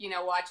could,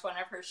 watch one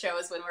of her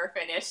shows when we're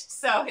finished.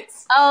 So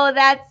it's... Oh,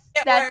 that's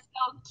so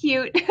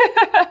cute.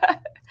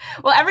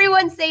 Well,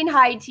 everyone's saying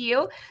hi to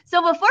you.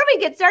 So before we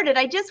get started,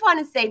 I just want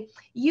to say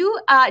you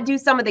do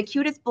some of the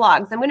cutest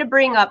blogs. I'm going to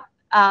bring up,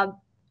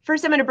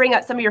 first I'm going to bring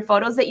up some of your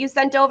photos that you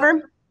sent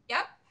over.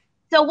 Yep.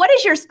 So what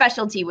is your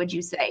specialty, would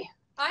you say?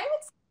 I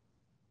would say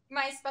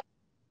my specialty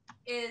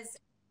is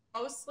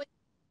mostly,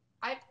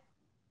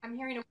 I'm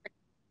hearing a word.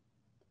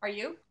 Are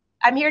you?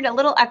 I'm hearing a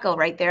little echo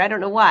right there. I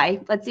don't know why.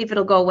 Let's see if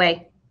it'll go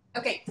away.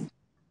 Okay.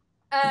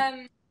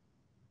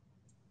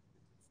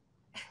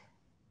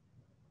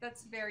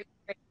 That's very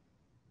great.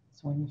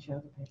 It's when you show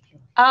the picture.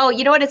 Oh,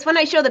 you know what? It's when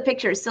I show the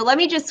pictures. So let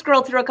me just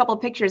scroll through a couple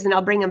pictures and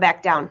I'll bring them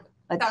back down.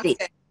 Let's see.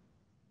 Good.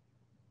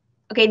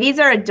 Okay, these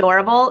are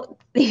adorable.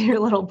 These are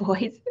little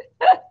boys.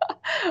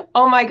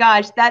 Oh my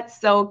gosh, that's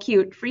so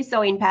cute. Free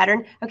sewing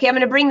pattern. Okay, I'm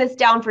going to bring this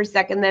down for a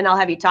second, then I'll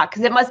have you talk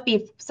because it must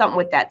be something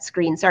with that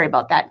screen. Sorry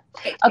about that.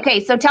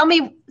 Okay, so tell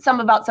me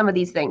about some of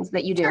these things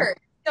that you do. Sure.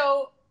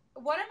 So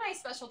one of my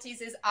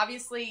specialties is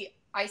obviously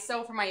I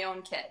sew for my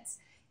own kids.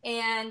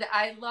 And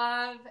I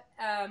love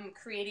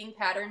creating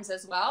patterns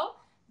as well,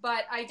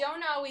 but I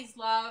don't always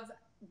love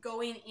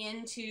going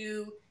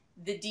into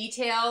the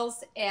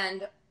details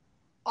and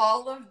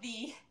all of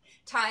the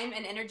time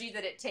and energy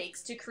that it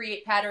takes to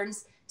create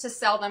patterns to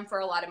sell them for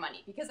a lot of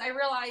money. Because I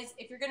realize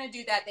if you're going to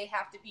do that, they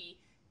have to be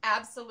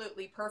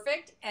absolutely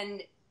perfect.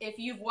 And if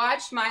you've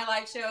watched my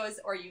live shows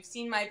or you've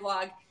seen my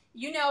blog,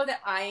 you know that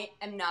I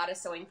am not a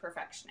sewing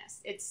perfectionist.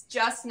 It's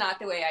just not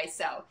the way I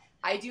sew.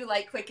 I do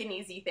like quick and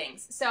easy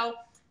things. So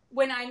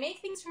when I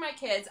make things for my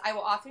kids, I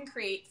will often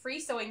create free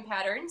sewing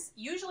patterns,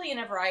 usually in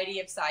a variety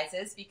of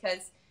sizes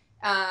because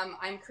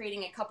I'm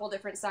creating a couple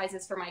different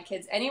sizes for my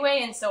kids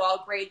anyway, and so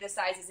I'll grade the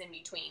sizes in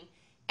between.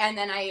 And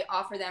then I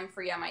offer them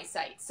free on my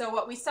site. So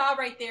what we saw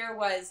right there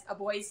was a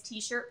boys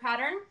t-shirt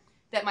pattern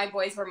that my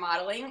boys were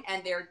modeling,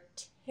 and they're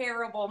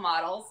terrible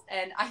models.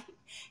 And I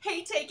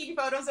hate taking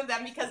photos of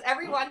them because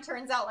everyone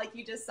turns out like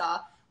you just saw,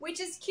 which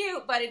is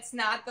cute, but it's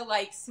not the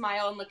like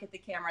smile and look at the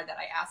camera that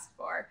I asked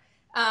for.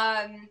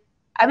 I'm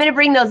going to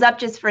bring those up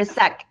just for a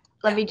sec.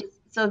 Let me just,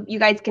 so you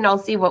guys can all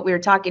see what we were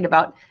talking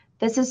about.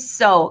 This is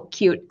so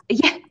cute.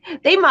 Yeah,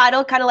 they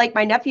model kind of like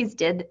my nephews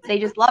did. They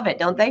just love it,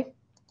 don't they?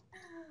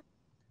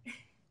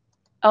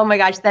 Oh my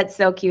gosh, that's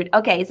so cute.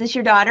 Okay, is this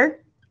your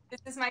daughter?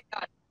 This is my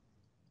daughter.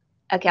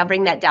 Okay, I'll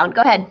bring that down. Go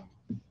ahead.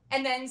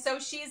 And then, so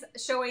she's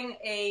showing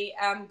a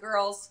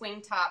girl's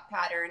swing top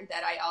pattern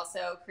that I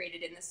also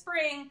created in the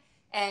spring.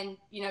 And,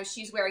 you know,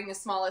 she's wearing the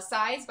smallest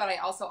size, but I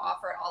also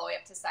offer it all the way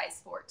up to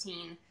size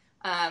 14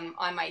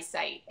 on my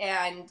site.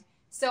 And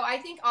so I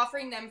think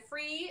offering them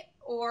free,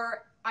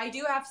 or I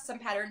do have some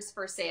patterns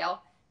for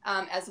sale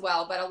as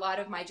well, but a lot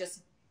of my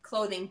just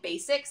clothing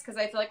basics, because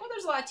I feel like, well,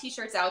 there's a lot of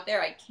t-shirts out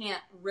there. I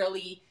can't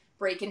really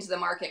break into the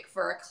market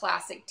for a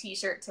classic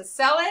t-shirt to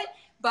sell it,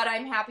 but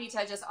I'm happy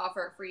to just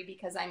offer it free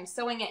because I'm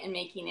sewing it and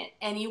making it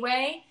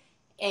anyway.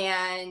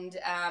 And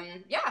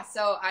yeah,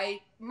 so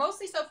I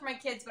mostly sew for my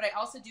kids, but I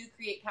also do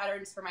create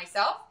patterns for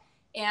myself.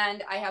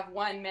 And I have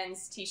one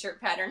men's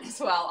t-shirt pattern as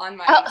well on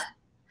my. Oh,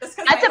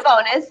 that's a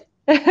bonus.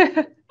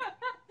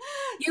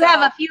 You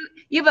have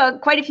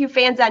quite a few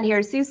fans on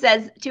here. Sue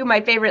says, two of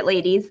my favorite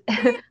ladies.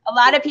 A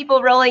lot of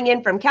people rolling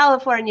in from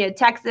California,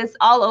 Texas,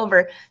 all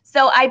over.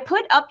 So I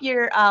put up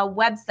your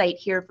website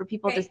here for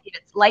people to see.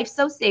 It's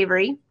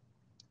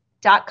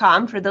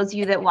lifesosavory.com for those of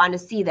you that want to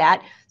see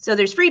that. So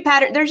there's free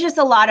pattern. There's just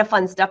a lot of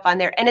fun stuff on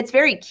there, and it's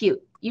very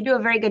cute. You do a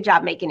very good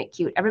job making it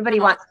cute. Everybody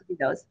wants to do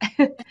those.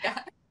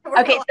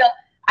 Okay, so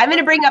I'm going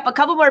to bring up a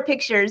couple more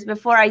pictures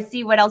before I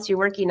see what else you're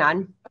working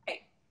on.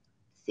 Okay.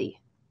 Let's see.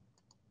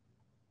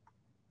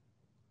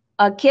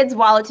 A kid's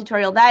wallet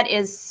tutorial. That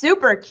is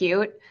super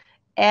cute.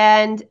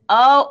 And,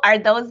 oh, are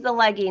those the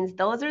leggings?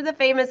 Those are the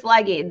famous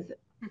leggings.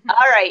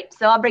 All right,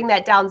 so I'll bring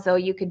that down so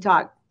you can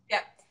talk.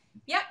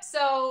 Yep,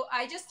 so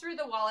I just threw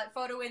the wallet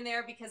photo in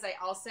there because I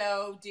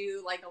also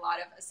do like a lot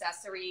of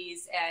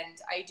accessories, and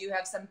I do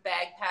have some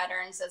bag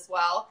patterns as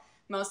well,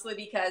 mostly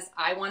because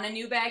I want a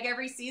new bag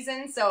every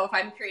season. So if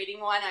I'm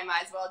creating one, I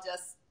might as well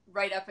just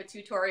write up a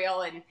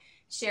tutorial and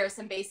share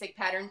some basic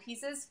pattern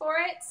pieces for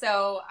it.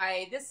 So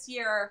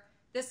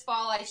this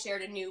fall, I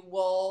shared a new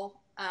wool,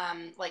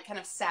 like kind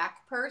of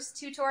sack purse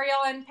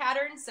tutorial and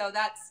pattern. So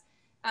that's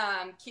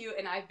cute,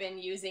 and I've been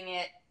using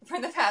it for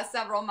the past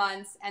several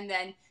months. And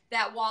then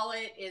that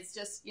wallet is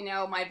just, you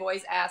know, my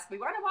boys ask, we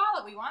want a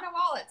wallet, we want a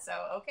wallet. So,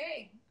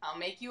 okay, I'll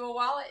make you a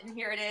wallet, and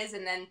here it is.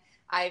 And then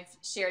I've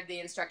shared the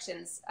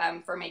instructions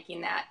for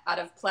making that out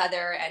of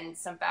pleather and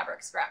some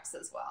fabric scraps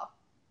as well.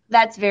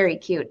 That's very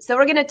cute. So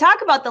we're going to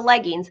talk about the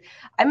leggings.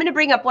 I'm going to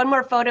bring up one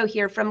more photo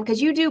here from,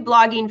 because you do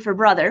blogging for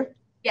Brother.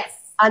 Yes.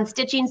 On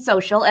Stitching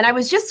Social. And I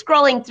was just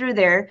scrolling through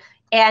there,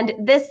 and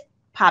this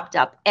popped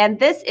up. And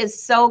this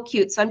is so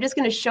cute. So I'm just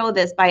going to show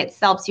this by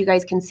itself so you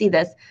guys can see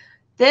this.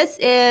 This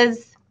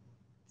is...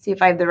 See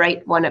if I have the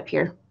right one up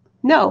here.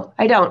 No,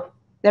 I don't.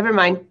 Never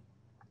mind.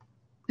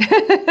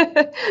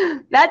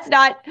 That's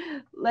not,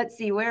 let's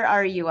see, where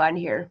are you on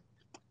here?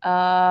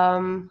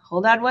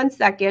 Hold on one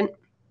second.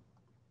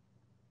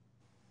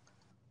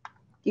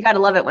 You got to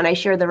love it when I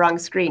share the wrong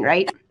screen,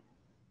 right?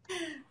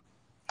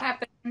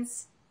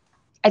 Happens.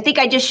 I think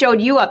I just showed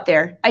you up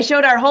there. I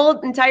showed our whole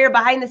entire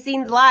behind the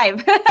scenes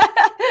live.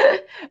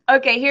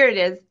 Okay, here it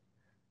is.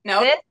 No.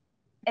 This,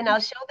 and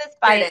I'll show this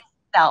by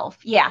itself.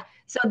 Yeah.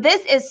 So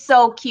this is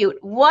so cute.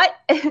 What,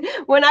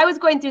 when I was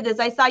going through this,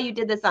 I saw you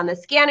did this on the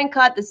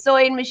scanNcut, the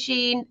sewing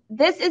machine.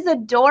 This is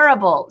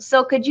adorable.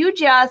 So could you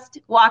just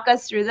walk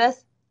us through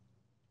this?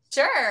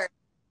 Sure.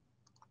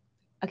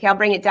 Okay, I'll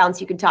bring it down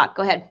so you can talk.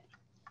 Go ahead.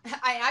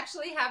 I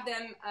actually have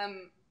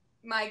them,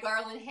 my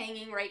garland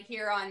hanging right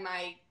here on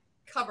my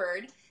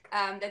cupboard.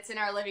 that's in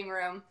our living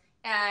room.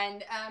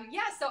 And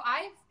yeah, so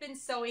I've been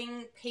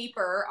sewing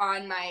paper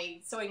on my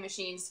sewing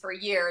machines for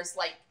years.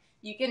 Like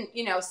you can,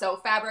 sew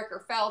fabric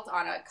or felt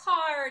on a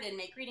card and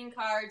make greeting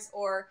cards,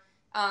 or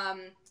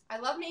I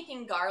love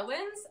making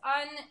garlands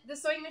on the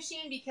sewing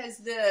machine because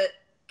the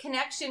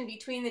connection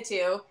between the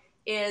two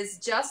is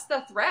just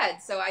the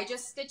thread. So I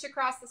just stitch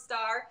across the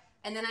star,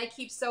 and then I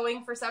keep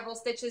sewing for several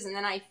stitches, and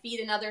then I feed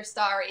another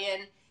star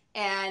in.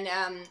 And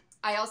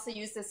I also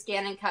use the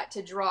scanNcut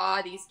to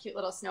draw these cute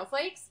little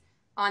snowflakes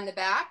on the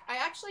back. I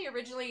actually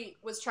originally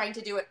was trying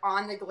to do it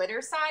on the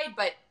glitter side,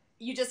 but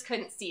you just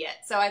couldn't see it.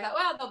 So I thought,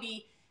 well, there'll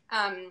be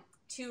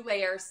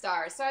 2-layer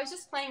stars. So I was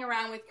just playing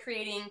around with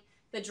creating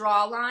the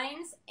draw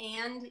lines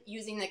and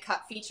using the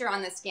cut feature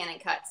on the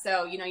scanNcut.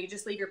 So, you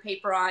just leave your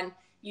paper on,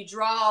 you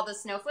draw all the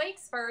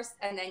snowflakes first,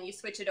 and then you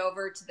switch it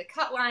over to the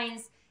cut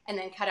lines and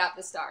then cut out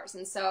the stars.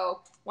 And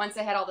so once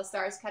I had all the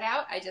stars cut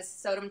out, I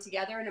just sewed them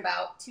together in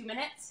about 2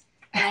 minutes,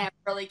 and I have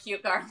a really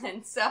cute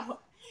garland. So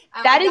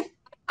that is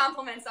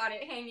compliments on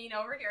it hanging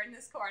over here in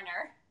this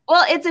corner.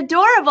 Well, it's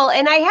adorable.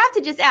 And I have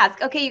to just ask,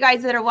 okay, you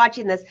guys that are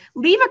watching this,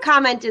 leave a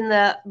comment in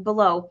the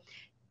below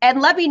and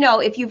let me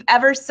know if you've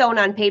ever sewn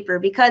on paper,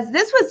 because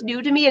this was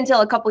new to me until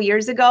a couple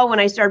years ago when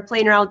I started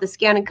playing around with the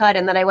scanNcut,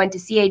 and then I went to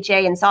CHA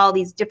and saw all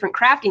these different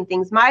crafting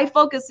things. My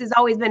focus has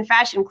always been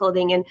fashion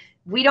clothing, and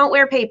we don't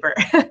wear paper.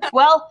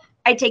 Well,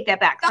 I take that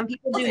back. Some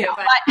people do now,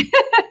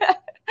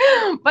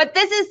 but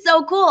this is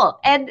so cool.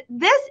 And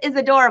this is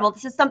adorable.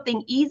 This is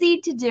something easy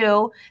to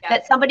do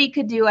that somebody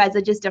could do as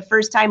just a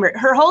first timer.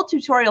 Her whole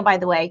tutorial, by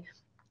the way,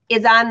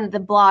 is on the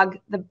blog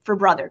for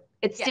Brother.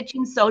 It's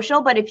Stitching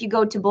Social, but if you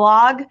go to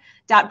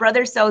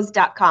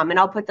blog.brothersews.com, and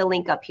I'll put the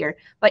link up here,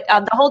 but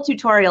the whole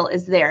tutorial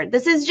is there.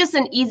 This is just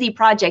an easy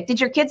project. Did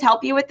your kids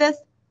help you with this?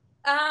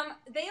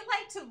 They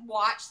like to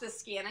watch the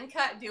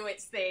scanNcut do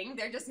its thing.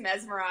 They're just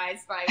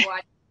mesmerized by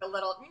watching the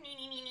little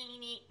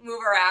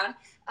move around.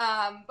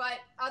 But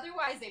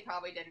otherwise, they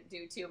probably didn't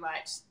do too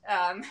much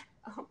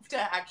to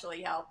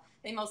actually help.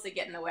 They mostly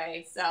get in the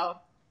way. So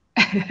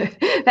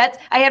I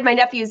had my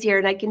nephews here,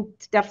 and I can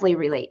definitely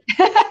relate.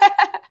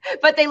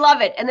 But they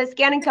love it, and the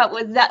scanNcut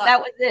was that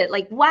was it.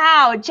 Like,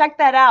 wow, check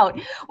that out.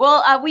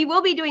 Well, we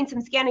will be doing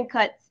some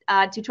scanNcut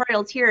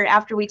tutorials here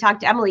after we talk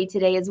to Emily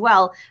today as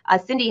well.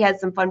 Cindy has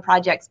some fun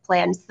projects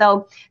planned.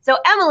 So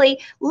Emily,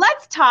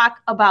 let's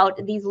talk about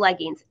these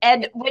leggings.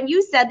 And when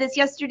you said this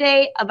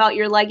yesterday about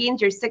your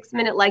leggings, your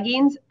 6-minute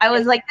leggings, I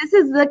was like, this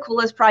is the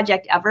coolest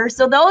project ever.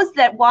 So those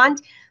that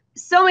want,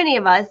 so many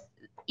of us,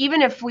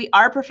 even if we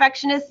are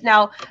perfectionists,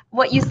 now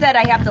what you said,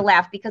 I have to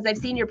laugh because I've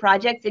seen your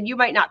projects, and you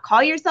might not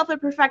call yourself a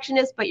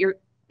perfectionist, but your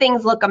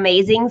things look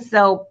amazing.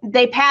 So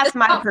they pass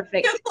my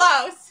perfect. Too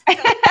close.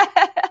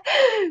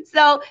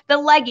 So the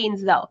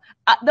leggings, though,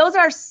 those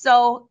are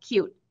so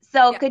cute.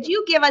 So could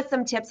you give us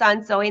some tips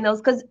on sewing those?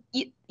 Because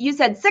you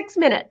said 6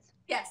 minutes.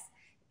 Yes.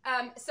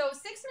 So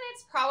 6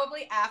 minutes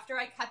probably after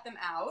I cut them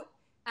out.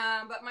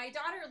 But my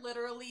daughter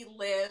literally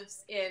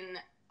lives in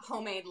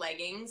homemade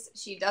leggings.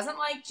 She doesn't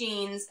like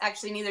jeans.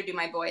 Actually, neither do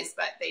my boys,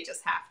 but they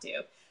just have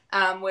to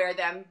wear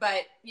them.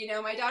 But,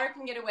 my daughter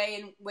can get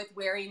away with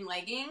wearing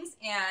leggings.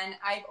 And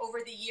I've,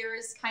 over the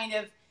years, kind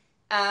of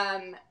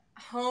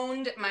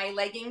honed my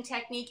legging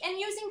technique and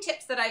using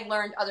tips that I've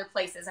learned other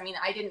places. I mean,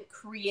 I didn't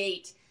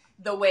create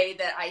the way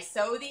that I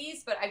sew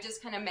these, but I've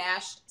just kind of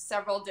mashed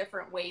several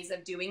different ways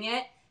of doing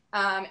it.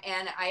 And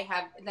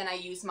then I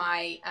use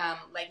my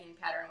legging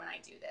pattern when I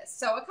do this.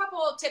 So a couple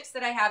of tips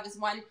that I have is,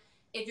 one,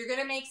 if you're going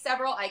to make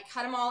several, I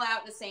cut them all out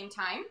at the same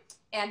time.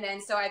 And then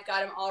so I've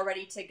got them all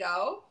ready to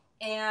go.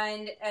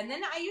 And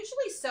then I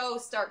usually sew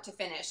start to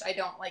finish. I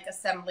don't like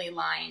assembly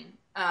line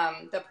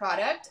the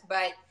product,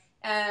 but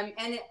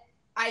and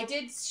I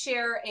did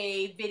share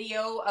a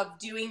video of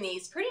doing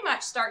these pretty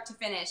much start to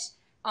finish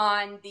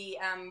on the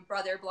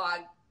Brother blog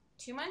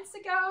 2 months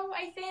ago,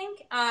 I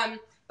think.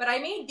 But I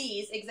made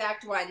these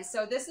exact ones.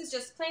 So this is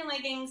just plain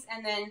leggings,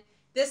 and then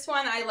this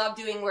one I love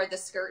doing where the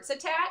skirt's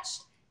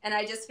attached, and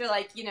I just feel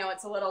like,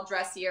 it's a little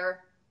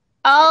dressier.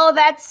 Oh,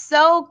 that's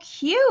so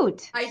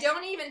cute. I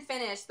don't even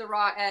finish the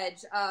raw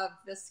edge of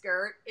the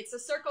skirt. It's a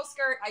circle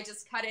skirt. I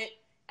just cut it,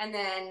 and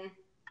then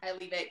I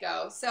leave it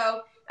go.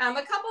 So a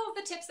couple of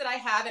the tips that I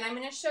have, and I'm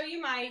going to show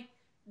you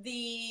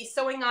the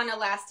sewing on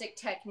elastic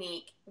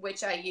technique,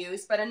 which I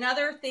use. But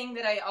another thing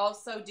that I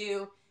also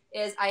do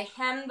is I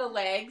hem the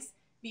legs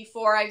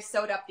before I've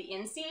sewed up the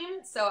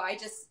inseam. So I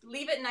just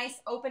leave it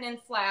nice, open and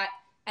flat.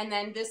 And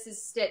then this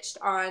is stitched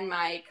on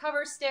my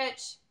cover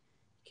stitch.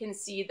 You can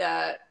see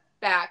the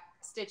back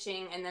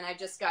stitching, and then I've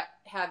just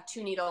have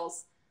 2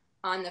 needles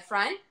on the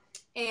front.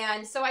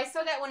 And so I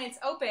sew that when it's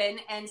open,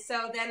 and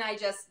so then I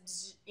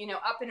just,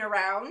 up and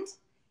around.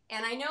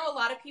 And I know a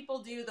lot of people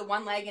do the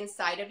one leg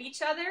inside of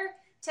each other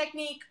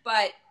technique,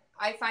 but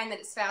I find that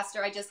it's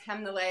faster. I just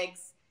hem the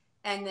legs,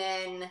 and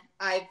then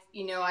I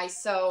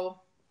sew.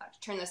 I'll have to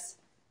turn this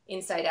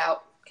inside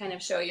out, kind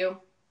of show you.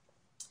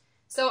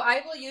 So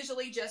I will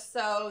usually just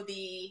sew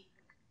the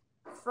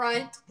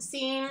front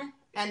seam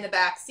and the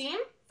back seam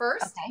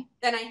first. Okay.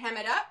 Then I hem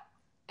it up,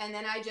 and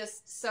then I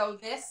just sew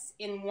this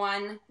in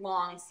one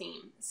long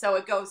seam. So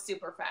it goes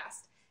super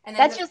fast. And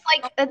then that's just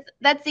like,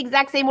 that's the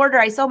exact same order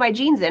I sew my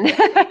jeans in,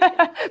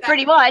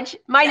 pretty much,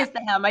 minus the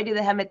hem. I do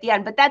the hem at the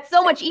end, but that's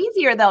so much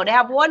easier though, to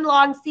have one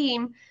long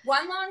seam.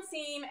 One long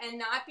seam and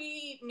not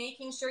be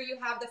making sure you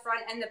have the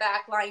front and the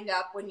back lined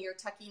up when you're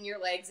tucking your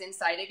legs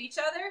inside of each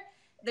other.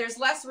 There's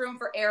less room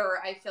for error,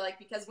 I feel like,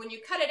 because when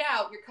you cut it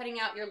out, you're cutting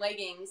out your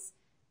leggings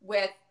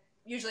with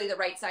usually the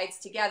right sides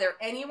together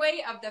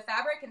anyway of the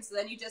fabric. And so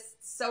then you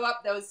just sew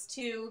up those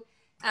two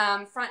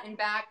front and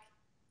back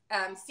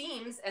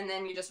seams, and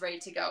then you're just ready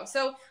to go.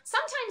 So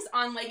sometimes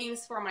on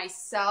leggings for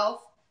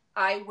myself,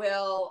 I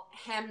will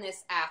hem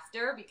this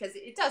after because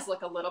it does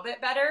look a little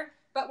bit better.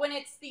 But when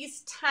it's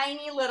these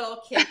tiny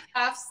little kid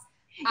cuffs,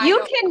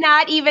 you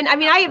cannot even, I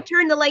mean, I have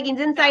turned the leggings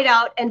inside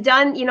out and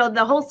done, you know,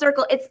 the whole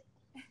circle.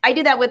 I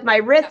do that with my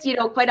wrist, you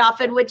know, quite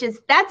often, which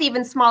is, that's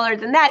even smaller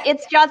than that.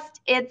 It's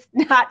just, it's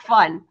not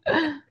fun.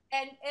 And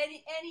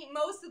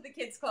most of the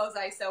kids' clothes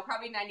I sew,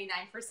 probably 99%,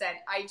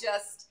 I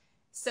just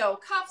sew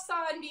cuffs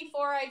on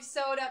before I've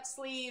sewed up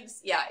sleeves.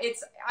 Yeah,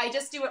 I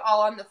just do it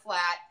all on the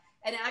flat.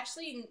 And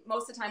actually,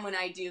 most of the time when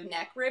I do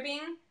neck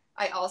ribbing,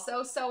 I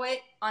also sew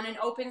it on an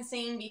open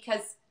seam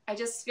because I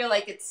just feel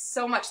like it's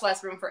so much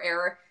less room for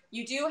error.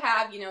 You do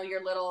have, you know,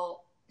 your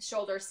little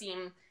shoulder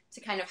seam to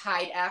kind of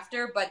hide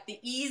after, but the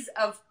ease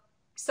of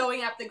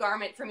sewing up the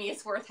garment for me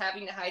is worth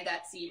having to hide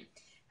that seam.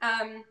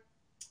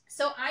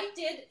 So I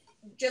did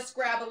just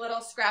grab a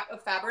little scrap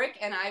of fabric,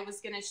 and I was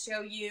going to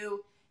show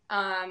you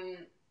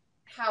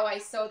how I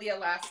sew the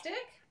elastic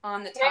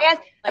on the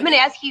top. I'm going to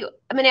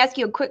ask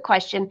you a quick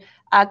question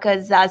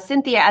because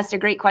Cynthia asked a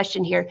great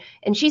question here,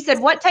 and she said,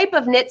 "What type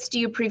of knits do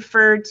you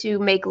prefer to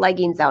make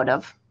leggings out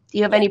of? Do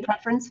you have any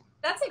preference?"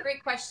 That's a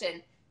great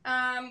question.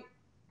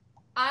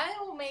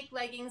 I'll make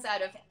leggings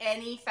out of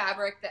any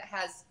fabric that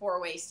has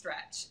four-way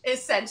stretch,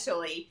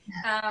 essentially.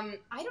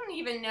 I don't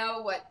even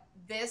know what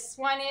this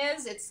one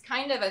is. It's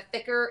kind of a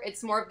thicker,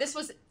 this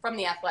was from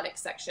the athletic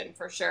section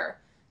for sure.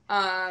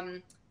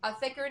 A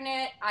thicker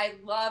knit. I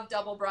love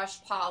double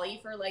brush poly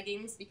for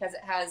leggings because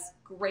it has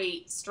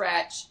great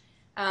stretch.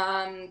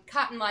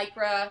 Cotton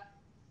lycra,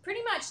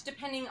 pretty much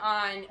depending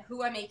on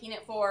who I'm making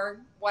it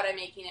for, what I'm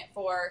making it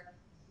for,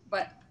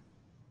 but.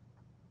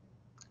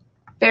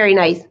 Very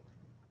nice.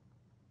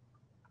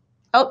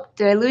 Oh,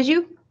 did I lose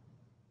you?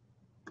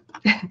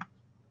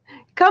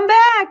 Come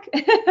back.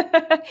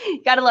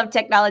 Gotta love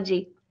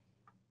technology.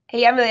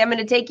 Hey, Emily, I'm going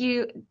to take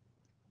you,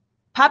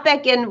 pop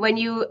back in when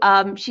you,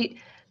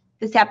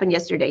 this happened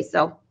yesterday,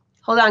 so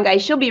hold on,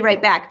 guys. She'll be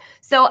right back.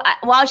 So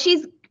while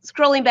she's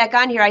scrolling back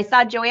on here, I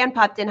saw Joanne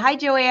popped in. Hi,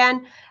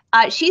 Joanne.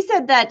 She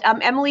said that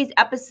Emily's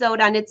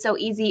episode on It's So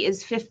Easy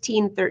is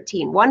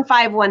 1513,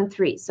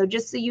 1513. So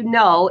just so you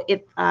know,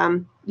 if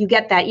you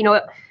get that, you know,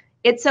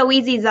 It's So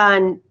Easy's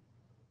on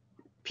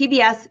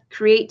PBS,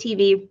 Create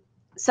TV,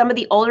 some of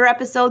the older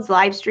episodes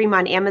live stream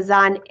on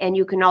Amazon, and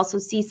you can also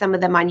see some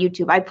of them on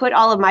YouTube. I put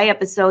all of my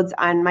episodes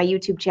on my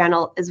YouTube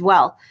channel as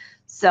well.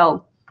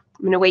 So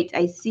I'm going to wait.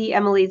 I see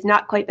Emily's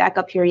not quite back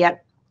up here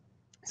yet.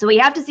 So we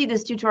have to see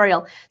this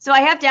tutorial. So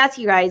I have to ask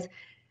you guys,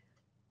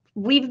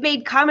 we've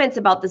made comments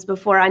about this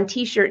before on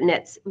t-shirt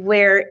knits,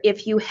 where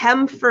if you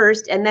hem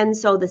first and then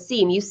sew the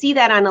seam, you see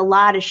that on a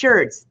lot of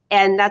shirts,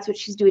 and that's what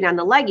she's doing on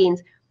the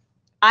leggings.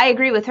 I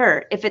agree with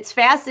her. If it's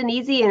fast and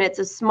easy and it's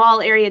a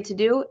small area to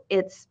do,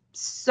 it's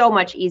so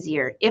much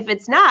easier. If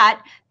it's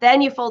not,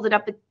 then you fold it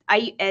up.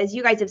 As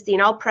you guys have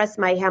seen, I'll press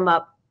my hem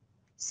up,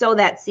 sew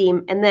that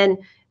seam, and then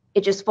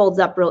it just folds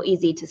up real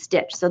easy to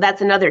stitch. So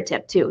that's another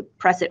tip too.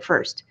 Press it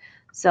first.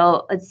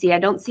 So let's see. I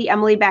don't see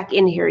Emily back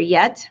in here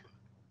yet.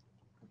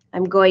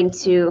 I'm going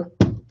to,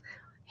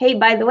 hey,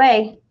 by the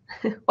way,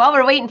 while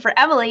we're waiting for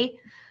Emily,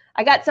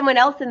 I got someone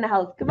else in the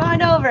house. Come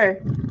on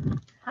over.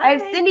 Hi. I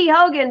have Cindy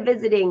Hogan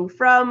visiting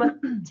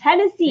from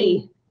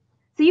Tennessee.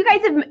 So you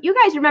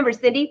guys remember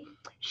Cindy?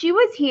 She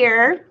was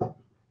here.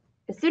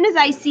 As soon as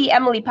I see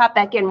Emily pop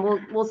back in,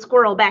 we'll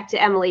squirrel back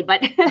to Emily.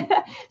 But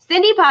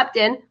Cindy popped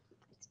in.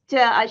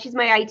 She's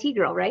my IT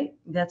girl, right?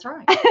 That's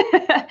right.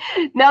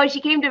 No, she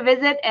came to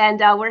visit, and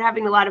we're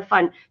having a lot of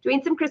fun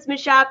doing some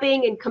Christmas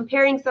shopping and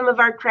comparing some of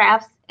our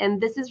crafts,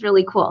 and this is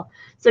really cool.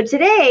 So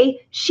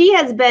today, she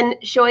has been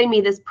showing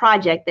me this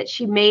project that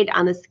she made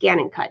on the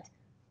scanNcut.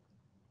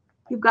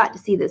 You've got to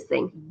see this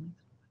thing.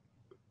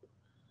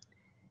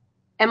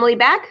 Emily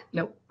back?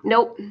 Nope.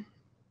 Nope.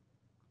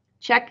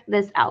 Check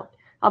this out.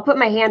 I'll put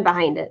my hand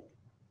behind it.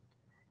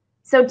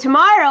 So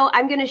tomorrow,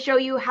 I'm going to show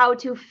you how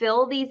to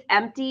fill these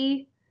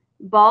empty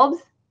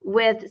bulbs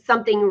with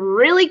something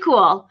really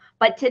cool.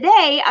 But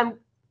today,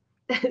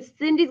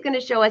 Cindy's going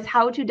to show us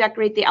how to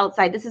decorate the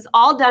outside. This is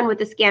all done with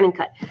the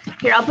scanNcut.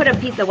 Here, I'll put a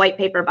piece of white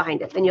paper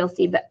behind it, then you'll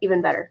see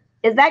even better.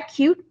 Is that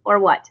cute or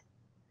what?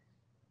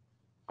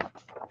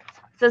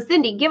 So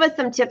Cindy, give us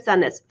some tips on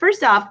this.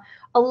 First off,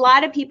 a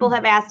lot of people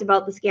have asked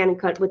about the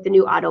scanNcut with the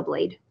new auto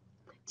blade.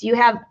 Do you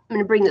have, I'm going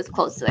to bring this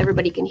close so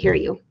everybody can hear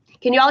you.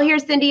 Can you all hear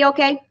Cindy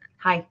okay?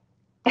 Hi.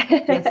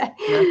 Yes.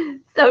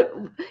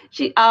 So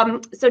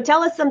so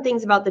tell us some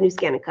things about the new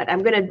scanNcut.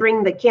 I'm going to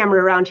bring the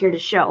camera around here to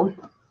show.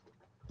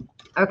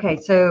 Okay,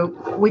 so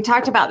we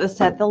talked about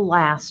this at the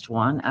last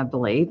one, I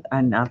believe,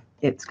 and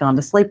it's gone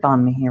to sleep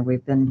on me here.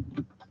 We've been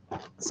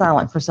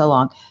silent for so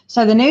long.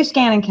 So the new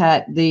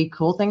scanNcut, the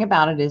cool thing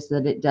about it is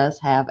that it does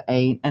have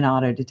an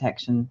auto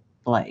detection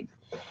blade,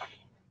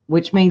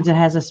 which means it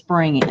has a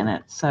spring in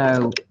it.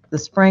 So the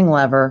spring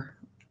lever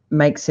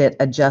makes it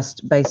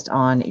adjust based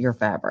on your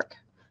fabric.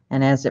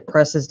 And as it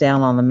presses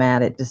down on the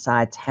mat, it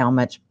decides how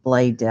much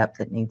blade depth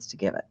it needs to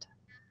give it.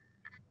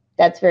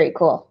 That's very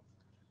cool.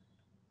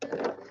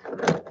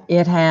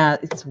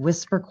 It's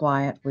whisper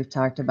quiet. We've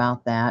talked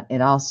about that.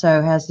 It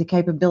also has the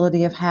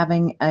capability of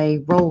having a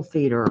roll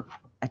feeder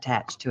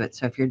attached to it.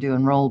 So if you're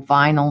doing rolled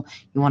vinyl,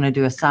 you want to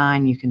do a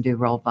sign, you can do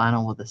rolled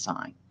vinyl with a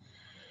sign.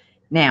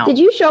 Now, did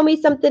you show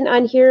me something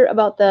on here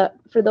about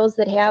for those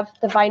that have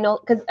the vinyl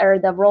or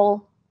the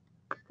roll?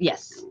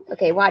 Yes.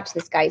 Okay, watch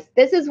this, guys.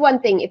 This is one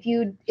thing if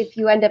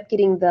you end up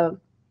getting the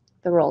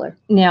roller.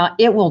 Now,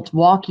 it will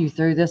walk you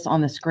through this on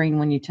the screen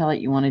when you tell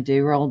it you want to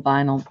do rolled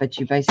vinyl, but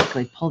you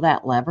basically pull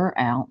that lever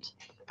out,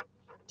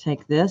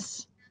 take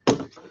this,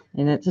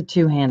 and it's a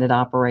two-handed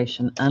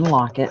operation.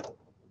 Unlock it.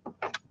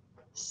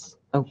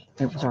 Oh,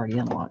 it was already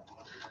unlocked.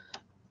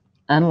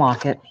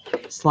 Unlock it,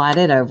 slide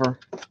it over,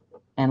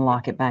 and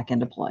lock it back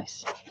into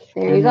place.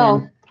 There you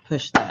go.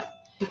 Push that.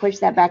 You push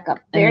that back up.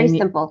 Very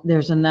simple.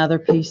 There's another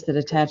piece that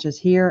attaches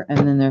here, and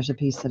then there's a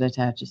piece that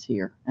attaches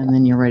here, and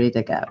then you're ready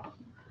to go.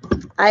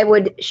 I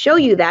would show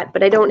you that,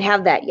 but I don't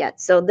have that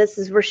yet. So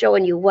we're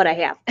showing you what I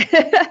have.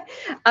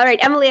 All right,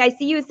 Emily, I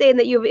see you saying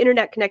that you have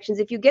internet connections.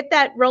 If you get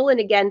that rolling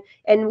again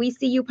and we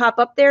see you pop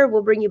up there,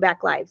 we'll bring you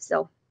back live.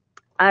 So,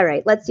 all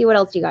right, let's see what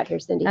else you got here,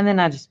 Cindy. And then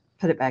I just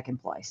put it back in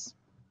place.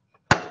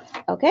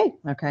 Okay.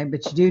 Okay,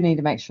 but you do need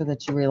to make sure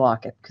that you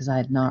relock it because I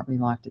had not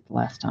relocked it the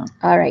last time.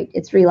 All right,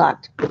 it's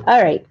relocked.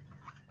 All right.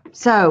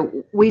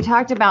 So we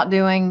talked about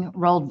doing not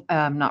rolled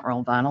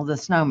vinyl, the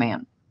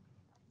snowman.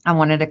 I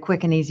wanted a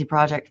quick and easy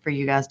project for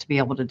you guys to be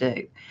able to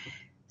do.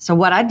 So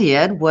what I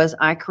did was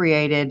I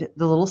created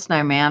the little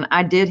snowman.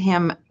 I did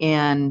him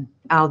on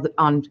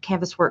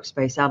Canvas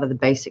Workspace out of the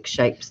basic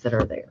shapes that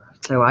are there.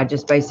 So I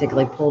just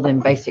basically pulled in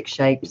basic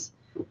shapes,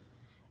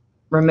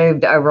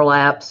 removed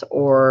overlaps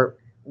or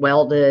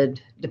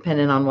welded,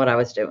 depending on what I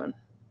was doing,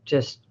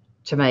 just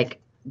to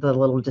make the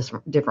little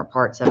different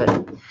parts of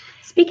it.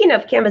 Speaking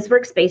of Canvas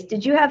Workspace,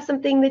 did you have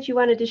something that you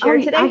wanted to share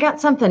today? I got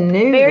something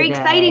new Very today.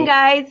 exciting,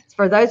 guys.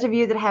 For those of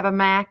you that have a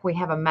Mac, we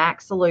have a Mac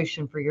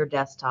solution for your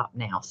desktop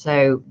now.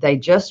 So they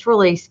just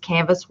released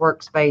Canvas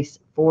Workspace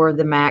for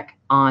the Mac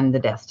on the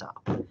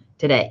desktop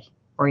today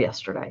or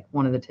yesterday,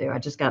 one of the two. I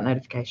just got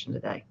notification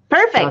today.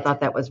 Perfect. So I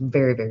thought that was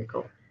very, very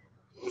cool.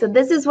 So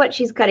this is what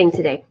she's cutting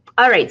today.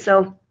 All right,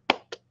 so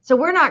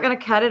we're not going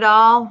to cut it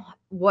all.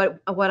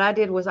 What I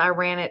did was I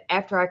ran it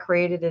after I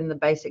created in the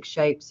basic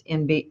shapes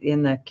in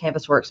the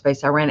Canvas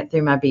Workspace. I ran it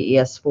through my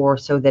BES4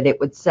 so that it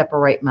would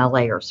separate my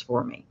layers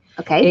for me.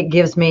 Okay. It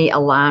gives me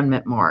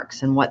alignment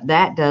marks, and what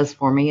that does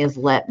for me is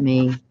let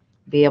me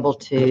be able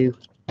to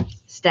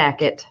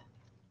stack it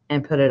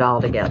and put it all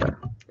together.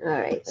 All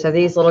right. So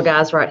these little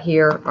guys right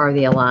here are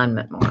the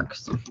alignment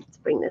marks. Let's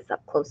bring this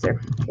up closer.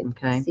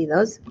 Okay. See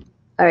those?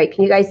 All right.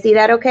 Can you guys see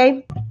that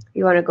okay?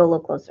 You want to go a little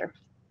closer?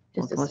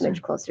 Just a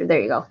smidge closer.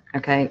 There you go.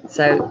 Okay,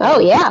 so. Oh,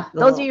 yeah.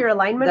 Those are your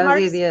alignment marks?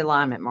 Those are the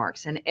alignment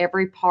marks, and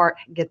every part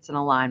gets an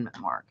alignment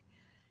mark.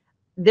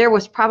 There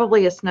was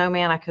probably a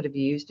snowman I could have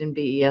used in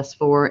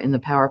BES4 in the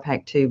Power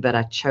Pack 2, but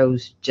I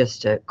chose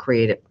just to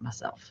create it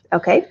myself.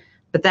 Okay.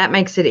 But that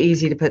makes it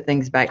easy to put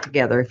things back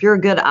together. If you're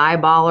a good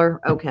eyeballer,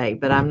 okay,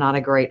 but I'm not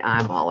a great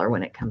eyeballer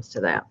when it comes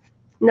to that.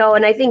 No,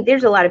 and I think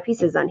there's a lot of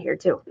pieces on here,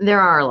 too.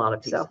 There are a lot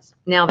of pieces.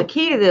 Now, the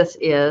key to this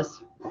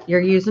is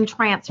you're using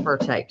transfer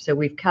tape. So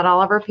we've cut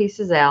all of our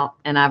pieces out,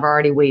 and I've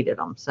already weeded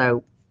them.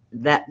 So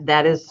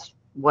that is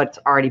what's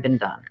already been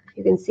done.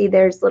 You can see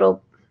there's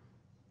little,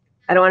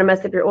 I don't want to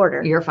mess up your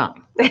order. You're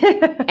fine.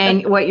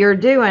 And what you're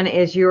doing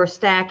is you're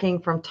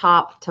stacking from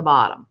top to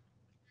bottom.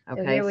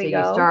 Okay, so you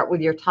start with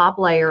your top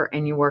layer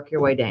and you work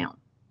your way down.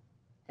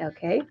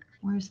 Okay.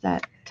 Where's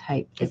that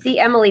tape? I see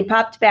Emily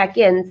popped back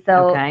in,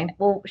 so okay.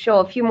 We'll show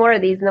a few more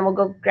of these, and then we'll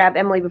go grab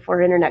Emily before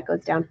her internet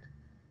goes down.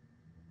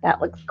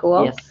 That looks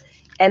cool. Yes.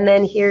 And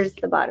then here's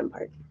the bottom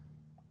part.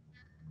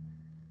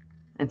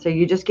 And so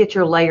you just get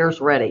your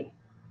layers ready.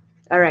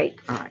 All right.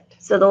 All right.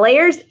 So the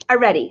layers are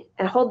ready.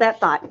 And hold that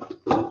thought.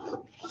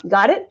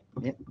 Got it?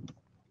 Yep.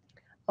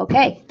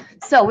 Okay.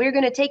 So we're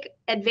going to take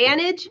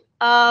advantage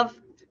of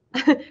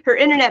her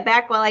internet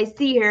back while I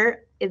see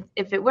her.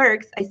 If it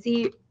works, I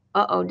see.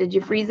 Uh-oh, did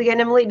you freeze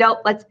again, Emily? No,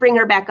 let's bring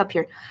her back up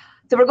here.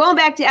 So we're going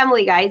back to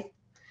Emily, guys.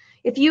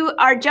 If you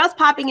are just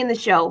popping in the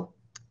show,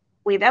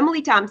 we have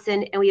Emily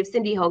Thompson and we have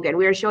Cindy Hogan.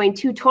 We are showing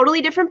two totally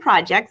different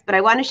projects, but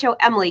I want to show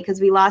Emily because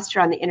we lost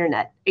her on the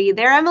internet. Are you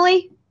there,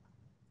 Emily?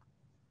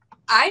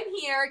 I'm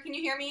here. Can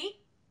you hear me?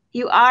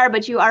 You are,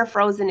 but you are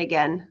frozen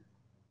again.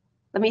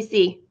 Let me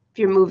see if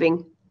you're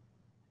moving.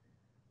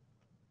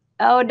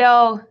 Oh,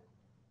 no.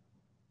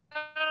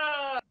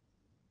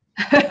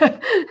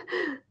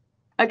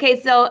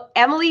 Okay, so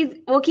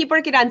Emily, we'll keep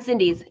working on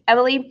Cindy's.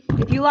 Emily,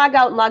 if you log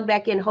out and log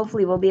back in,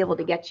 hopefully we'll be able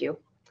to get you.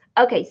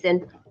 Okay,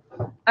 Cindy.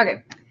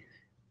 Okay.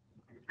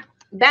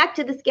 Back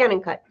to the scan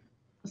and cut.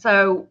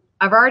 So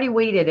I've already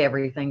weeded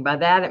everything. By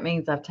that, it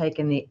means I've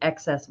taken the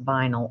excess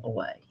vinyl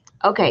away.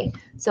 Okay,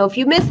 so if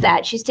you missed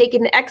that, she's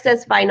taken the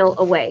excess vinyl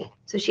away.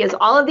 So she has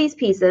all of these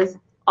pieces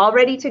all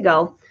ready to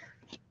go.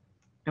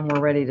 And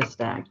we're ready to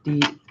stack.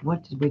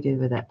 What did we do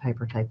with that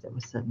paper tape that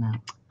was sitting out?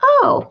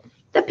 Oh,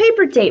 the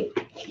paper tape.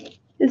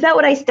 Is that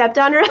what I stepped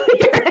on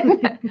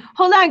earlier?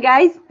 Hold on,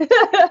 guys.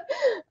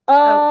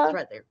 Oh, it's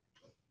right there.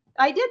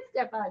 I did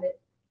step on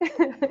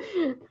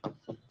it.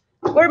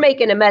 We're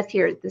making a mess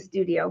here at the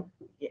studio.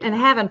 And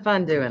having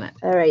fun doing it.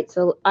 All right,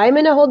 so I'm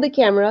going to hold the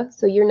camera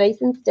so you're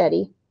nice and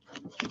steady.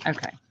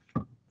 Okay.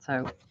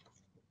 So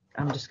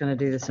I'm just going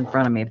to do this in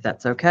front of me if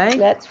that's okay.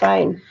 That's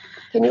fine.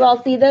 Can you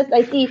all see this?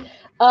 I see.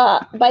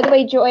 By the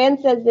way,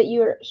 Joanne says that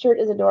your shirt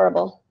is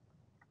adorable.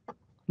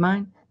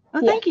 Mine?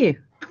 Oh, Yeah. Thank you.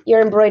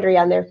 Your embroidery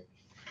on there.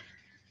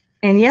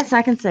 And yes,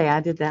 I can say I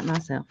did that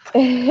myself.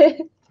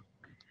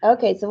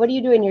 Okay, so what are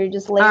you doing here? You're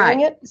just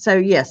layering it? So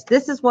yes,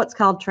 this is what's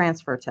called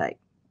transfer tape.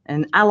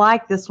 And I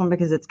like this one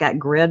because it's got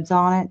grids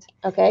on it.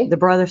 Okay. The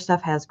Brother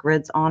stuff has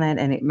grids on it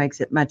and it makes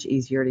it much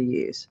easier to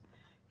use.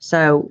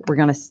 So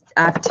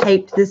I've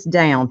taped this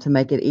down to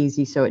make it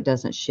easy so it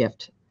doesn't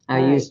shift. I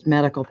used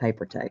medical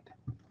paper tape.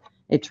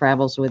 It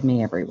travels with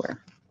me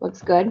everywhere.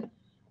 Looks good.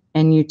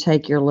 And you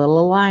take your little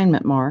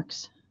alignment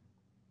marks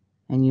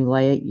and you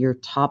lay your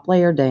top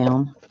layer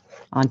down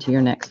onto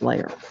your next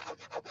layer.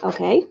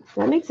 Okay,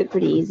 that makes it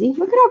pretty easy.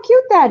 Look at how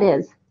cute that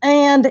is.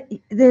 And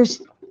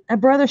there's a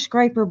Brother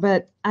scraper,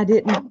 but I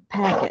didn't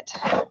pack it.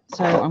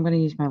 So I'm going to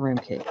use my room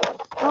key.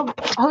 Oh,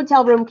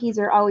 hotel room keys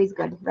are always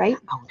good, right?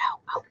 Oh,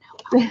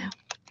 no.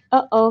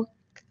 Uh-oh.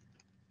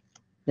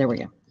 There we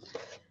go.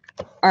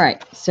 All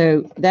right,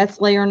 so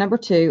that's layer number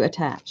 2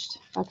 attached.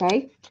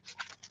 Okay.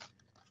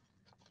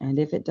 And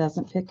if it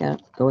doesn't pick up,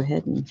 go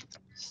ahead and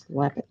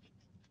slap it.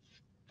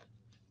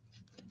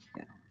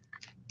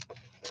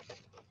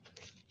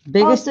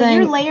 Biggest so thing,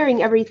 you're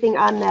layering everything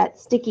on that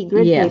sticky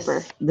grid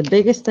paper. The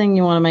biggest thing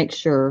you want to make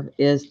sure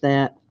is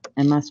that,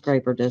 and my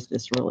scraper does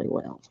this really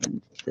well, and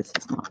this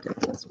is not doing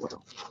this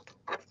well.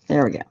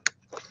 There we go.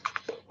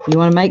 You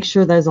want to make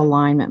sure those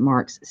alignment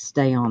marks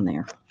stay on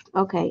there.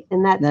 Okay,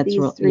 and that's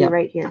these three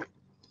right here.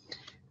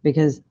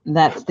 Because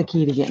that's the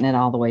key to getting it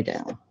all the way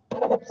down.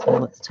 So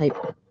let's tape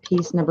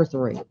piece number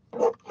 3.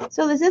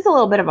 So this is a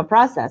little bit of a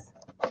process,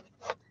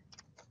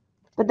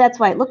 but that's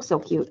why it looks so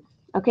cute.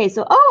 Okay,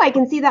 so, I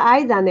can see the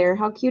eyes on there.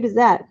 How cute is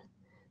that?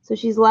 So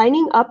she's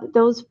lining up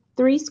those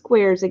 3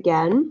 squares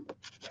again.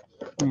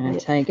 I'm going to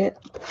take it.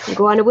 I'll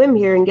go on a whim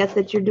here and guess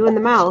that you're doing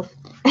the mouth.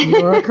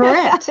 You're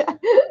correct.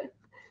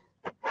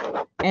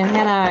 And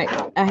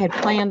I had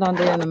planned on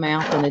doing the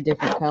mouth in a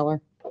different color,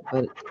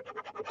 but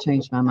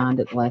changed my mind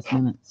at the last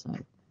minute, so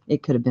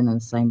it could have been in the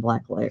same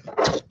black layer.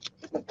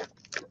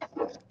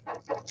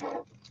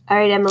 All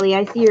right, Emily,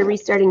 I see you're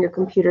restarting your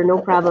computer. No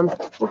problem.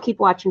 We'll keep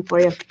watching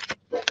for you.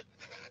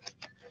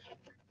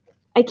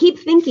 I keep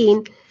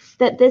thinking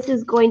that this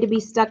is going to be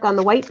stuck on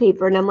the white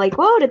paper, and I'm like,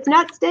 whoa, it's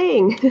not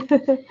staying.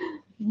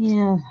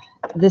 Yeah,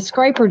 the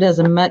scraper does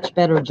a much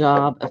better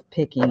job of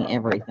picking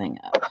everything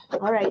up.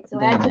 All right, so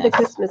add to the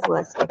Christmas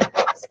list.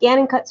 Scan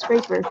and cut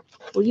scraper.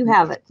 Well, you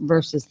have it.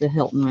 Versus the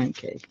Hilton room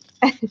key.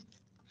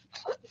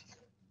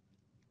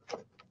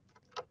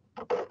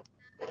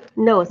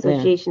 No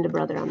association to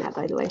Brother on that,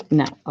 by the way.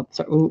 No. Oh,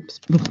 sorry. Oops.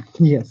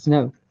 Yes,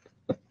 no.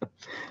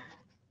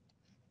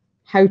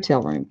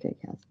 Hotel room key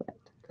has that.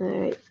 All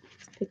right,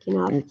 it's picking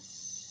up. Come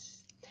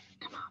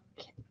on,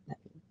 get that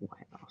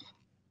white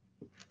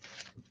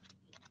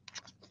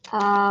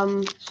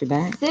off. She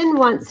back? Sin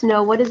wants to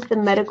know, what is the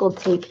medical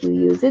tape you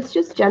use? It's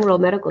just general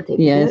medical tape.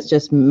 Yeah, it's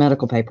just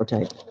medical paper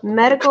tape.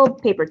 Medical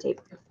paper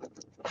tape.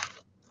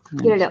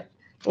 Get it up.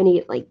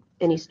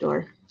 Any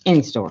store.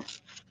 Any store.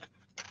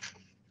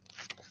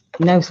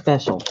 No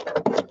special.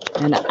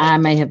 And I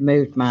may have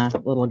moved my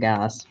little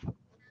guys.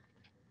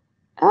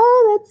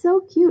 Oh, that's so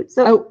cute.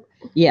 So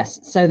yes.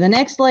 So the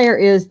next layer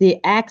is the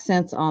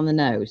accents on the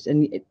nose.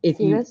 And if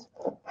you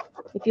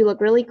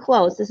look really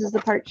close, this is the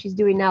part she's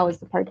doing now, is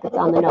the part that's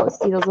on the nose.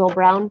 See those little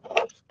brown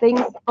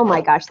things? Oh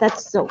my gosh,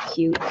 that's so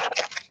cute.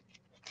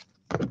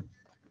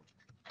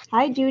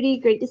 Hi, Judy.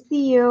 Great to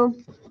see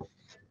you.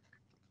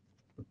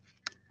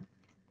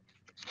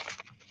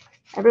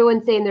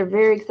 Everyone's saying they're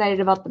very excited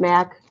about the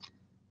Mac.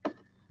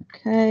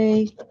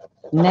 Okay.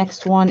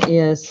 Next one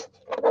is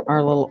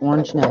our little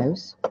orange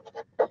nose.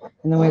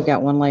 And then we've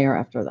got one layer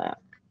after that.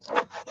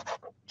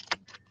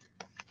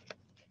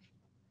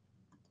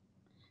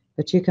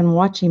 But you can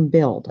watch him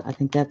build. I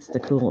think that's the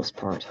coolest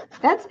part.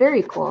 That's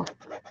very cool.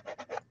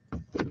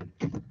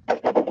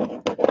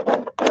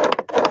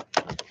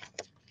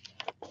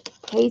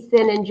 Hey,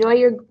 Sin, enjoy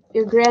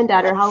your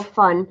granddaughter. How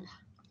fun.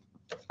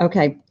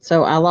 Okay,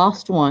 so I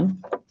lost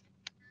one.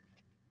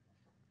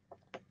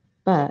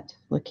 But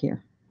look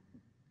here.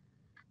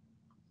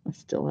 I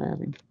still have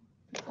him.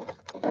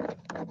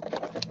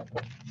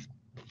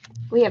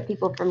 We have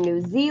people from New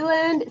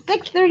Zealand.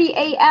 6:30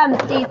 a.m.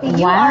 Stacy,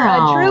 you are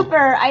Wow. a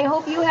trooper. I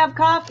hope you have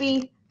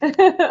coffee.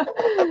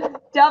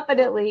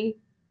 Definitely.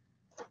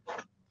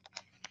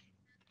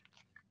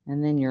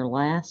 And then your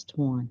last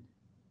one.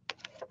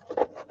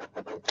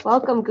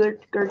 Welcome,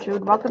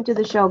 Gertrude. Welcome to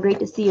the show. Great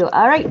to see you.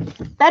 All right.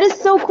 That is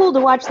so cool to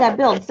watch that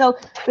build. So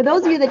for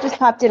those of you that just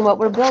popped in, what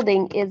we're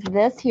building is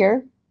this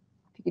here.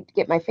 If you could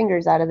get my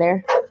fingers out of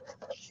there.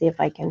 See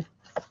if I can.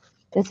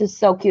 This is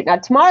so cute. Now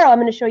tomorrow I'm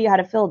going to show you how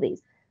to fill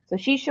these. So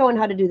she's showing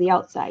how to do the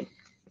outside.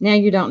 Now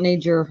you don't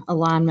need your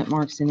alignment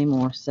marks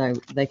anymore, so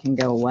they can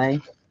go away.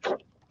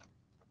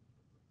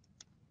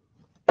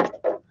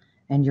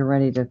 And you're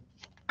ready to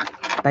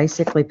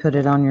basically put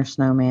it on your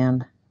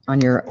snowman,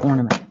 on your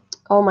ornament.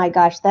 Oh my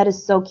gosh, that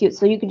is so cute.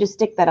 So you could just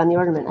stick that on the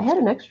ornament. I had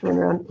an extra one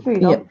around. Here you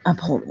go. Yep, I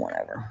pulled one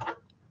over.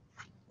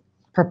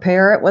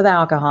 Prepare it with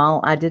alcohol.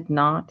 I did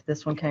not.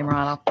 This one came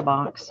right off the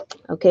box.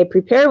 Okay,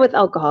 prepare with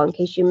alcohol in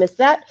case you missed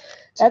that.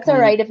 That's all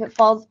right if it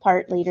falls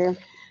apart later.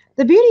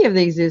 The beauty of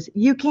these is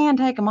you can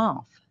take them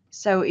off.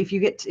 So if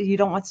you you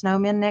don't want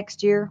snowmen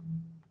next year,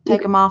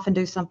 take them off and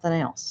do something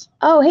else.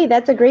 Oh, hey,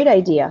 that's a great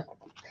idea.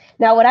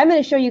 Now, what I'm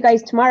going to show you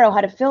guys tomorrow how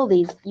to fill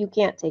these, you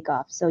can't take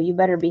off. So you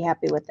better be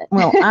happy with it.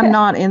 Well, I'm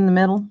not in the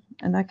middle,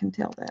 and I can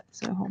tell that.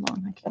 So hold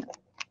on, I can't.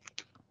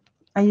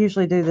 I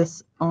usually do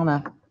this on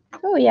a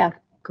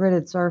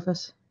gridded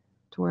surface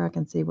to where I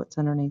can see what's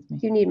underneath me.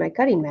 You need my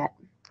cutting mat.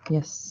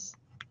 Yes.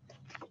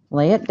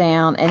 Lay it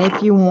down, and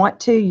if you want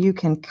to, you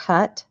can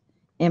cut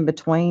in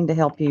between to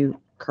help you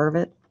curve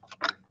it.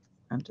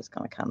 I'm just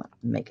going to kind of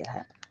make it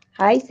happen.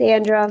 Hi,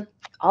 Sandra,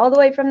 all the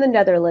way from the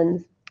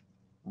Netherlands.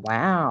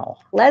 Wow.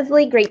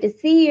 Leslie, great to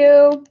see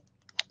you.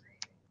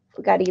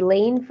 We got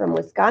Elaine from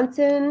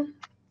Wisconsin.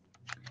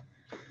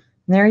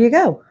 There you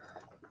go.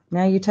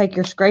 Now you take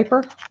your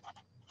scraper,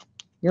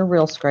 your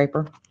real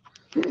scraper,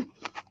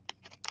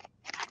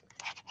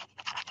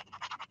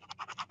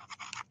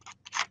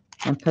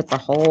 and put the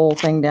whole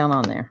thing down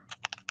on there.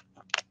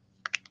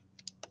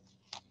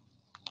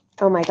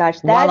 Oh my gosh,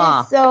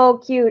 that is so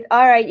cute.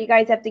 All right, you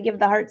guys have to give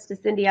the hearts to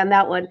Cindy on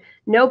that one.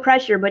 No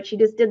pressure, but she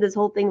just did this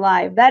whole thing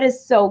live. That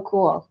is so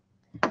cool.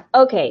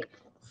 Okay,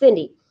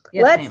 Cindy,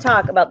 let's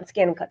talk about the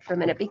scanNcut for a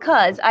minute,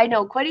 because I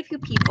know quite a few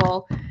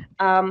people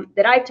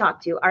that I've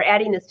talked to are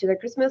adding this to their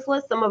Christmas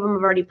list. Some of them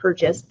have already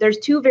purchased. There's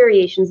two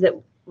variations.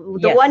 The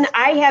one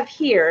I have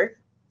here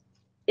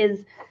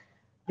is...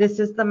 This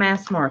is the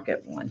mass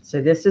market one.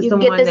 So this is the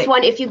one. You can get this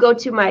one if you go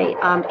to my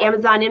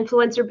Amazon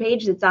influencer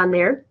page. It's on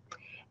there.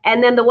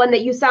 And then the one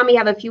that you saw me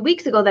have a few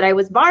weeks ago that I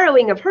was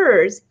borrowing of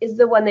hers is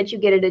the one that you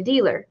get at a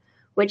dealer,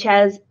 which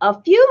has a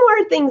few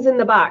more things in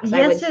the box,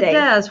 I would say. Yes, it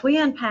does. We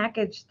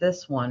unpackaged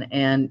this one,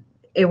 and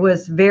it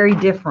was very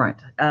different.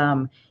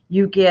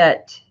 You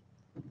get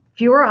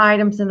fewer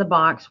items in the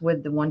box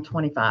with the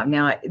 125.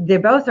 Now, they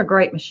both are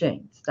great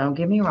machines. Don't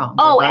get me wrong.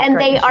 Oh, and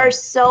they are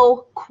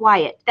so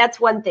quiet. That's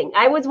one thing.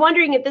 I was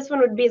wondering if this one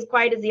would be as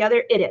quiet as the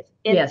other. It is.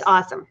 It's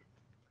awesome.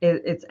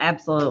 It's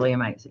absolutely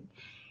amazing.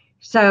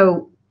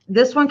 So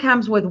this one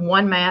comes with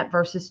one mat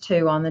versus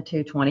two on the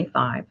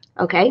 225.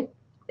 Okay.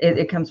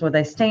 It comes with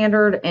a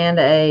standard and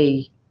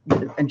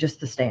just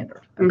the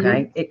standard.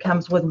 Okay. It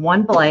comes with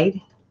one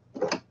blade.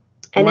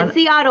 And it's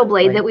the auto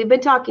blade that we've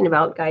been talking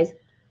about, guys.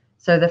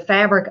 So the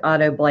fabric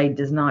auto blade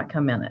does not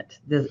come in it.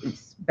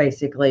 It's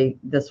basically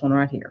this one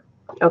right here.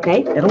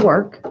 Okay. It'll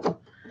work.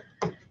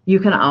 You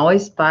can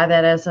always buy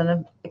that as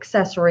an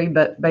accessory,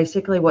 but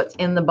basically what's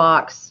in the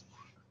box,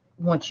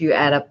 once you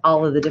add up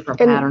all of the different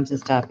patterns and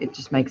stuff, it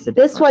just makes a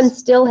difference. This one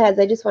still has,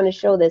 I just want to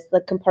show this,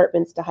 the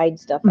compartments to hide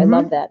stuff. I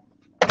love that.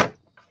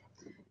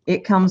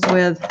 It comes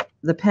with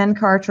the pen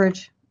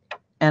cartridge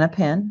and a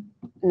pen.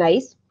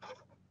 Nice.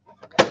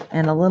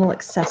 And a little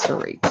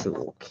accessory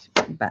tool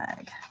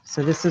bag.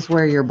 So this is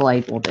where your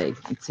blade will be.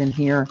 It's in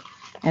here,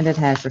 and it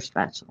has your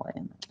spatula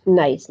in it.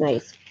 Nice,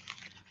 nice.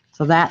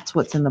 So that's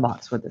what's in the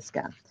box with this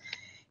guy.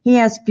 He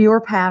has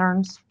fewer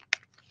patterns.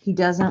 He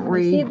doesn't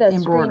read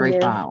embroidery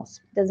files.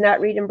 Does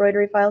not read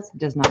embroidery files?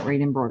 Does not read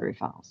embroidery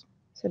files.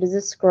 So does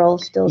this scroll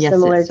still yes,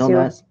 similar it still to?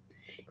 Does.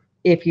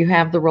 If you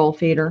have the roll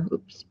feeder,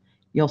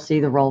 you'll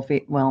see the roll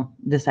feed. Well,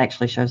 this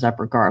actually shows up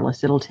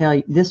regardless. It'll tell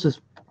you. This was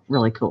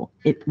really cool.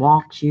 It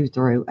walks you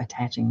through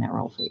attaching that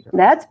roll feeder.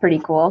 That's pretty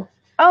cool.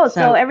 Oh,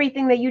 so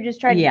everything that you just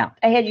tried,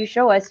 I had you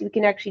show us, you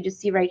can actually just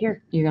see right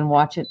here. You can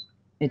watch it.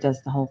 It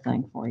does the whole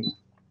thing for you.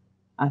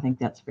 I think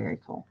that's very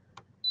cool.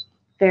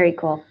 Very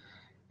cool.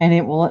 And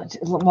it will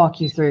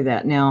walk you through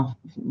that. Now,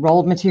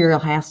 rolled material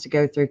has to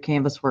go through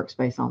Canvas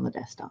Workspace on the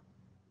desktop.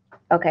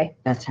 Okay.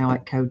 That's how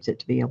it codes it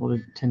to be able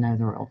to know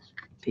the roll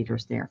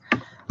feeders there.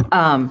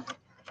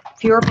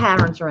 Fewer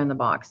patterns are in the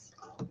box.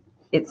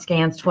 It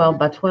scans 12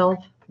 by 12,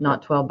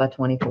 not 12 by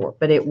 24,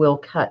 but it will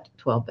cut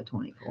 12 by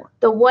 24.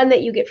 The one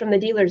that you get from the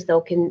dealers,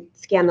 though, can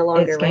scan the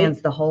longer, It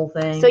scans the whole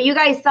thing. So you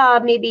guys saw,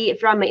 maybe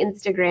if you're on my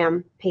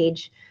Instagram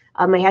page,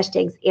 my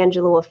hashtag's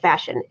Angela of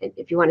Fashion,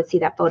 if you want to see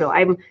that photo.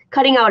 I'm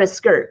cutting out a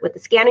skirt with the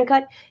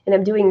scanNcut, and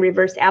I'm doing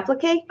reverse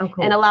applique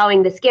and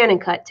allowing the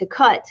scanNcut to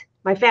cut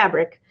my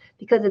fabric,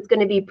 because it's going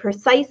to be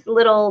precise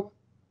little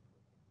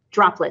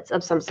droplets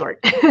of some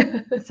sort.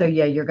 So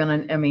yeah, you're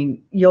gonna, I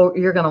mean,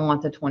 you're gonna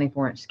want the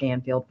 24-inch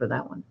scan field for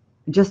that one.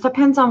 It just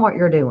depends on what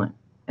you're doing,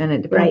 and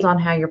it depends on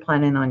how you're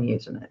planning on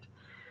using it.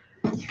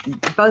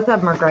 Both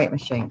of them are great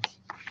machines.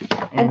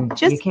 And I'm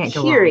just you can't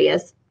go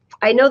curious.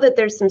 I know that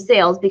there's some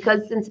sales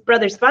because since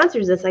Brother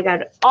sponsors this, I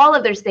got all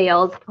of their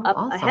sales up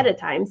ahead of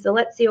time. So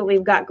let's see what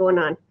we've got going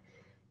on.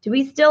 Do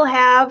we still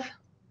have,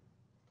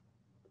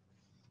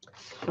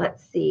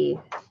 let's see.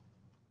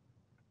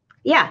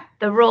 Yeah,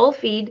 the roll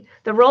feeder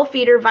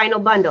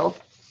vinyl bundle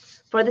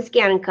for the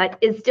scanNcut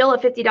is still a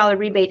 $50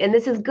 rebate, and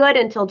this is good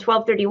until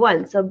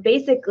 12/31. So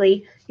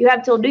basically, you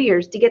have till New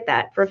Year's to get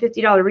that for a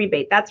 $50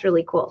 rebate. That's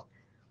really cool.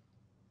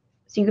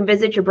 So you can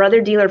visit your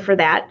Brother dealer for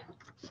that.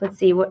 Let's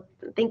see what,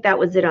 I think that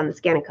was it on the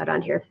scanNcut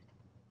on here.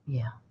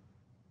 Yeah.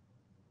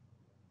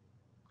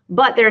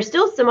 But there are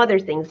still some other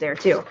things there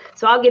too.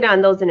 So I'll get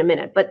on those in a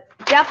minute. But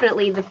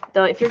definitely,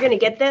 if you're going to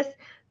get this,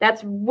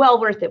 that's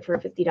well worth it for a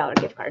 $50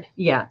 gift card.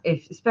 Yeah,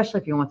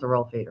 especially if you want the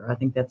roll feeder. I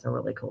think that's a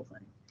really cool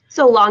thing.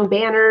 So long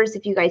banners,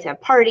 if you guys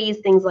have parties,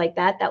 things like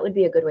that, that would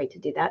be a good way to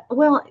do that.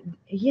 Well,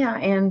 yeah,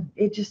 and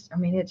it just, I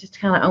mean, it just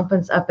kind of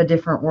opens up a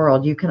different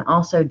world. You can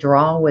also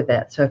draw with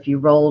it. So if you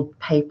rolled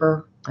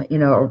paper, you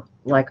know,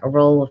 like a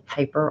roll of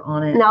paper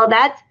on it. Now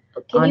that's,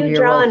 can you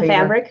draw on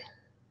fabric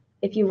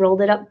if you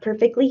rolled it up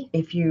perfectly?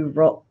 If you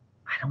roll,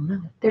 I don't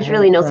know. There's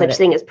really no such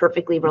thing as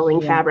perfectly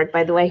rolling fabric,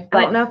 by the way. But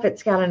I don't know if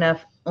it's got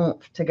enough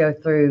oomph to go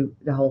through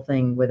the whole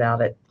thing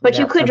without it. But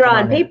you could draw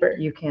on paper.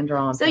 You can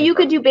draw on paper. So you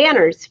could do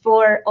banners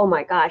for, oh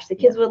my gosh, the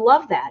kids would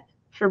love that.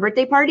 For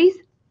birthday parties,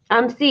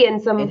 I'm seeing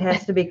some. It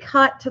has to be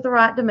cut to the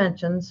right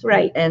dimensions.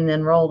 Right. And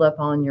then rolled up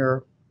on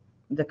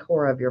the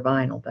core of your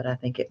vinyl, but I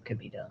think it could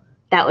be done.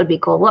 That would be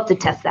cool. We'll have to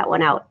test that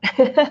one out.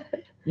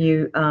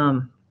 You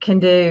can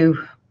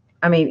do,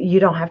 I mean, you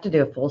don't have to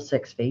do a full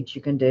 6 feet.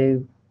 You can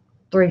do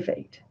 3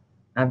 feet.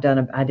 I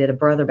did a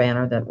Brother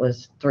banner that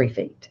was 3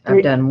 feet.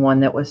 I've done one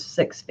that was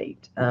 6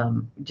 feet.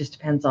 It just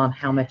depends on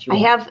how much you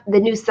want. I have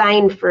the new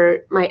sign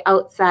for my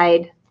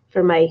outside,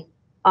 for my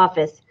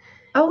office.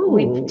 Oh.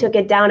 We took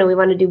it down and we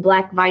want to do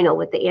black vinyl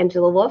with the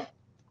Angela Wolf,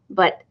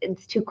 but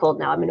it's too cold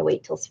now. I'm going to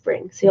wait till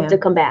spring. So you have to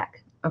come back.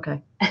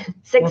 Okay.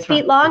 6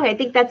 feet long. I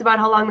think that's about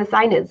how long the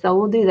sign is. So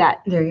we'll do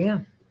that. There you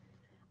go.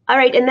 All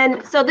right. And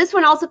then, so this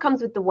one also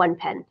comes with the 1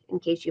 pen in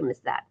case you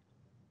missed that.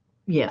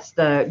 Yes,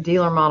 the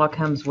dealer model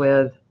comes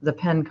with the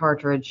pen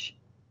cartridge,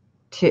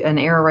 an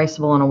air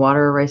erasable and a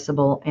water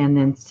erasable, and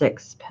then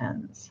 6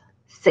 pens.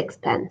 6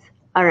 pens.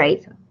 All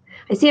right.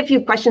 I see a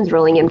few questions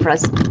rolling in for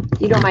us.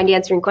 You don't mind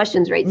answering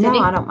questions, right, Cindy?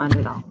 No, I don't mind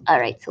at all. All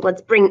right. So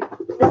let's bring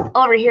this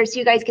over here so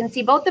you guys can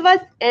see both of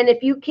us. And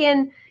if you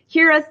can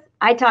hear us,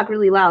 I talk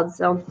really loud,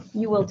 so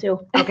you will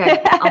too.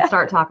 Okay, I'll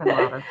start talking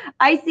louder.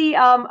 I see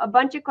a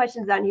bunch of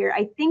questions on here.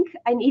 I think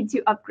I need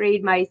to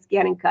upgrade my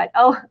scanNcut.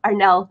 Oh,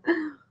 Arnell.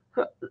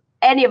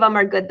 Any of them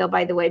are good though,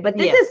 by the way. But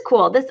this is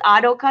cool. This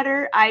auto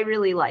cutter I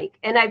really like.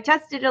 And I've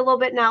tested it a little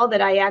bit now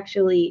that I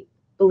actually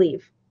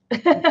believe.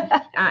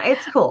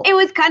 It's cool. It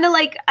was kind of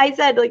like I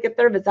said, like a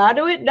thermos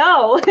auto it.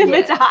 No, if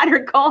it's hot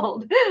or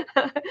cold.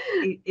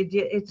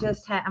 it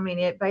just, I mean,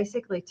 it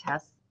basically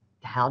tests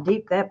how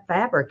deep that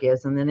fabric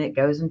is, and then it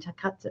goes and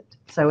cuts it.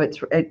 So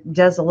it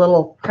does a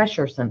little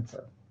pressure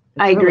sensor.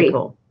 I agree. Really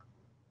cool.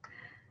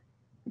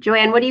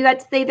 Joanne, what do you got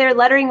to say there?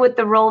 Lettering with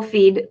the roll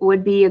feed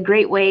would be a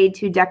great way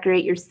to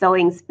decorate your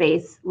sewing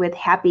space with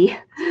happy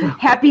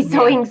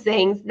sewing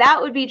sayings. That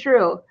would be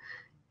true.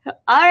 All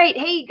right.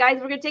 Hey, guys,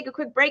 we're going to take a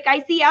quick break.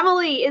 I see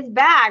Emily is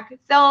back.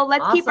 So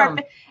let's keep our...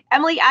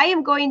 Emily, I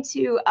am going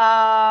to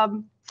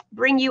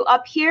bring you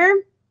up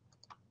here.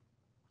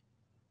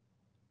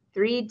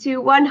 3,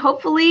 2, 1.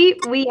 Hopefully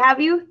we have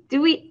you.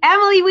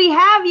 Emily, we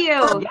have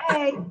you.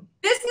 Yay.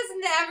 This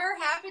has never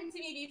happened to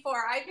me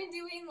before. I've been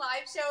doing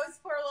live shows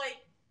for like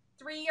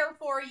 3 or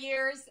 4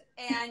 years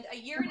and a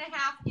year and a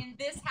half in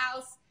this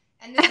house.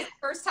 And this is the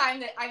first time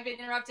that I've been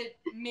interrupted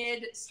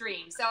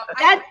midstream. So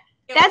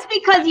that's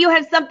because you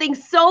have something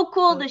so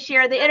cool to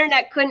share. The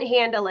internet couldn't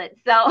handle it.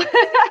 So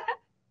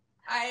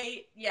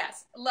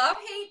yes,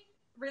 love-hate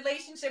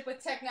relationship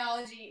with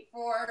technology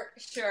for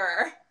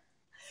sure.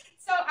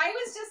 So I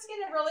was just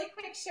going to really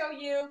quick show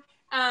you,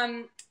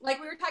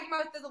 like we were talking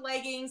about the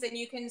leggings, and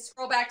you can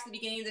scroll back to the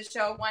beginning of the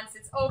show once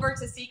it's over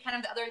to see kind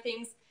of the other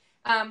things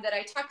that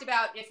I talked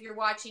about if you're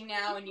watching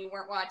now and you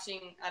weren't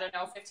watching, I don't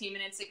know, 15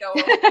 minutes ago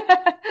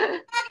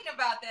talking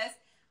about this.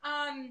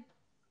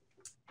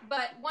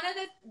 But one of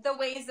the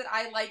ways that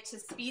I like to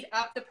speed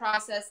up the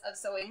process of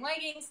sewing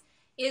leggings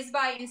is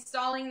by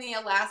installing the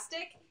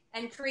elastic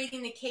and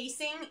creating the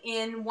casing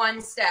in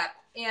one step.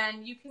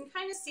 And you can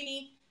kind of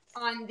see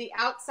on the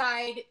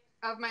outside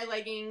of my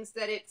leggings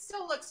that it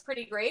still looks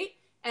pretty great,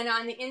 and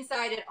on the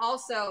inside it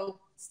also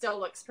still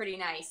looks pretty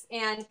nice.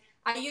 And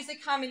I use a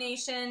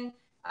combination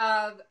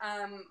of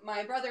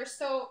my brother's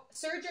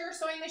serger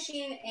sewing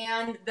machine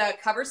and the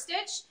cover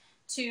stitch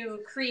to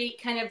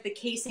create kind of the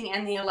casing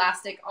and the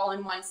elastic all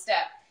in one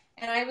step.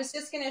 And I was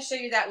just going to show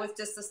you that with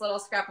just this little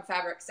scrap of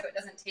fabric so it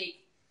doesn't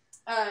take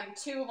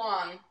too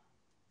long.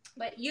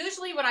 But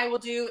usually what I will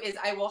do is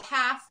I will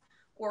half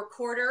or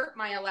quarter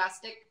my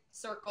elastic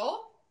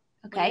circle.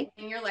 Okay.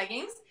 In your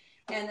leggings.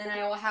 And then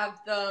I will have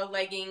the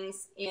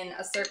leggings in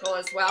a circle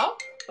as well.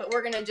 But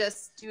we're going to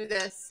just do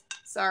this.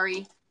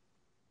 Sorry.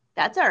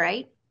 That's all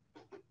right.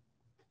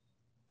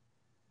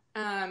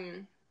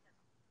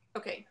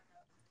 Okay.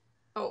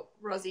 Oh,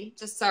 Rosie,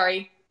 just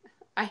sorry.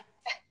 I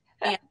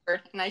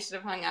answered and I should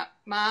have hung up.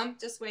 Mom,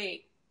 just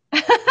wait.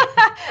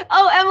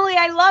 Oh, Emily,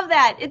 I love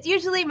that. It's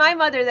usually my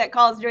mother that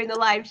calls during the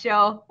live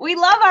show. We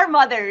love our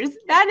mothers.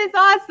 That is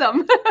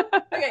awesome.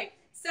 Okay,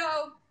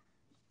 so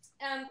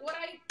what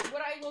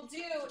I will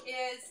do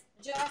is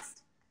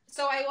just,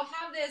 so I will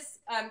have this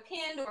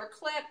pinned or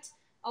clipped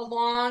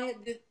along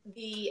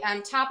the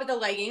top of the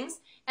leggings.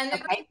 And the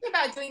great thing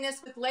about doing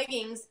this with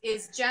leggings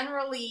is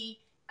generally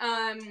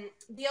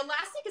the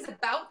elastic is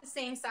about the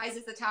same size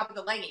as the top of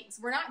the leggings.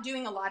 We're not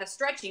doing a lot of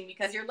stretching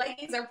because your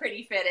leggings are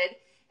pretty fitted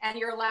and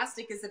your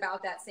elastic is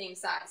about that same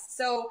size.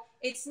 So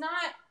it's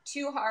not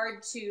too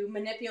hard to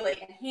manipulate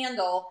and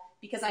handle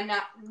because I'm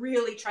not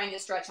really trying to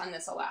stretch on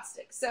this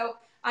elastic. So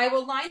I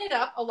will line it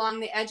up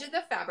along the edge of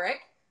the fabric.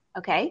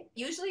 Okay.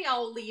 Usually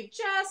I'll leave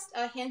just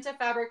a hint of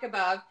fabric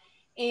above.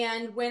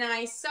 And when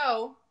I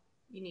sew,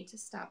 you need to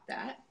stop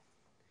that.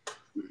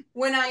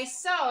 When I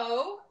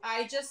sew,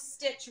 I just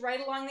stitch right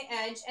along the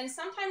edge. And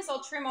sometimes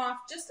I'll trim off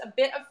just a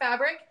bit of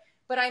fabric,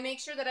 but I make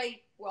sure that I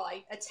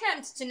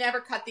attempt to never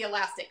cut the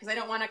elastic because I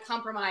don't want to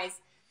compromise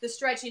the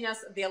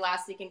stretchiness of the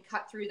elastic and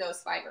cut through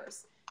those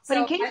fibers. But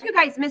in case you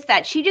guys missed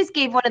that, she just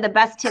gave one of the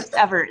best tips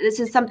ever. This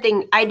is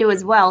something I do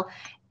as well.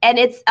 And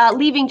it's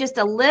leaving just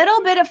a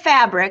little bit of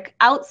fabric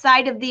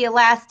outside of the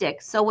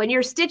elastic. So when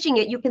you're stitching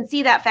it, you can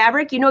see that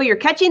fabric. You know you're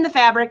catching the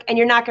fabric and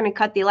you're not going to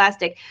cut the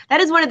elastic.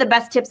 That is one of the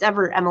best tips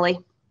ever, Emily.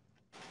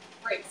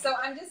 Great. So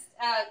I'm just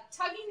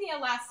tugging the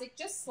elastic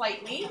just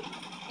slightly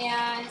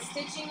and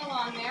stitching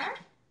along there.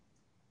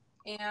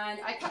 And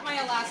I cut my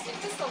elastic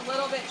just a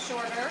little bit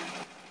shorter.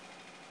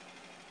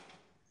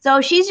 So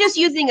she's just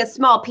using a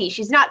small piece.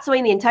 She's not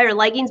sewing the entire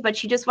leggings, but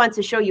she just wants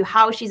to show you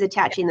how she's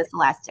attaching this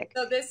elastic.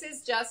 So this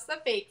is just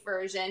the fake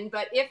version,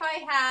 but if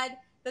I had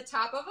the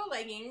top of a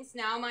leggings,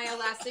 now my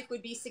elastic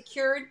would be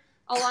secured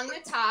along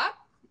the top.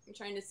 I'm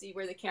trying to see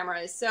where the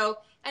camera is. So,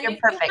 and if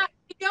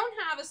you don't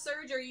have a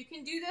serger, you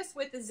can do this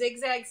with a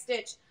zigzag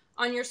stitch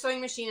on your sewing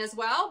machine as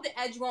well. The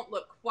edge won't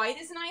look quite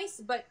as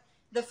nice, but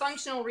the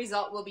functional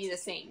result will be the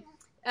same.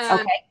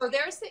 So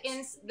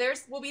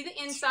there's will be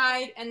the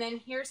inside, and then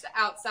here's the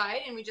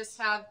outside, and we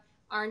just have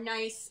our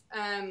nice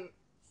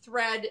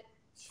thread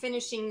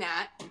finishing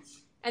that.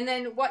 And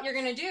then what you're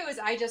going to do is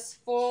I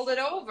just fold it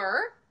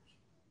over,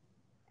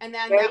 and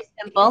then very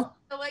simple.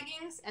 The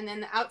leggings, and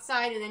then the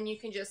outside, and then you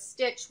can just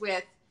stitch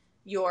with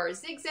your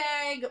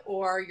zigzag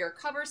or your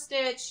cover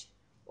stitch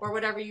or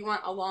whatever you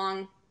want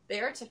along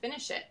there to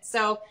finish it.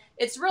 So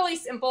it's really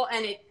simple,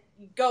 and it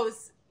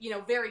goes,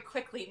 very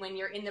quickly when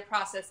you're in the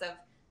process of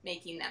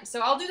making them.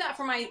 So I'll do that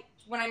for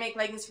when I make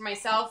leggings for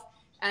myself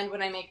and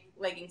when I make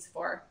leggings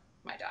for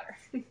my daughter.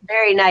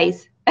 Very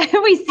nice.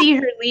 We see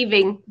her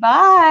leaving.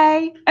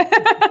 Bye.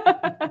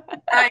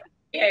 I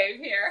behave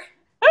here.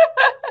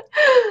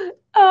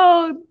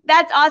 Oh,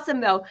 that's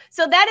awesome though.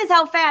 So that is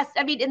how fast,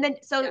 and then,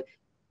 so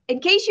in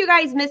case you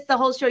guys missed the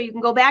whole show, you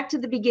can go back to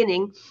the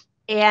beginning.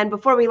 And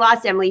before we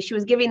lost Emily, she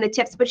was giving the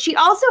tips, but she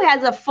also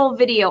has a full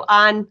video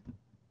on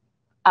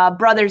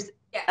Brothers,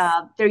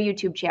 their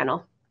YouTube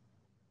channel.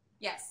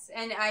 Yes,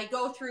 and I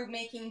go through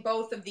making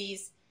both of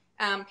these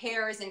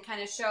pairs and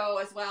kind of show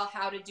as well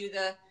how to do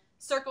the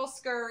circle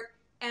skirt.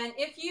 And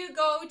if you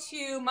go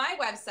to my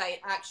website,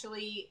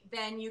 actually,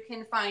 then you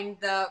can find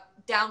the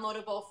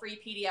downloadable free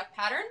PDF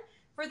pattern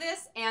for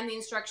this and the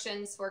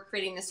instructions for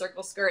creating the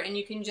circle skirt. And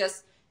you can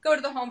just go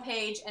to the home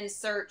page and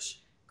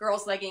search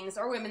girls' leggings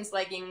or women's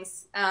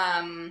leggings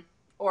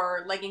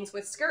or leggings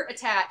with skirt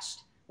attached.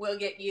 Will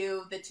get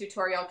you the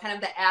tutorial, kind of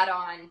the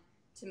add-on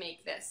to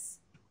make this.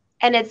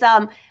 And it's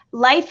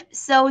Life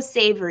So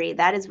Savory.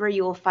 That is where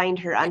you will find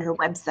her on her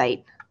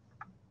website,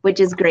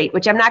 which is great,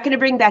 which I'm not going to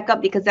bring back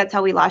up because that's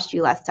how we lost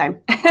you last time.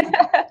 I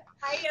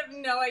have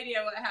no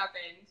idea what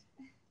happened.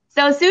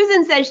 So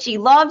Susan says she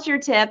loves your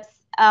tips.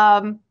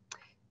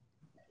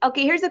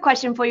 Okay, here's a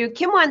question for you.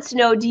 Kim wants to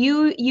know, do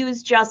you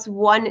use just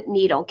one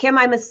needle? Kim,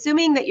 I'm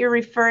assuming that you're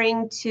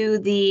referring to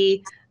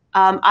the,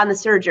 on the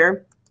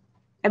serger.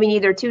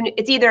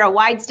 It's either a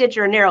wide stitch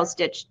or a narrow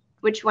stitch.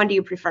 Which one do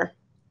you prefer?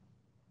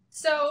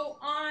 So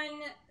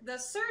on the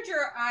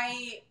serger,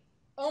 I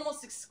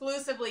almost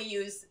exclusively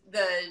use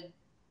the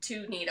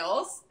 2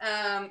 needles.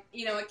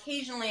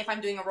 Occasionally if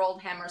I'm doing a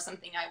rolled hem or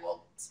something, I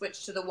will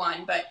switch to the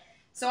 1. But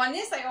so on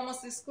this, I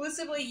almost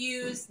exclusively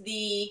use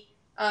the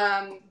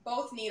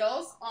both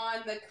needles.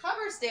 On the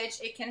cover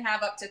stitch, it can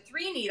have up to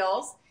 3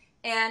 needles,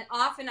 and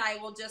often I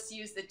will just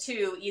use the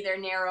 2, either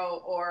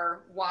narrow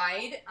or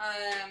wide.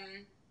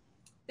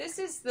 This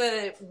is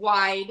the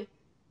wide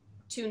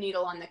 2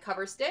 needle on the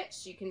cover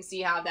stitch. You can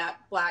see how that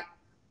black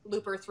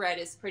looper thread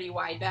is pretty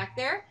wide back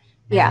there.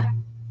 Yeah.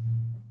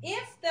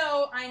 If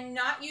though I'm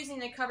not using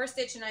the cover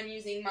stitch and I'm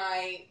using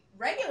my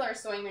regular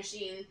sewing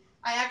machine,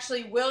 I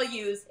actually will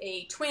use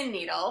a twin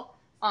needle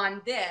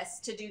on this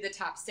to do the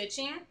top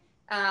stitching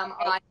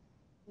on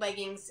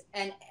leggings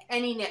and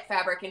any knit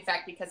fabric, in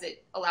fact, because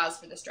it allows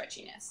for the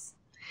stretchiness.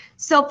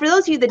 So for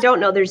those of you that don't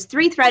know, there's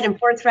 3-thread and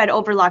 4-thread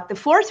overlock. The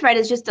 4-thread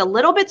is just a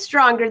little bit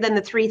stronger than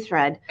the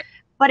 3-thread,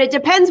 but it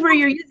depends where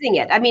you're using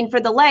it. I mean, for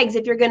the legs,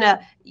 if you're going to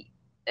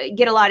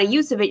get a lot of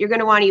use of it, you're going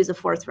to want to use a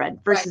 4-thread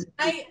versus.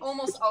 Right. I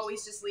almost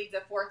always just leave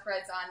the 4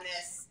 threads on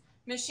this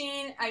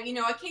machine. You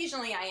know,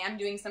 occasionally I am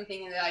doing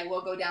something that I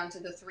will go down to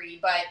the 3,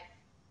 but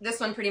this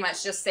one pretty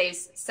much just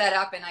stays set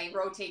up, and I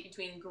rotate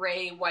between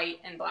gray, white,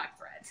 and black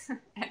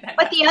threads.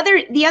 But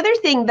the other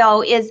thing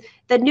though is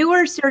the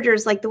newer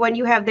sergers, like the one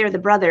you have there, the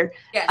brother,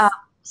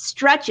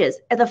 stretches.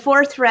 The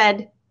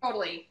 4-thread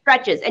totally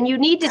stretches, and you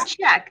need to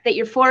check that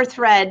your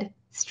 4-thread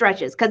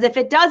stretches, because if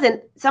it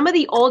doesn't, some of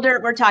the older,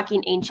 we're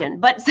talking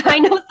ancient, but I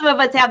know some of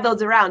us have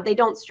those around, they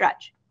don't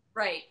stretch.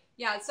 Right.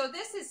 Yeah. So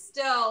this is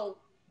still,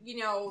 you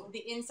know,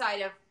 the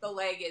inside of the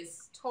leg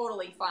is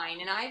totally fine,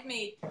 and I've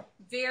made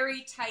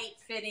very tight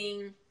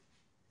fitting,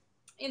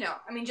 you know,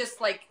 I mean, just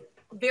like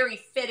very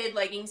fitted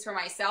leggings for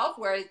myself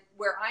where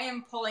I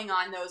am pulling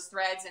on those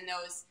threads and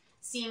those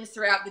seams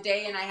throughout the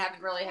day, and I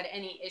haven't really had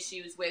any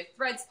issues with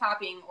threads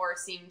popping or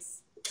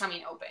seams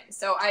coming open.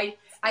 So I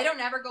don't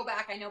ever go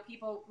back. I know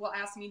people will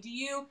ask me, do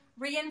you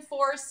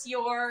reinforce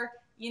your,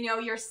 you know,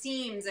 your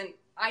seams? And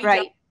I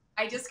don't.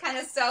 I just kind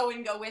of sew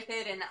and go with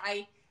it. And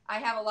I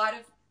have a lot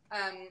of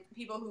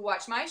people who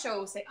watch my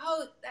show say,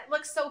 oh, that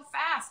looks so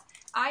fast.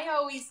 I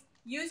always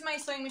use my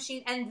sewing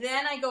machine and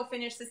then I go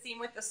finish the seam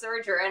with the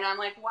serger. And I'm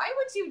like, why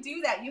would you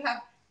do that? You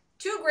have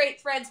 2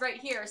 great threads right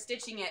here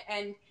stitching it.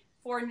 And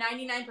for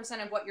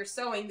 99% of what you're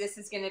sewing, this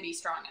is going to be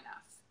strong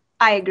enough.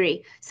 I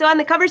agree. So on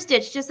the cover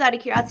stitch, just out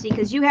of curiosity,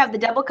 because you have the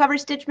double cover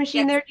stitch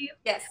machine there, do you?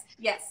 Yes,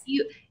 yes.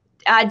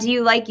 Do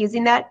you like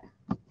using that?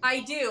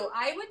 I do.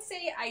 I would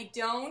say I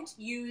don't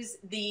use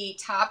the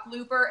top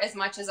looper as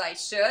much as I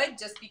should,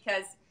 just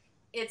because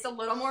it's a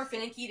little more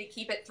finicky to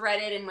keep it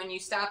threaded, and when you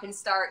stop and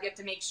start, you have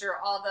to make sure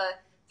all the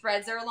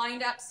threads are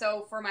lined up.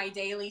 So for my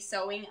daily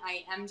sewing,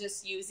 I am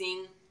just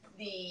using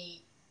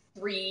the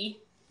 3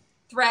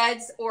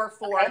 threads or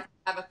 4. Okay.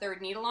 I have a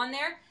 3rd needle on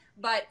there.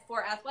 But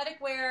for athletic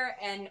wear,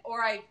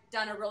 or I've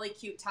done a really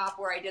cute top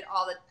where I did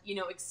all the, you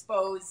know,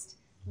 exposed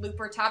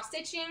looper top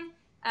stitching,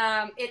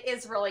 it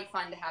is really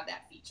fun to have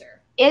that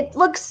feature. It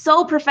looks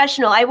so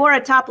professional. I wore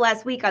a top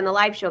last week on the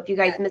live show, if you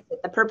guys missed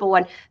it, the purple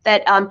one,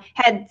 that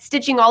had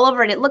stitching all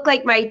over it. It looked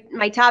like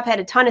my top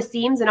had a ton of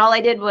seams, and all I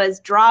did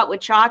was draw it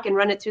with chalk and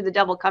run it through the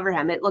double cover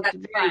hem. It looked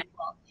very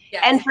cool.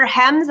 Yes. And for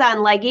hems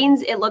on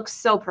leggings, it looks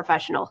so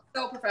professional.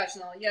 So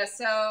professional, yeah.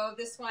 So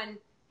this one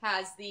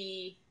has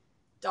the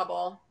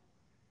double.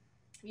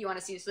 You want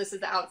to see, so this is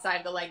the outside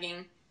of the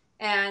legging.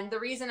 And the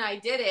reason I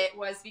did it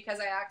was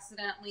because I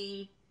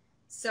accidentally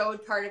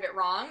sewed part of it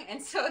wrong.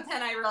 And so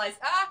then I realized,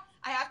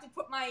 I have to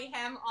put my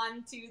hem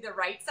onto the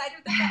right side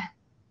of the hem.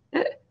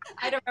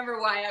 I don't remember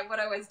what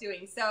I was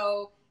doing.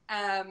 So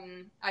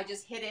I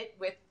just hit it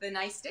with the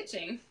nice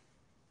stitching.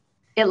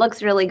 It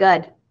looks really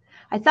good.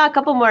 I saw a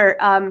couple more.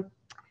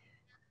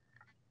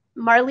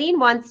 Marlene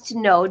wants to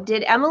know,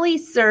 did Emily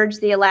serge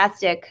the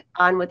elastic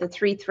on with a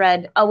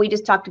 3-thread? Oh, we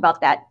just talked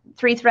about that.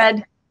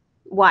 3-thread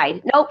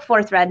wide. Nope,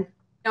 4-thread.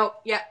 Nope,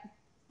 yeah.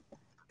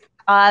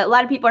 A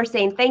lot of people are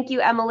saying, thank you,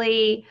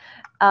 Emily.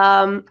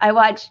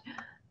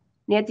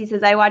 Nancy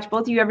says, I watch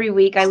both of you every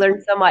week. I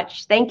learned so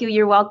much. Thank you.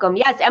 You're welcome.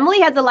 Yes,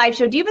 Emily has a live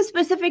show. Do you have a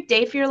specific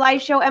day for your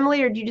live show,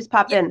 Emily, or do you just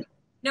pop in?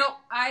 No,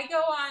 I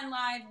go on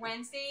live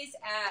Wednesdays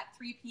at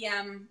 3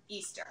 p.m.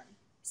 Eastern.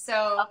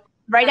 So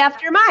right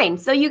after mine.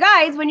 So you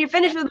guys, when you're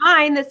finished with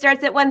mine that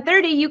starts at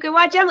 1:30, you can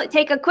watch Emily.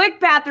 Take a quick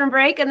bathroom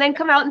break and then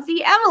come out and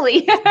see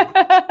Emily. So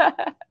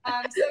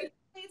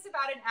it's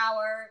about an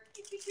hour,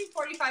 between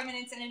 45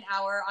 minutes and an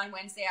hour on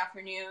Wednesday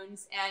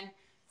afternoons. And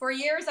for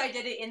years I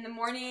did it in the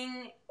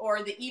morning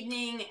or the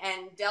evening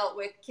and dealt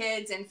with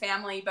kids and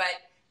family.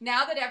 But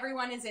now that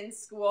everyone is in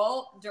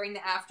school during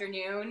the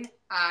afternoon,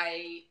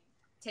 I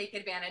take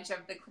advantage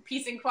of the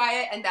peace and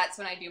quiet, and that's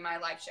when I do my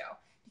live show.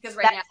 Because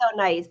right now, so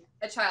nice.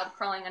 A child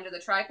crawling under the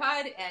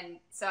tripod, and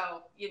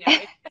so, you know.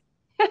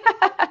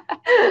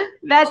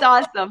 That's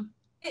awesome.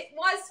 It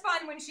was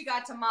fun when she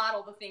got to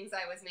model the things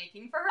I was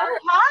making for her. Oh,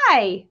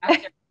 hi.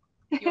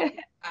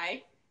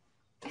 Hi.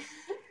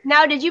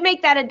 Now, did you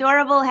make that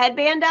adorable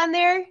headband on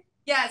there?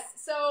 Yes.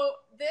 So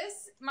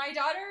my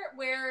daughter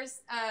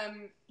wears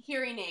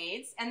hearing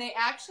aids, and they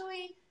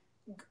actually,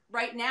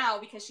 right now,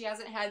 because she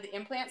hasn't had the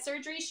implant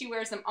surgery, she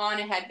wears them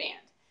on a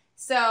headband.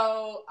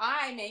 So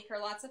I make her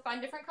lots of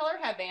fun different color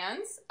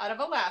headbands out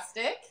of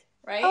elastic,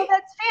 right? Oh,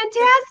 that's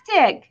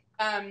fantastic.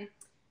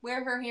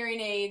 Wear her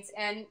hearing aids,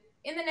 and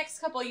in the next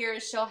couple of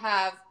years, she'll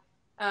have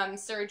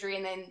surgery,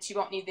 and then she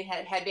won't need the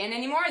headband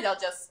anymore. They'll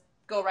just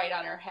go right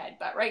on her head.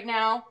 But right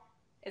now,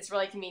 it's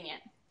really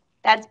convenient.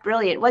 That's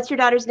brilliant. What's your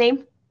daughter's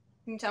name?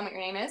 Can you tell me what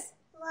your name is?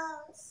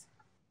 Rose.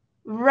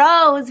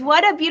 Rose.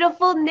 What a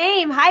beautiful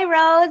name. Hi,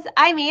 Rose.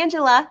 I'm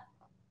Angela.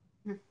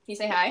 Can you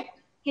say hi?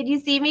 Can you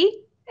see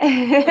me?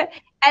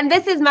 And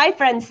this is my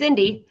friend,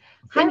 Cindy.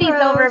 Cindy's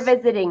over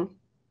visiting.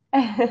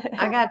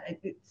 I got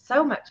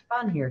so much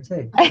fun here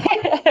too.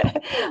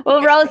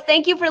 Well, Rose,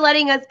 thank you for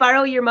letting us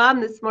borrow your mom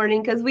this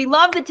morning because we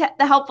love the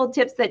helpful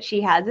tips that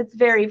she has. It's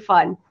very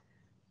fun.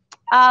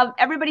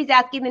 Everybody's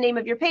asking the name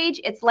of your page.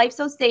 It's Life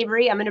So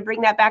Savory. I'm going to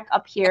bring that back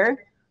up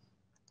here.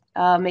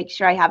 Make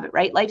sure I have it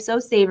right. Life So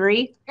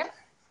Savory. Yep.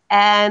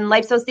 And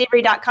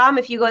lifesosavory.com.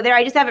 If you go there,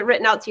 I just have it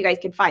written out so you guys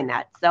can find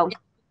that. So,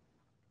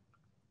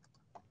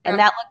 and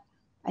that,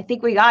 I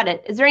think we got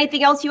it. Is there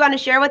anything else you want to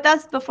share with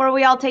us before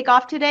we all take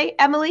off today,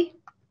 Emily?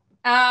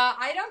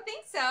 I don't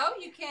think so.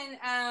 You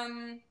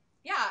can,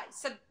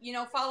 so,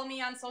 follow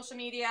me on social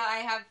media. I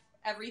have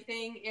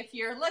everything if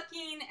you're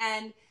looking,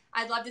 and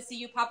I'd love to see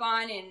you pop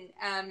on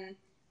and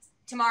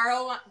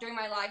tomorrow during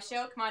my live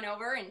show, come on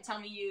over and tell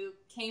me you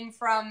came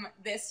from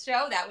this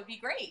show. That would be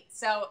great.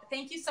 So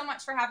thank you so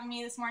much for having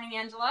me this morning,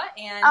 Angela.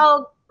 And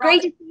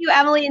great to see you,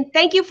 Emily. And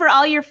thank you for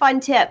all your fun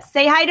tips.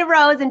 Say hi to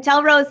Rose and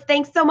tell Rose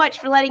thanks so much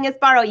for letting us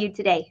borrow you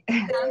today.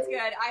 Sounds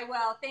good. I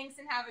will. Thanks,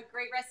 and have a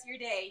great rest of your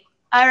day.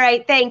 All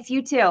right. Thanks.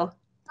 You too.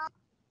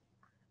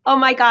 Oh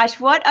my gosh,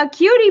 what a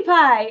cutie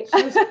pie.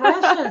 She's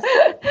precious.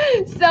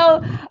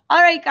 So,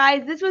 all right,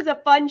 guys, this was a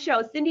fun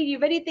show. Cindy, do you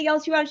have anything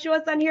else you want to show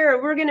us on here?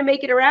 Or we're going to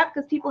make it a wrap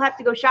because people have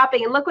to go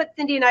shopping. And look what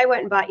Cindy and I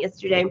went and bought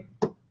yesterday.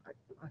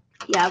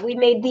 Yeah, we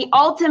made the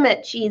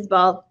ultimate cheese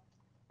ball.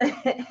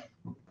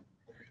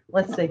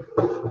 Let's see.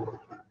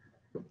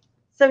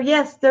 So,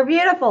 yes, they're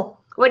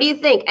beautiful. What do you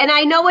think? And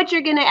I know what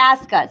you're going to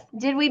ask us.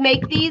 Did we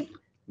make these?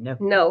 No.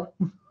 No.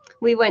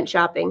 We went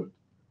shopping.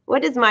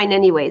 What is mine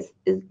anyways?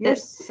 You're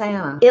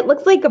Santa. It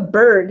looks like a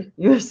bird.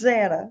 You're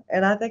Santa,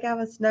 and I think I'm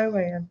a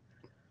snowman.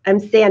 I'm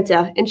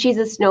Santa, and she's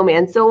a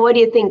snowman. So what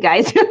do you think,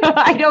 guys?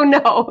 I don't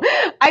know.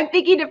 I'm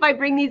thinking if I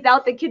bring these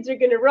out, the kids are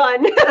going to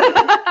run.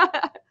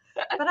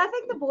 But I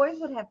think the boys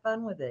would have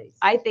fun with these.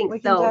 I think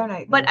we so. Can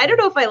donate but I don't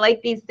know if I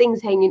like these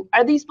things hanging.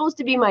 Are these supposed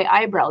to be my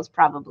eyebrows?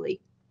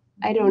 Probably.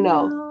 I don't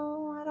know.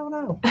 No, I don't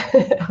know.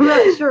 I'm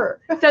not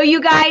sure. So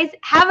you guys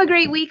have a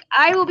great week.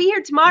 I will be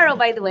here tomorrow,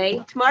 by the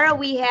way. Tomorrow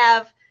we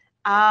have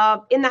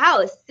in the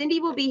house.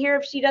 Cindy will be here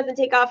if she doesn't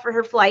take off for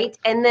her flight.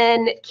 And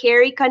then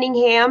Carrie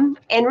Cunningham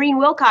and Reen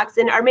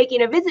Wilcoxon are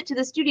making a visit to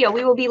the studio.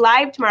 We will be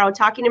live tomorrow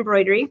talking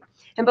embroidery.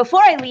 And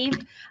before I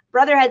leave,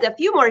 Brother has a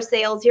few more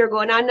sales here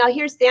going on. Now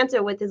here's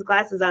Santa with his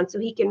glasses on so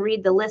he can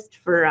read the list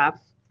for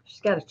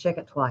she's got to check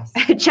it twice.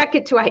 check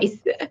it twice.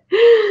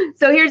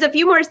 So here's a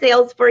few more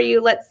sales for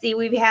you. Let's see.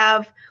 We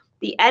have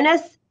the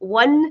the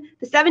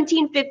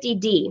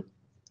 1750D.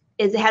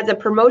 It has a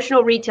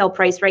promotional retail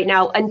price right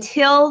now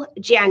until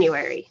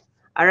January.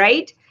 All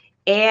right.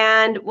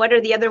 And what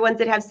are the other ones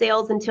that have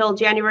sales until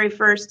January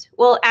 1st?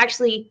 Well,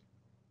 actually,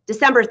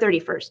 December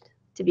 31st,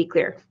 to be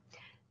clear.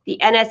 The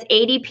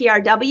NS80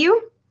 PRW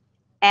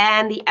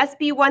and the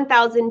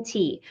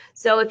SB1000T.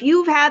 So if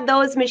you've had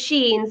those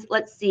machines,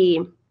 let's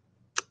see.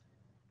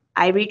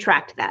 I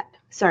retract that.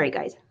 Sorry,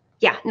 guys.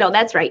 Yeah, no,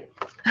 that's right.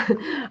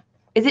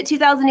 Is it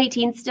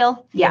 2018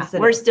 still? Yeah, yes,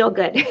 we're still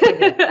good.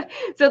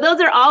 So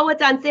those are all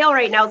what's on sale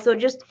right now. So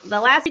just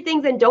the last few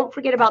things, and don't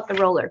forget about the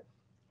roller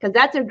because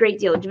that's a great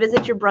deal.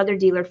 Visit your brother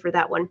dealer for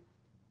that one.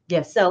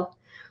 Yes. So,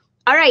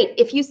 all right.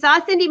 If you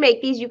saw Cindy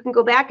make these, you can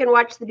go back and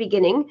watch the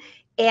beginning.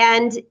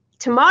 And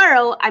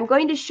tomorrow, I'm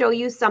going to show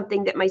you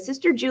something that my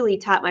sister Julie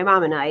taught my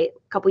mom and I a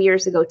couple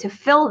years ago to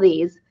fill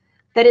these.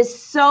 That is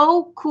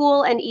so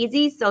cool and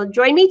easy. So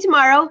join me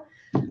tomorrow.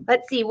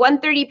 Let's see,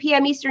 1:30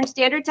 p.m. Eastern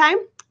Standard Time.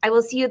 I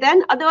will see you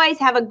then. Otherwise,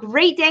 have a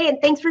great day, and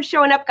thanks for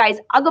showing up, guys.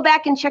 I'll go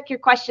back and check your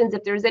questions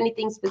if there's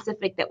anything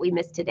specific that we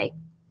missed today.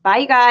 Bye,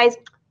 you guys.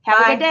 Have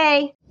a good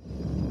day.